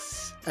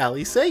X.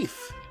 Ali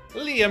Safe.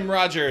 Liam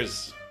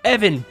Rogers.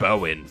 Evan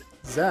Bowen.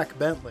 Zach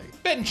Bentley.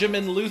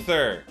 Benjamin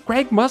Luther.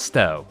 Greg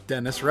Musto.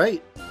 Dennis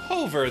Wright.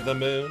 Hover the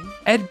Moon.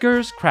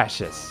 Edgar's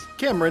Crashes.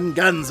 Cameron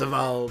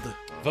Gunzevald.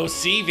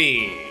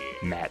 Vosivi.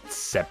 Matt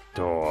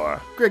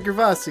Septor. Greg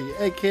Gervasi,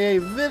 aka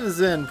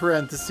Vitizen,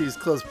 parentheses,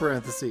 close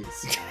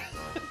parentheses.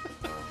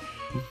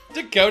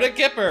 Dakota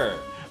Kipper.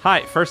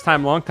 Hi, first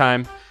time, long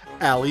time.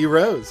 Ali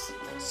Rose.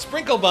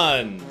 Sprinkle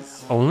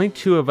Buns. Only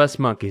 2 of us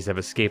monkeys have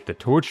escaped the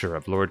torture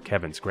of Lord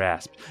Kevin's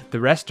grasp. The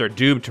rest are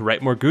doomed to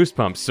write more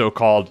Goosebumps,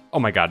 so-called... Oh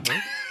my god.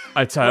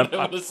 It's,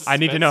 I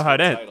need to know how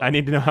it ends. I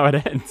need to know how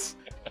it ends.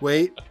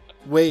 Wait.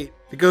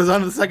 It goes on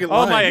to the second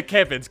line. Oh my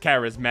Kevin's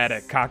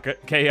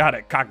charismatic,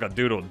 chaotic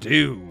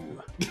cock-a-doodle-doo.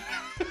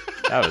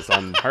 That was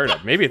unheard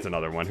of. Maybe it's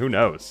another one. Who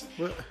knows?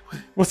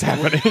 What's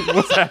happening?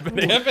 What's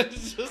happening?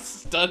 Kevin's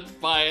just stunned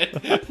by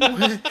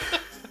it.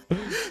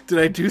 Did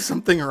I do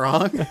something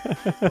wrong?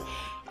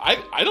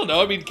 I don't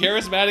know. I mean,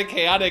 charismatic,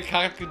 chaotic,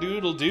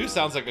 cock-a-doodle-doo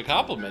sounds like a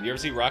compliment. You ever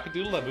see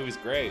Rock-a-Doodle? That movie's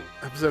great.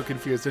 I'm so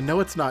confused. And no,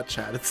 it's not,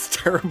 Chad. It's a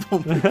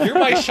terrible movie. You're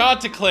my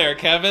Chanticleer,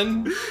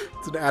 Kevin.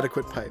 It's an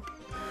adequate pipe.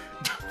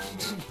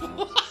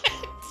 What?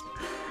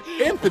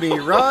 Anthony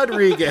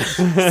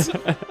Rodriguez.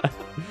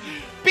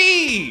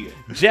 B.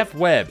 Jeff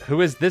Webb, who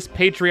is this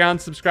Patreon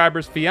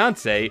subscriber's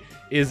fiance,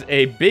 is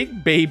a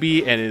big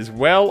baby and is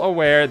well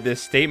aware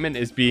this statement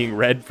is being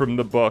read from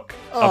the book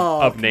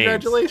of names.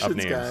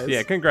 Congratulations, guys.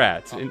 Yeah,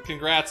 congrats.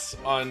 Congrats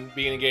on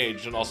being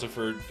engaged and also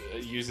for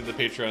using the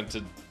Patreon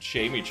to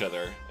shame each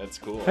other. That's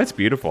cool. That's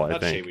beautiful, I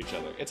Not think. shame each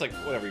other. It's like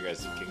whatever you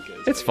guys kink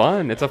is. It's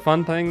fun. It's a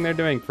fun thing they're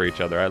doing for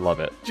each other. I love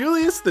it.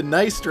 Julius the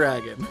Nice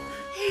Dragon.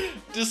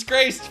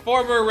 Disgraced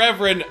former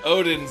Reverend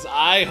Odin's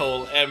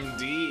Eyehole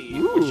MD.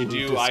 Ooh, What'd you do,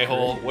 disgraced.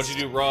 Eyehole? What'd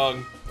you do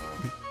wrong?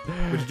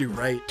 What'd you do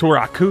right?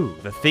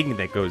 Toraku, the thing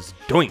that goes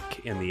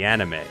doink in the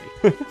anime.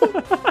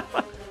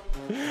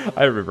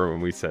 I remember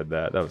when we said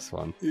that. That was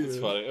fun. It's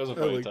funny. It was a I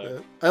funny like time.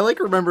 that. I like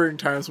remembering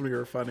times when we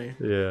were funny.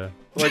 Yeah.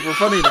 Like, we're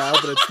funny now,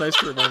 but it's nice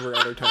to remember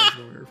other times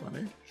when we were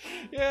funny.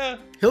 Yeah.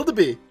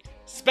 Hildeby.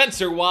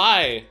 Spencer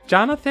Y.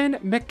 Jonathan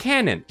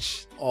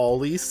McCannich.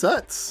 Ollie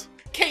Sutz.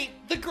 Kate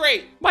the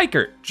Great.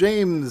 Mikert.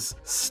 James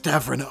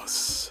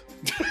Stavranos.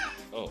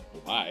 Oh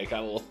my!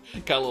 Got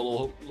a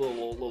little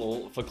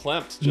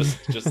verklempt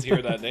just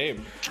hear that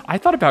name. I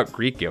thought about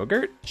Greek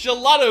yogurt.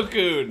 Gelato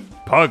Coon.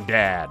 Pug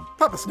Dad.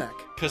 Papa Snack.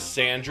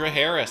 Cassandra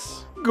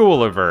Harris.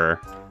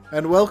 Gulliver.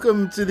 And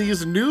welcome to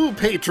these new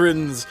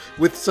patrons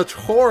with such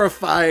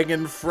horrifying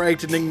and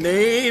frightening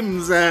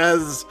names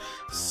as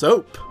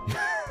Soap.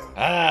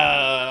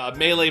 A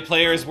melee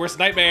player's worst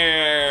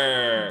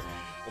nightmare.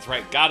 That's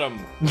right, got him.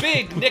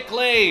 Big Nick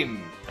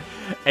Lane.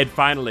 And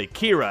finally,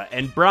 Kira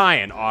and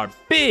Brian are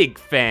big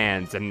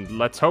fans, and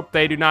let's hope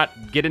they do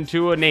not get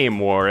into a name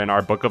war in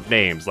our book of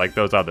names like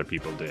those other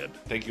people did.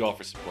 Thank you all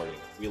for supporting.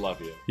 We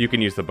love you. You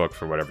can use the book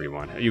for whatever you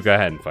want. You go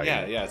ahead and fight Yeah,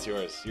 it. yeah, it's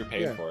yours. You're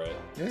paying Yeah. for it.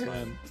 Yeah, It's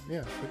fine.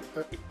 yeah.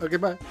 Okay,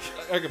 bye.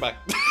 Goodbye.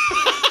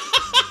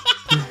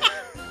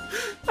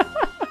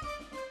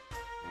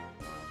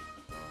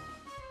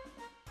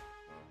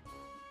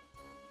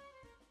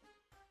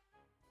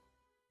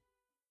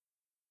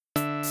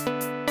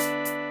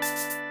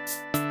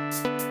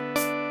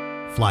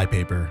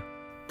 Flypaper.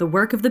 The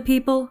work of the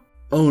people,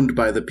 Owned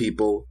by the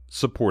people.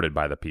 Supported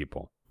by the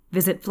people.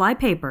 visit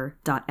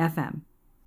flypaper.fm.